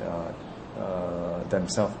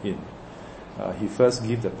themselves in. He first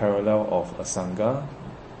gave the parallel of a sangha,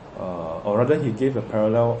 or rather he gave a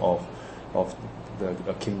parallel of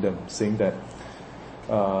a kingdom, saying that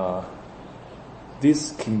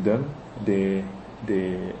this kingdom they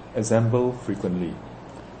assemble frequently.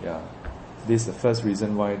 Yeah, this is the first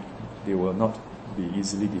reason why they will not be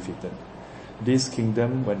easily defeated. This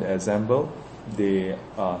kingdom, when they assemble, they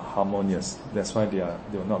are harmonious. That's why they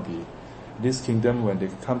will not be. This kingdom, when they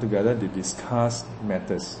come together, they discuss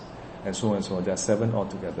matters, and so on and so on. There are 7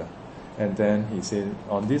 altogether. And then he said,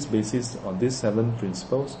 on this basis, on these 7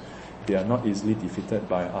 principles, they are not easily defeated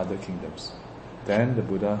by other kingdoms. Then the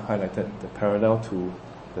Buddha highlighted the parallel to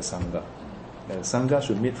the Sangha. The Sangha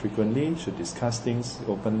should meet frequently, should discuss things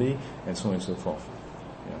openly, and so on and so forth.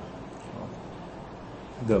 Yeah.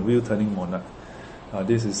 The wheel-turning monarch.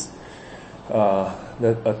 This is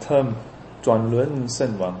a term, 转轮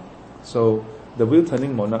圣王. So the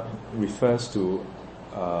wheel-turning monarch refers to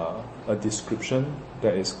a description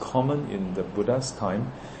that is common in the Buddha's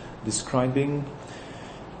time, describing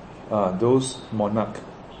those monarch,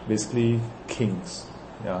 basically kings,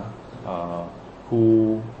 yeah,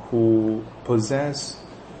 who possess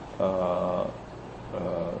how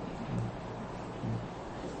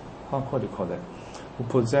do you call that? Who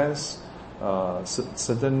possess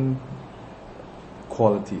certain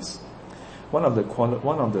qualities. One of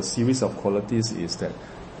the series of qualities is that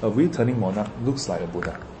a wheel-turning monarch looks like a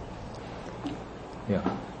Buddha. Yeah,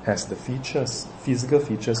 has the features, physical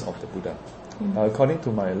features of the Buddha. According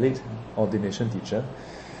to my late ordination teacher,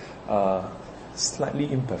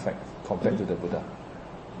 slightly imperfect compared to the Buddha.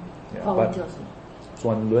 Yeah, but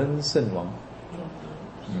转轮圣王.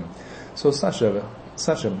 So such a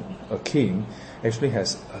king actually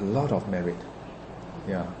has a lot of merit.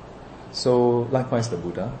 Yeah. So likewise the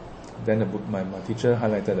Buddha. Then my teacher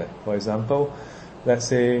highlighted that. For example, let's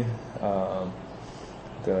say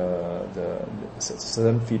the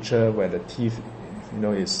certain feature where the teeth,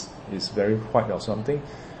 is very white or something.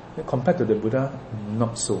 Compared to the Buddha,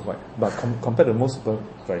 not so white. But compared to most people,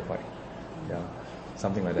 very white. Yeah,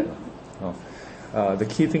 something like that. The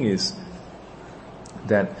key thing is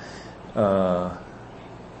that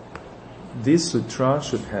this sutra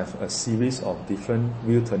should have a series of different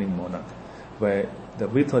wheel-turning monarch, where the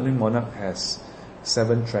wheel-turning monarch has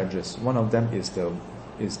 7 treasures. One of them is the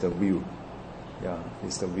wheel. Yeah,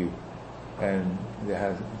 is the wheel, and they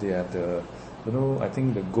have the I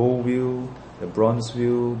think the gold wheel, the bronze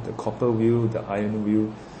wheel, the copper wheel, the iron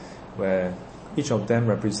wheel, where each of them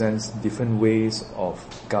represents different ways of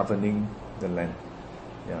governing the land.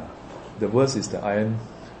 Yeah, the worst is the iron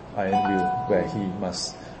wheel, where he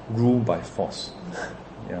must rule by force.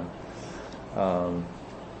 Yeah.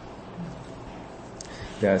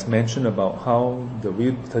 there's mention about how the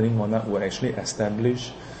wheel-turning monarch will actually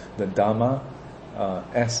establish the Dharma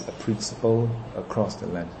as a principle across the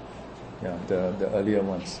land. Yeah, the earlier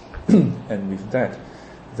ones. And with that,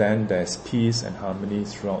 then there's peace and harmony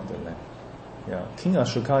throughout the land. Yeah, King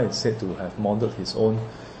Ashoka is said to have modeled his own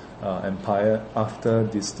empire after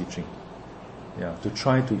this teaching. Yeah, to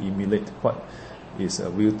try to emulate what is a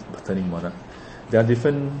wheel-turning monarch. There are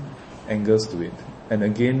different angles to it. And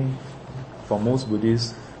again, for most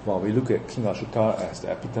Buddhists, while we look at King Ashoka as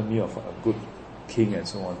the epitome of a good king and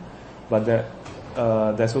so on, but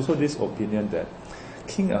there's also this opinion that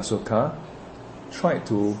King Ashoka tried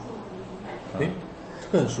to...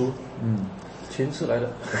 这个很熟，前次来的。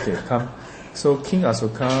 Okay, come. So King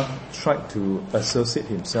Ashoka tried to associate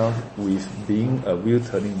himself with being a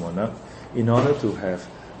wheel-turning monarch in order to have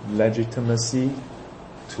legitimacy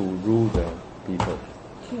to rule the people.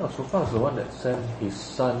 King Ashoka is the one that sent his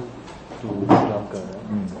son to Sri Lanka,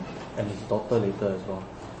 right? And his daughter later as well,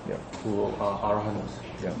 Yeah, who are Arahants.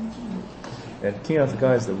 yeah. And King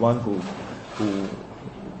Ashoka is the one who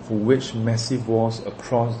waged massive wars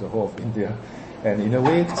across the whole of India, and in a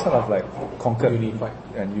way sort of like conquered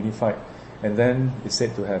unified. And then it's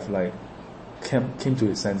said to have like came to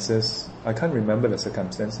his senses. I can't remember the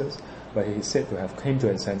circumstances, but he's said to have came to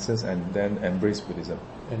his senses and then embraced Buddhism.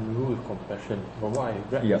 And rule with compassion. From what I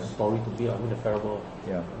read Yeah. the story to be, the parable,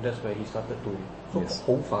 Yeah. that's where he started to Yes.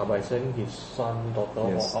 hold far by sending his son, daughter,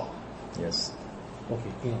 Yes. all out. Yes,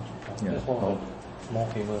 Okay, King Ashoka. Yeah. That's one of the more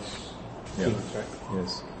famous Yeah. kings, right?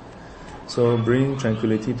 yes. So bring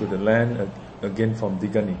tranquility to the land, again from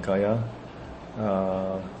Digha Nikaya.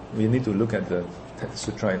 We need to look at the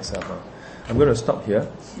sutra itself. I'm going to stop here.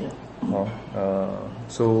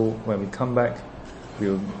 So when we come back,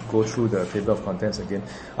 we'll go through the table of contents again.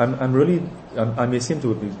 I may seem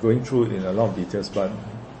to be going through in a lot of details, but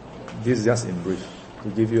this is just in brief to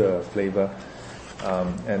give you a flavor.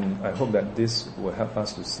 And I hope that this will help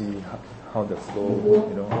us to see how the flow,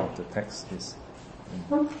 of the text is.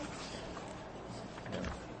 Yeah.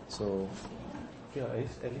 So, Yeah,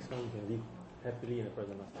 at least now we can live happily in the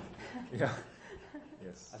present. yeah.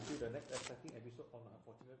 Yes. Until the next exciting episode on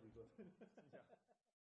Fortunate River.